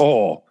 are, this-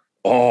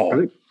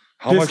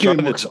 how this much game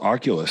on looks its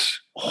Oculus?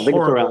 I think it's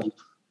Horrible. around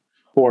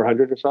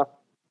 400 or so.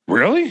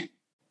 Really?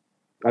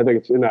 I think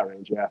it's in that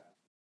range. Yeah.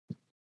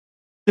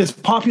 This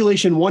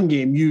Population 1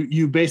 game,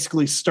 you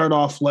basically start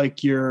off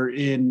like you're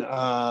in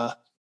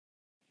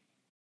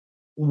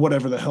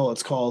whatever the hell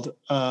it's called,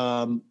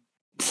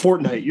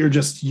 Fortnite.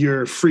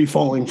 You're free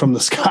falling from the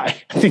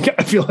sky.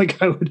 I feel like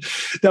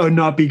that would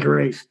not be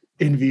great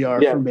in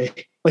VR Yeah. for me.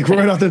 Like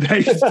right off the bat,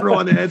 you just throw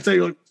on the headset,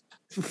 you're like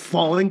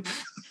falling.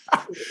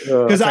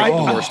 Because It's like I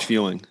the worst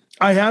feeling.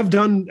 I have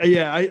done,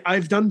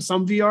 I've done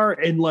some VR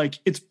and like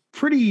it's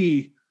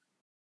pretty.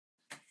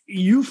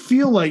 You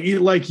feel like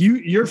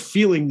you're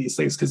feeling these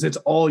things because it's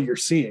all you're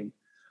seeing.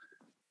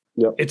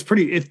 Yep. It's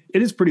pretty. It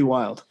is pretty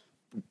wild.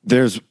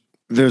 There's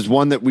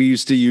one that we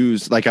used to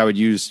use, like I would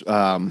use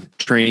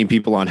training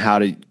people on how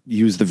to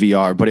use the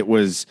VR, but it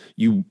was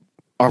you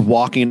are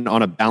walking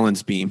on a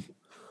balance beam,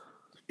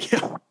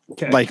 Yeah.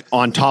 Okay. like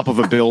on top of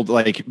a build,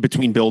 like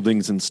between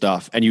buildings and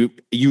stuff. And you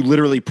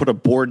literally put a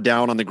board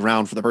down on the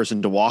ground for the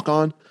person to walk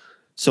on.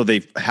 So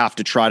they have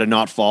to try to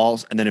not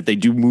fall. And then if they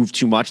do move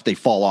too much, they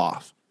fall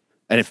off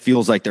and it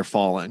feels like they're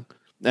falling.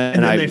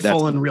 and then they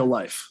fall in real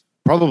life.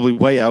 Probably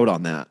way out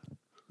on that.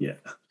 Yeah.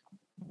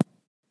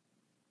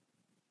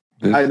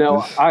 I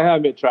know I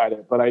haven't tried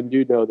it, but I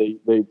do know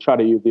they try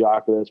to use the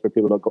Oculus for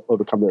people to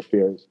overcome their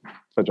fears,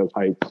 such as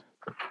heights.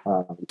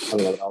 I don't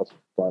know what else,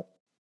 but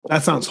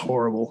That sounds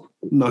horrible.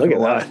 Not look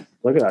gonna at lie. that!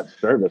 Look at that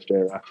service,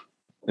 J-Ra.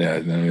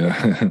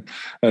 Yeah.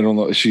 I don't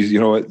know. She's, you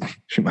know what?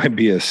 She might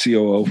be a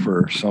COO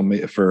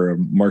for a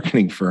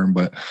marketing firm,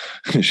 but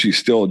she's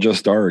still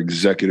just our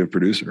executive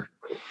producer.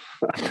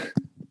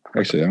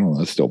 Actually, I don't know.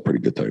 That's still a pretty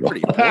good title.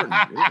 Pretty important.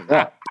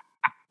 Yeah.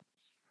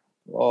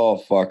 Oh,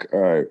 fuck. All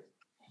right.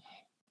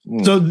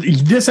 So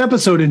this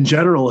episode in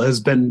general has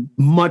been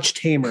much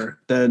tamer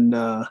than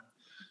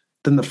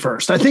the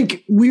first. I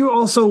think we were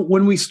also,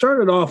 when we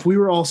started off, we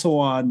were also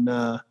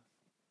on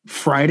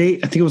Friday.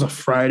 I think it was a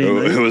Friday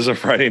It night. was a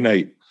Friday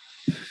night.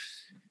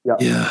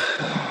 Yeah.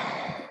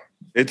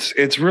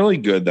 It's really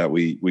good that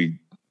we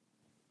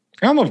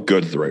I don't know if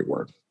good's the right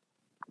word.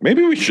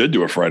 Maybe we should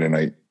do a Friday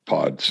night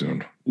pod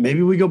soon.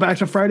 Maybe we go back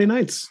to Friday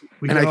nights.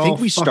 And I think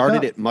we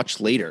started it much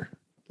later,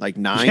 like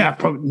 9. Yeah,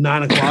 probably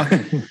 9 o'clock.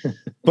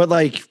 But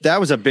like that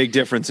was a big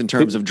difference in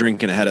terms of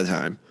drinking ahead of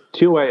time.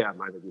 2 a.m.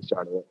 I think we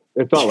started it.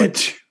 It felt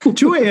like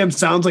 2 a.m.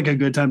 sounds like a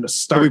good time to There'll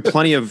start. be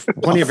plenty of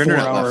internet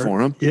 4-hour left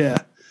for him. Yeah.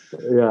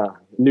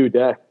 new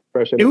day,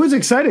 fresh. It was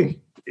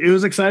exciting. It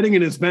was exciting,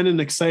 and it's been an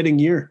exciting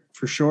year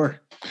for sure.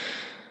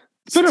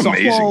 It's been an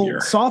amazing year.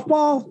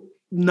 Softball,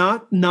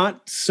 not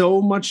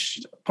so much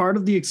part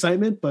of the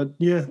excitement, but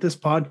yeah, this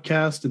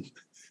podcast and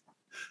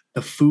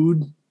the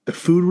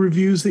food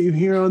reviews that you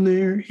hear on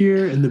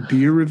here, and the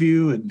beer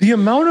review, and The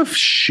amount of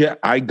shit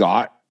I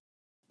got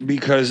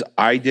because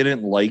I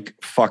didn't like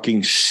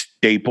fucking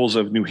staples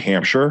of New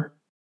Hampshire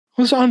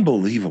was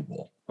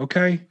unbelievable.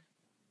 Okay?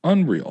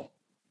 Unreal.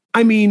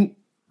 I mean,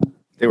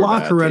 They were La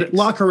bad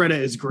Coretta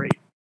takes. is great.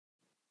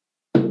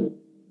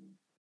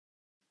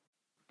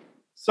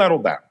 Settle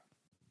down.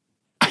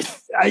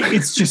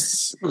 It's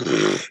just,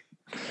 I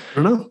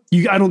don't know.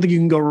 I don't think you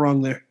can go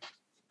wrong there.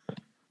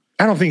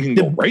 I don't think you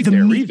can go right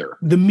there meat, either.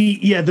 The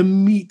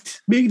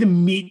meat. Maybe the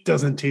meat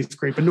doesn't taste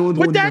great, but no one's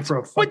going there for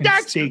a fucking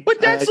steak.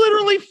 that's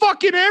literally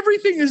fucking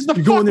everything is the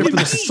You're going there for the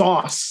fucking meat.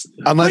 sauce.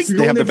 Unless Like,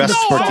 they have the you're going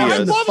best there for the sauce. I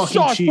tortillas. the love fucking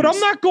sauce, cheese. but I'm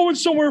not going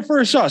somewhere for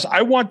a sauce.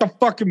 I want the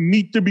fucking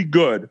meat to be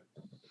good.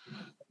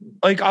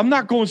 Like, I'm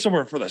not going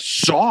somewhere for the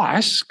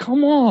sauce.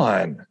 Come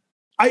on.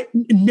 I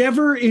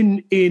never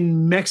in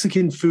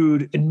Mexican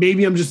food, and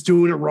maybe I'm just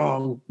doing it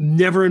wrong.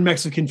 Never in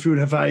Mexican food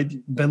have I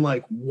been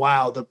like,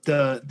 wow,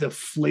 the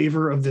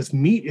flavor of this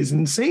meat is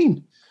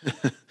insane.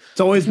 It's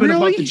always been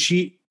about Really? the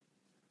cheese.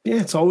 Yeah,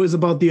 it's always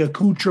about the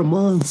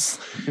accoutrements,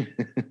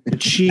 the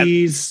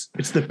cheese.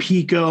 It's the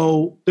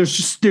pico.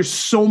 There's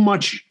so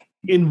much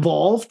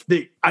involved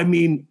that, I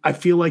mean, I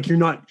feel like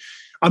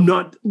I'm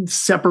not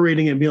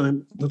separating it and being like,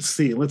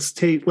 let's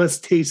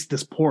taste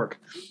this pork.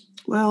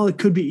 Well, it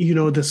could be,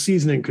 the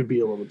seasoning could be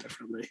a little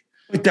differently.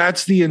 But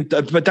that's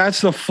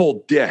the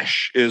full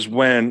dish is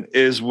when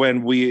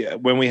we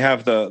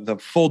have the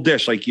full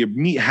dish. Like, your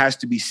meat has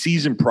to be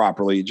seasoned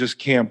properly. It just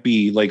can't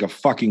be like a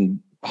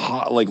fucking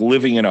hot, like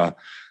living in a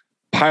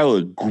pile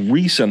of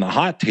grease on the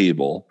hot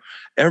table.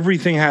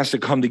 Everything has to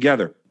come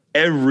together.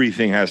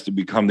 Everything has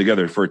to come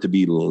together for it to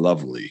be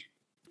lovely.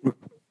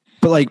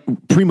 But like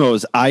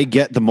Primo's, I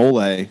get the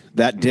mole,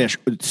 that dish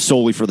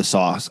solely for the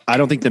sauce. I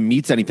don't think the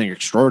meat's anything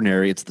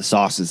extraordinary. It's the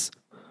sauces.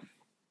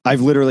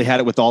 I've literally had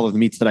it with all of the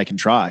meats that I can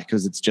try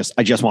because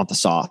I just want the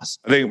sauce.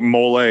 I think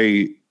mole,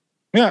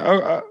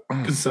 yeah,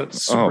 because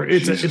it's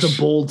a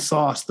bold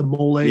sauce. The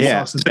mole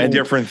sauce is a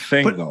different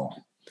thing though.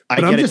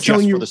 But I'm just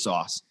telling you for the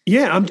sauce.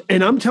 Yeah,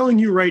 I'm telling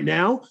you right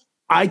now,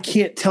 I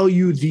can't tell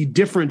you the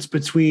difference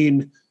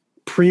between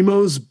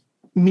Primo's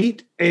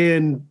meat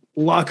and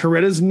La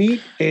Carretta's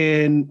meat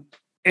and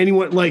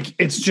anyone. Like,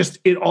 it's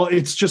just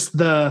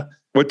the.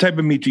 What type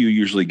of meat do you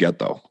usually get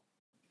though?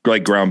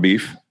 Like ground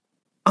beef?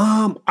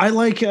 I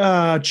like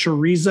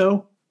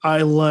chorizo.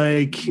 I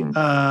like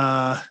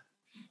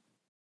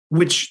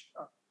which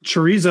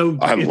chorizo.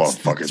 I love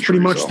fucking it's pretty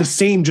chorizo. Much the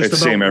same, just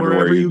it's about same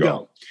wherever you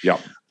go. Yeah,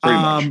 pretty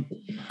much.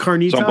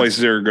 Carnitas. Some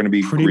places are going to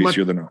be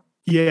greasier than others.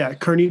 Yeah,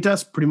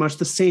 carnitas pretty much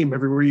the same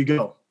everywhere you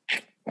go.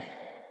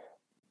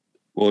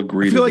 We'll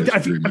agree. I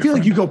feel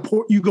like you go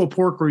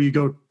pork or you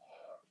go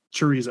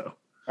chorizo.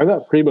 I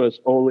thought Primo's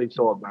only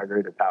sold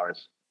margarita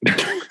towers. Yeah,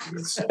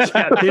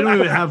 they don't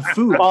even have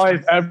food. All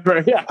I've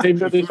ever,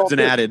 It's an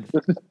added.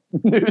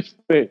 News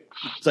thing.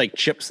 It's like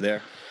chips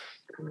there.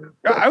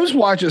 I was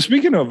watching.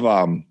 Speaking of,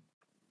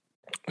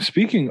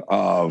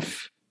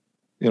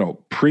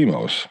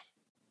 Primo's,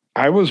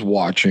 I was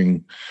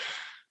watching.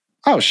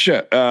 Oh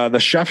shit! The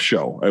Chef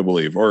Show, I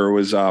believe, or it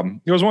was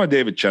one of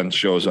David Chen's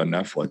shows on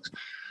Netflix,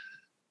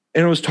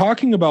 and it was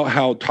talking about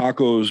how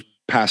tacos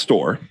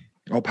pastor,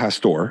 how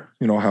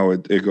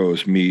it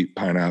goes meat,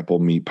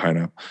 pineapple,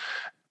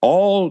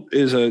 all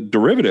is a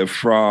derivative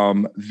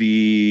from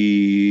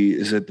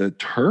the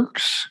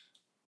Turks,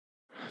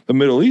 the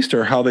Middle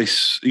Eastern, how they,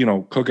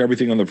 cook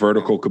everything on the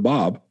vertical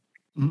kebab.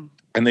 Mm-hmm.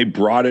 And they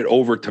brought it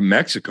over to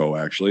Mexico,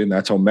 actually. And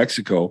that's how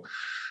Mexico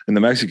and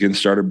the Mexicans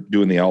started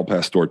doing the al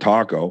pastor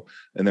taco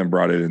and then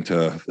brought it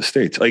into the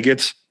States. Like,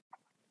 it's.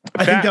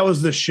 I think that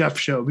was the Chef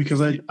Show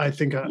because I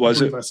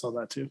believe I saw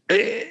that too.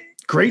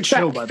 Great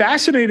show, by the way.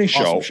 Fascinating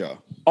show. Awesome show.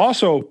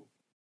 Also,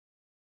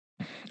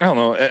 I don't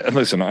know.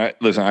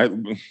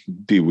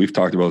 We've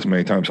talked about this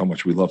many times, how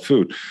much we love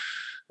food.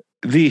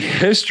 The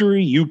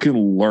history you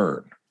can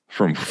learn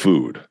from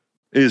food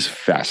is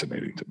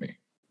fascinating to me.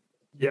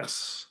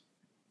 Yes.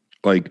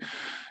 Like,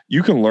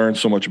 you can learn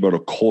so much about a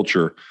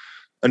culture.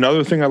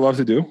 Another thing I love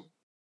to do,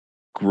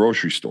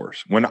 grocery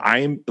stores. When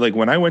I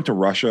went to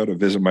Russia to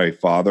visit my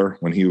father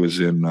when he was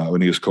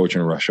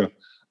coaching in Russia,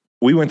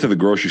 we went to the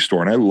grocery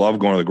store, and I love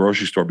going to the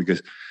grocery store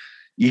because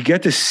you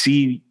get to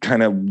see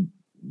kind of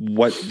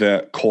what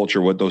the culture,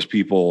 what those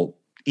people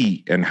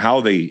eat and how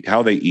they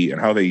eat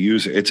and how they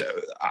use it.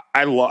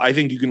 I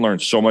think you can learn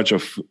so much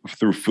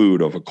through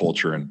food of a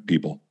culture and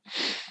people.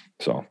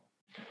 So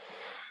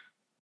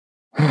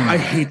I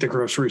hate the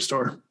grocery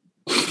store.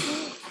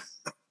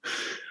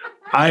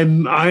 I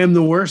am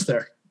the worst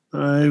there.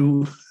 Are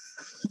you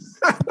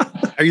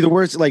the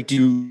worst? Like, do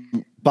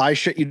you buy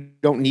shit you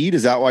don't need?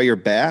 Is that why you're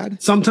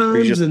bad?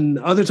 Sometimes, and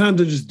other times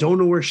I just don't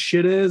know where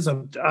shit is.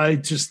 I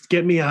just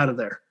get me out of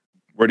there.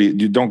 Where do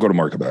you don't go to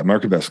Market Basket?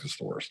 Market Basket's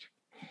the worst.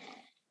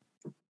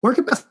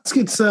 Market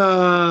Basket's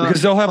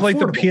because they'll have affordable. Like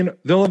the peanut.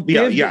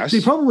 Yes.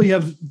 They probably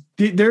have.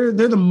 They're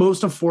the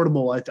most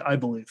affordable, I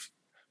believe.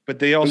 But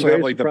they also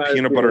have like the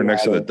peanut butter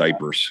next to the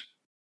diapers.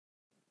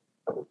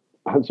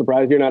 I'm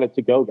surprised you're not a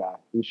to-go guy.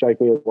 You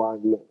strike me as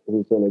one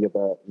who's going to get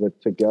the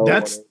to-go.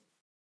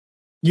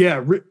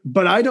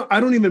 But I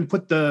don't even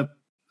put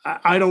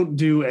I don't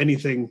do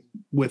anything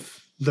with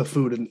the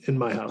food in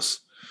my house.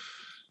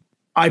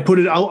 I'll put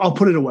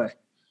it away.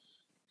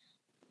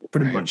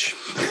 Pretty much.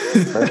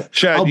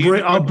 Chad,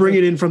 I'll bring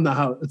it in from the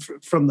house,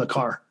 from the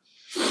car.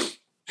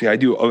 See, I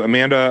do.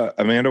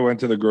 Amanda went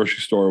to the grocery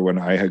store when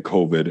I had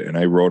COVID, and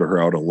I wrote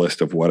her out a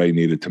list of what I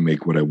needed to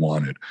make what I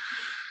wanted.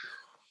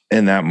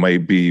 And that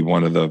might be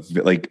one of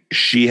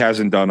she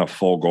hasn't done a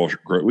full grocery.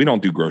 We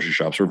don't do grocery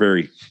shops. We're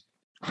very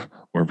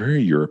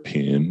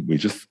European. We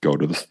just go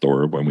to the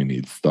store when we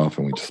need stuff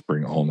and we just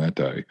bring it home that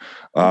day.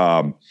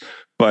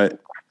 But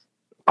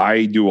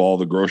I do all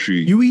the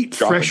grocery. You eat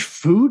shopping. Fresh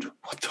food?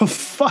 What the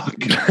fuck?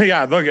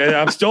 Yeah, look,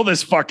 I'm still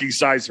this fucking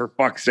size for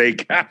fuck's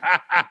sake.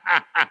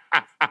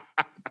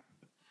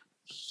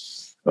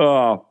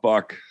 Oh,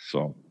 fuck.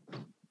 So.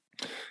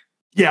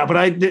 Yeah,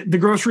 but the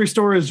grocery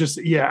store is just,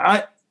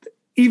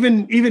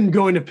 even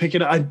going to pick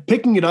it up,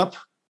 picking it up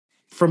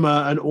from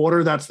an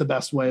order, that's the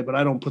best way, but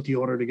I don't put the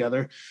order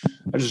together.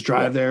 I just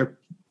drive there.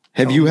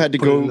 Have you had to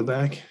go in the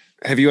back?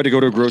 Have you had to go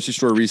to a grocery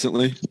store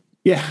recently?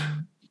 Yeah.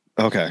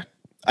 Okay.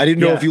 I didn't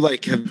know Yeah. if you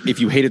if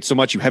you hate it so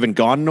much you haven't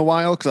gone in a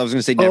while, because I was going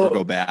to say never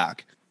go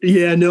back.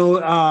 Yeah,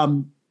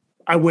 no.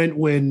 I went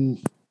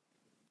when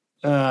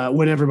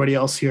everybody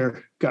else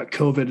here got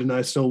COVID, and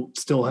I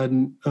still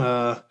hadn't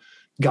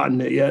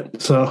gotten it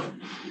yet. So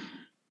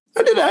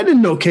I did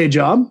an okay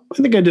job. I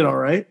think I did all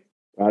right.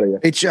 Out of you.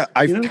 It's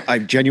I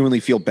genuinely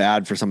feel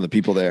bad for some of the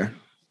people there.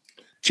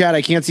 Chad,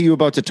 I can't see you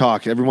about to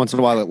talk. Every once in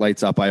a while it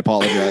lights up. I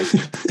apologize.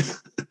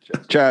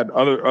 Chad,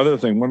 other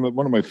thing,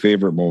 one of my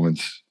favorite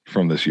moments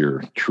from this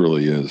year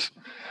truly is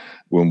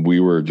when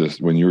you were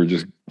just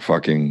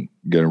fucking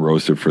getting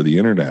roasted for the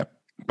internet.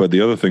 But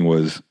the other thing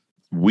was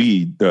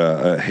weed,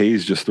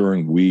 Hayes just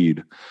throwing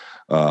weed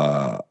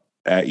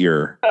at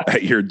your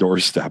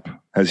doorstep.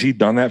 Has he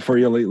done that for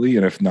you lately?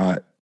 And if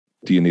not,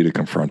 do you need to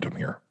confront him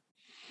here?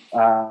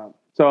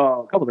 So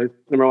a couple things.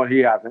 Number one, he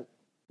hasn't,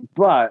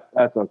 but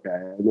that's okay.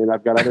 I mean,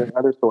 I've got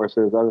other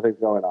sources, other things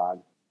going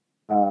on.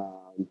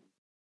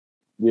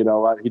 You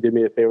know what? He did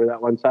me a favor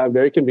that one time.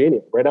 Very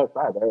convenient, right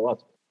outside. There it was,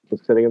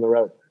 just sitting in the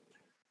road.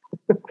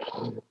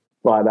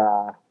 But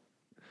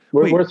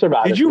we're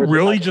surviving. Did you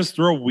really just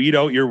throw weed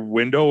out your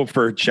window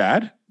for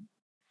Chad?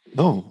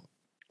 No.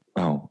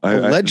 Oh,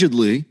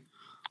 Allegedly.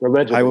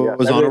 I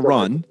was on a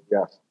run.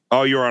 Yes.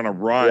 Oh, you're on a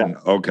run. Yeah.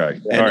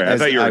 Okay. And all right. I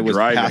thought you were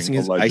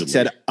driving. I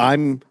said,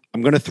 I'm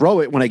going to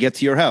throw it when I get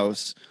to your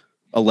house.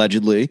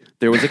 Allegedly,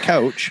 there was a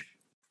couch.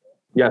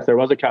 Yes, there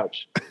was a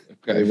couch.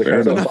 Okay,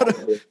 fair enough.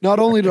 Not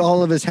only did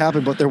all of this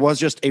happen, but there was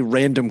just a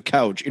random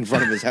couch in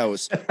front of his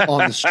house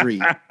on the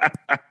street.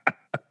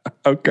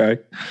 Okay.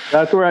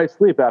 That's where I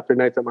sleep after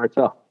nights at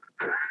Martell.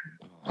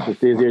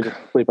 It's easier to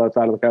sleep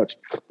outside on the couch.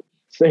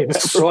 Save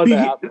it for when that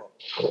happens.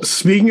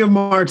 Speaking of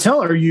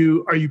Martell, are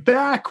you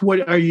back?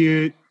 What are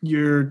you?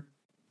 You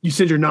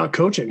said you're not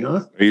coaching,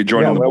 huh? Are you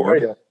joining the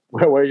board?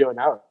 Where were you an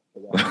hour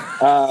ago?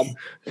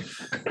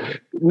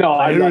 No,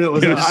 I don't know.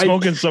 He was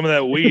smoking some of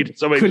that weed.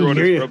 Somebody threw it on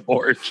his front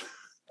porch.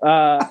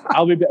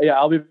 I'll be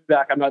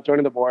back. I'm not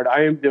joining the board.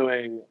 I am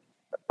doing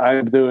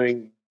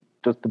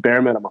just the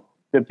bare minimum.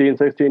 15,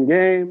 16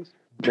 games,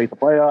 make the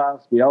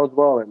playoffs, be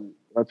eligible, and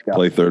let's go.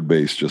 Play third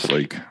base, just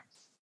like.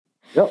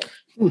 Yep.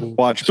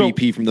 Watch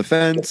BP from the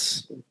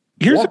fence.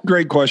 Here's a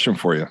great question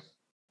for you.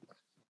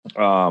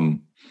 I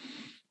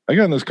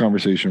got in this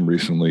conversation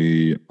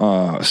recently,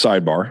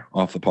 sidebar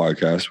off the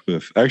podcast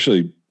with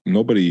actually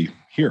nobody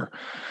here.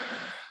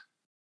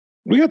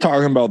 We got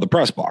talking about the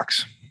press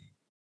box.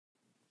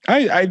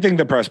 I think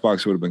the press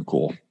box would have been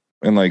cool.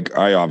 And like,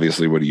 I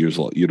obviously would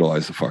have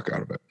utilized the fuck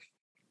out of it.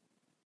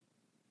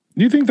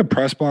 Do you think the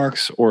press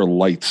box or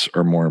lights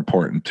are more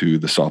important to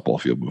the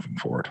softball field moving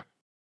forward?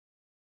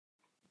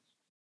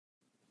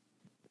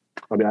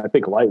 I mean, I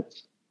think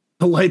lights.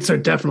 The lights are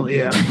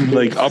definitely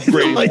Like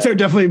upgrade. The lights are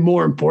definitely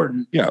more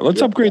important. Yeah,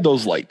 let's upgrade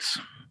those lights.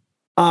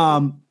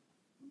 Can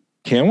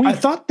we? I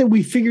thought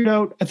we figured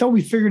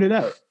it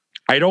out.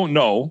 I don't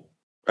know,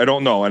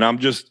 and I'm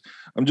just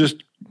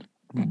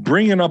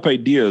bringing up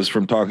ideas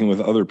from talking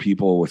with other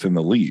people within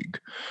the league,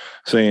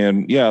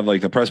 saying, yeah,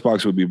 like the press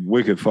box would be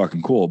wicked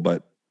fucking cool,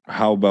 but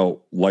how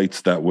about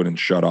lights that wouldn't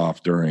shut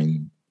off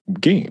during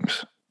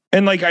games?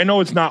 And like, I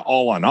know it's not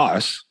all on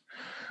us.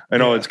 I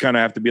know it's kind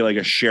of have to be like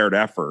a shared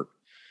effort.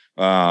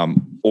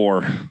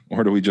 Or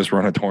do we just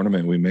run a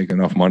tournament? We make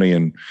enough money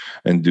and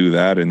do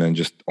that, and then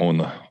just own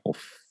the whole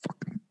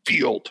fucking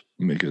field,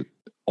 make it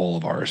all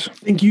of ours. I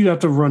think you'd have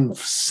to run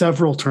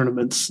several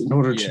tournaments in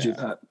order to do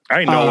that.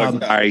 I know a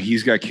guy,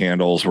 he's got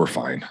candles. We're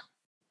fine.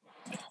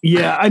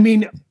 Yeah. I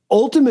mean,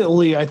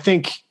 ultimately, I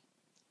don't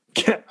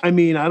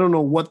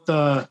know what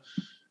how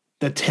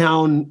the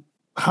town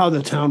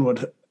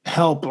would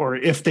help, or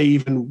if they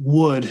even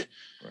would.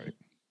 Right.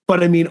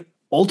 But I mean,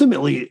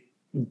 ultimately,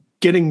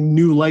 getting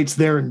new lights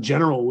there in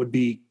general would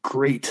be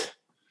great.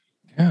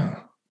 Yeah.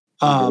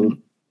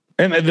 And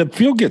the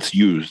field gets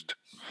used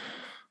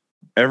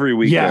every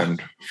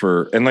weekend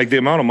and like the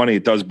amount of money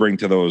it does bring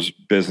to those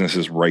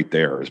businesses right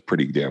there is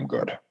pretty damn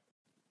good.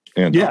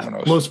 And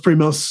Domino's. Los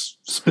Primos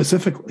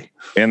specifically.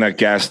 And that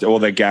gas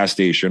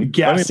station.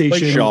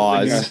 Like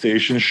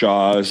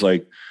Shaw's,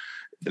 like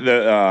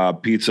the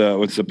pizza.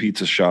 What's the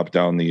pizza shop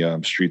down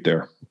the street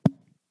there?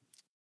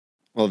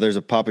 Well, there's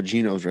a Papa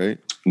Gino's, right?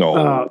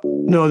 No,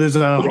 there's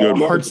a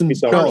Hearts and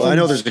No, I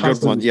know there's a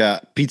good one. Yeah,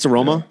 Pizza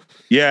Roma.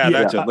 Yeah,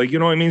 that's it. Like, you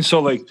know what I mean?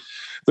 So like,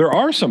 there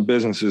are some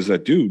businesses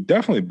that do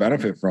definitely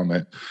benefit from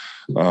it.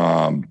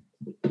 I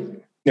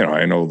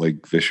know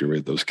like this year we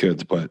had those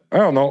kids, but I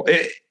don't know.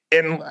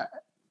 And I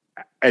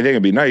think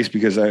it'd be nice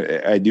because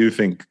I do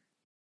think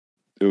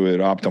it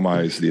would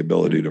optimize the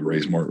ability to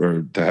raise more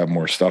or to have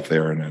more stuff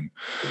there. And then,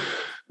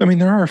 I mean,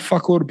 there are a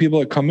fuckload of people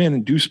that come in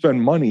and do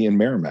spend money in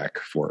Merrimack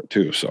for it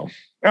too. So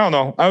I don't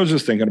know. I was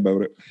just thinking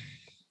about it.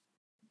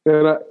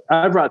 And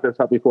I brought this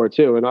up before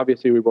too. And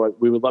obviously we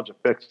would love to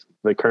fix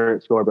the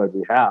current scoreboard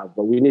we have,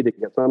 but we need to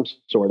get some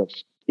sort of,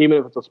 even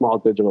if it's a small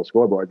digital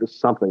scoreboard,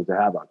 just something to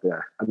have out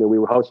there. I mean, we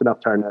host enough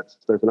tournaments.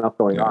 There's enough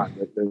going on.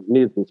 There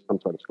needs to be some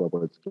sort of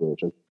scoreboard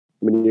solution.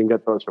 I mean, you can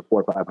get those for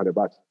 $400 or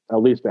 $500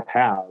 at least to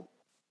have,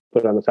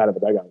 put it on the side of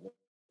the dugout.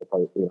 At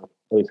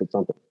least it's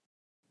something.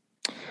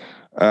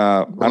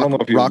 I don't know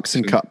if you Rocks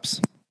and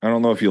cups. I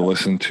don't know if you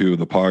listened to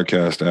the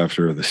podcast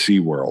after the Sea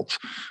Worlds.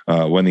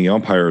 When the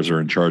umpires are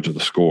in charge of the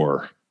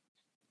score,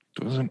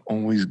 it doesn't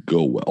always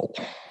go well.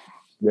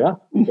 Yeah,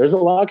 there's a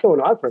lot going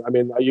on for. I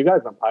mean, you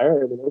guys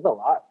umpire. I mean, there's a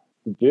lot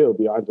to do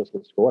beyond just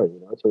the score.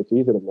 So it's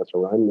easy to miss a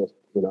run.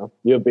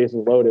 You have bases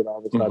loaded all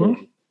of a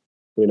sudden.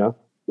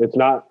 It's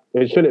not.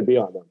 It shouldn't be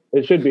on them.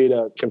 It should be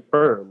to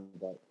confirm,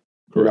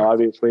 but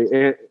obviously,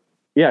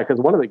 because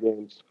one of the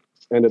games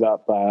ended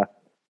up.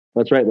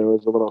 That's right. There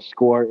was a little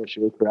score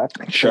issue, correct?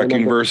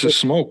 Checking versus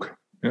smoke.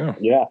 Yeah.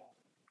 Yeah.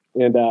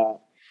 And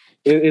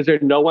is there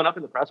no one up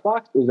in the press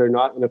box? Is there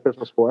not an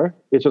official score?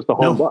 It's just the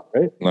home book,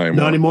 right?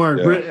 Not anymore.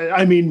 Yeah.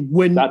 I mean,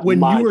 when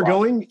you were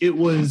going, it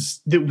was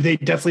they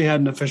definitely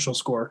had an official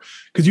score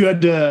because you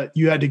had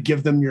to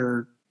give them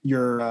your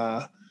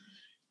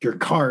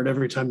card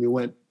every time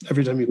you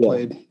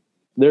played.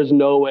 There's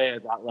no way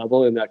at that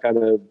level in that kind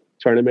of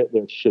tournament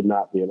there should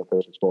not be an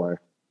official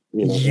score.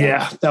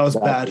 That was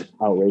bad.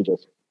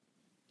 Outrageous.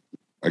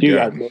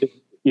 Again. Do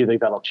you think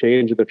that'll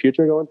change in the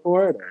future going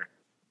forward? Or?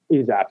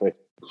 Exactly.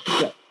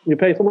 Yeah. You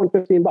pay someone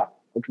 $15 for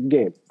a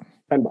game,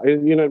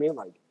 $10. You know what I mean?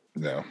 Like,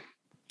 no.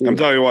 I'm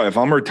telling you what. If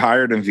I'm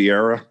retired in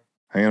Vieira,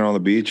 hanging on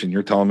the beach, and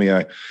you're telling me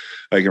I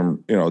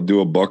can do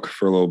a book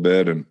for a little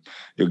bit, and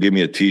you'll give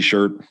me a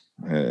T-shirt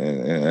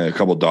and a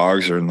couple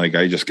dogs, and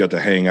I just get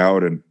to hang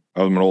out, and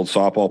I'm an old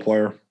softball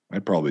player,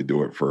 I'd probably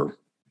do it for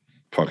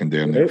fucking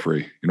damn near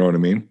free. You know what I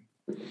mean?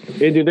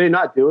 And do they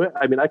not do it?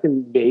 I mean, I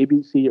can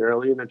maybe see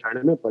early in the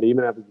tournament, but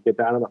even if you get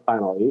down to the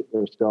final 8,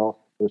 there's still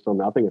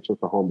nothing. It's just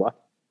a home book.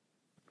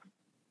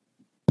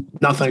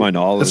 Nothing. To my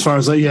knowledge. As far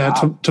as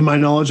to my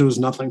knowledge, it was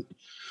nothing.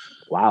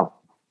 Wow.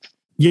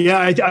 Yeah,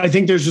 I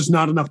think there's just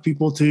not enough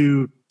people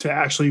to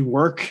actually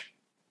work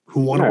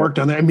who want to work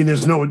down there. I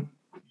mean,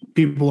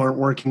 people aren't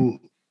working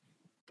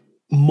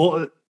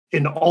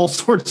in all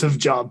sorts to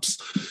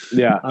jobs.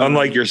 Yeah.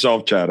 Unlike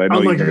yourself, Chad. I know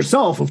unlike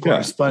yourself, of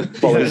course, but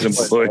is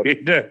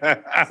employed.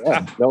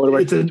 No one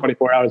works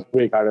 24 hours a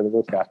week harder than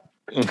this guy.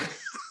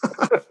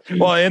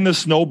 Well, and the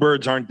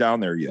snowbirds aren't down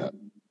there yet,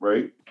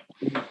 right?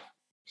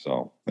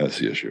 So that's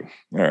the issue.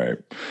 All right.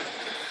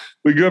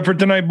 We good for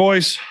tonight,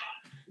 boys?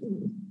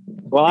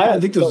 Well, I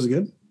think this is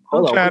good.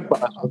 Hold on.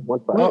 One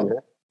question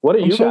here. What are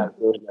you guys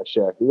doing next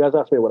year? You guys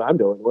asked me what I'm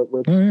doing.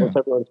 What's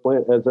everyone's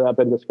plan? Has that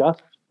been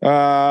discussed?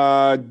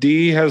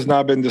 D has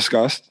not been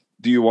discussed.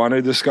 Do you want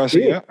to discuss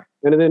it yet?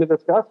 Anything to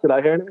discuss? Did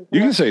I hear anything?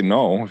 You can say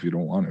no if you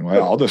don't want to.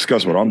 I'll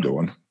discuss what I'm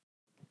doing.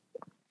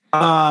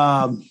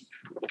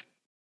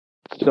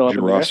 Still up Your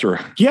in the air? roster.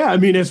 Yeah, I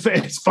mean, as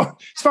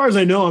far as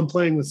I know, I'm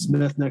playing with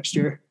Smith next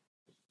year.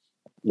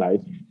 Nice.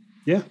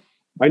 Yeah.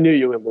 I knew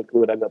you and Luke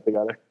would end up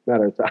together.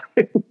 Matter of time.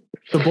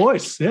 The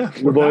boys, yeah.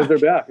 The boys are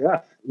back,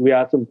 yeah. We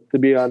asked them to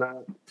be on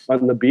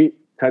the beat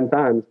 10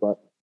 times, but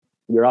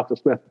you're off to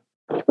Smith.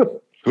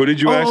 Who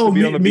did you ask to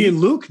be on the beat? Me and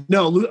Luke?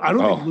 No, Luke, I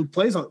don't think Luke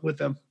plays with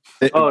them.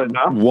 No?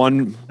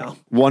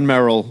 One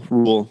Merrill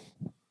rule.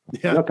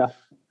 Yeah. Okay.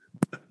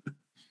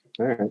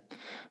 All right.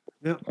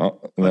 Yeah.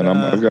 Then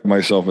I've got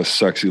myself a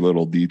sexy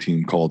little D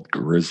team called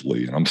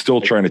Grizzly, and I'm still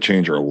trying to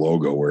change our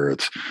logo where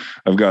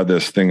I've got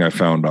this thing I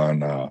found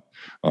on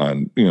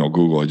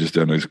Google. I just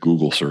did a nice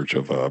Google search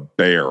of a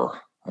bear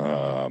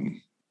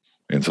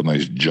and some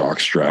nice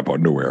jockstrap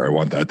underwear. I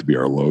want that to be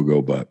our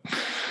logo, but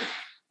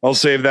I'll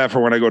save that for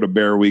when I go to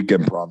Bear Week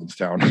in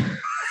Provincetown.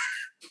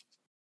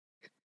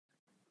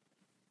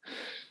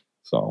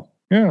 So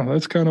yeah,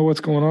 that's kind of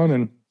what's going on.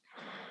 And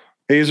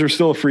Hayes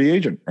still a free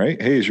agent, right?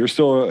 Hayes,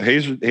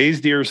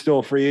 Hayes Deer is still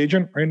a free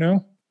agent right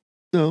now?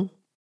 No.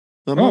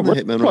 I'm on the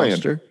Hitman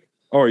roster.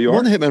 Oh, you are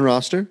on the Hitman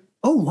roster.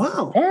 Oh,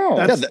 wow. Oh,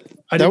 I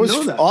didn't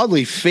know that.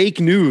 Oddly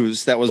fake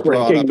news that was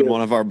brought up in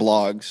one of our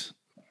blogs.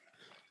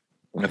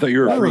 I thought you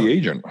were a free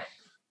agent.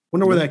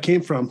 Wonder where that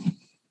came from.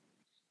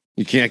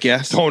 You can't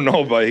guess? Oh,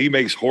 no, but he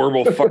makes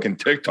horrible fucking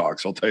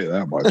TikToks. I'll tell you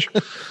that much.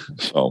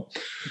 So, all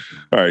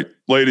right,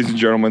 ladies and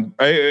gentlemen,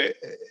 I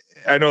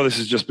know this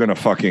has just been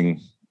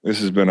this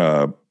has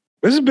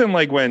been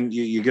like when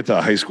you get to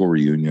a high school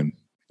reunion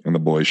and the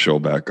boys show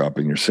back up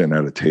and you're sitting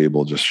at a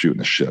table just shooting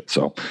the shit.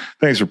 So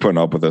thanks for putting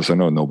up with us. I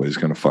know nobody's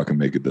going to fucking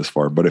make it this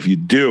far, but if you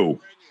do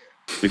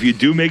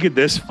make it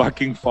this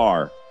fucking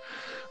far,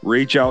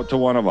 reach out to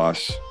one of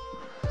us,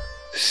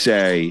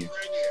 say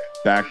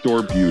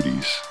Backdoor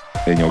Beauties,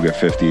 and you'll get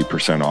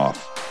 50%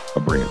 off a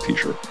Bring It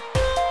t-shirt.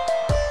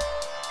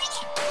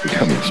 We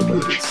got me some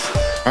merch.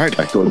 All right.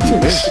 Backdoor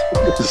Beauties.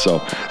 So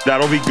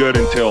that'll be good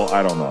until,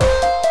 I don't know.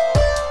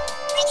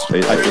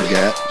 I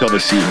forget. Until the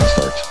season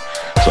starts.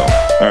 So,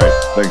 all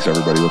right. Thanks,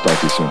 everybody. We'll talk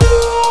to you soon.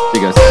 See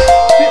you guys.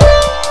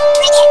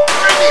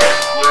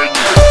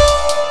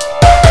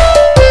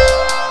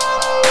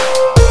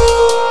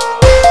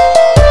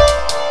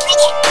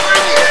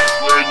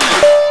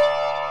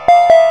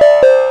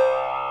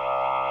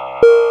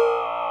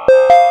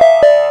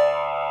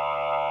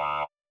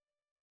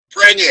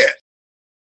 Bring it!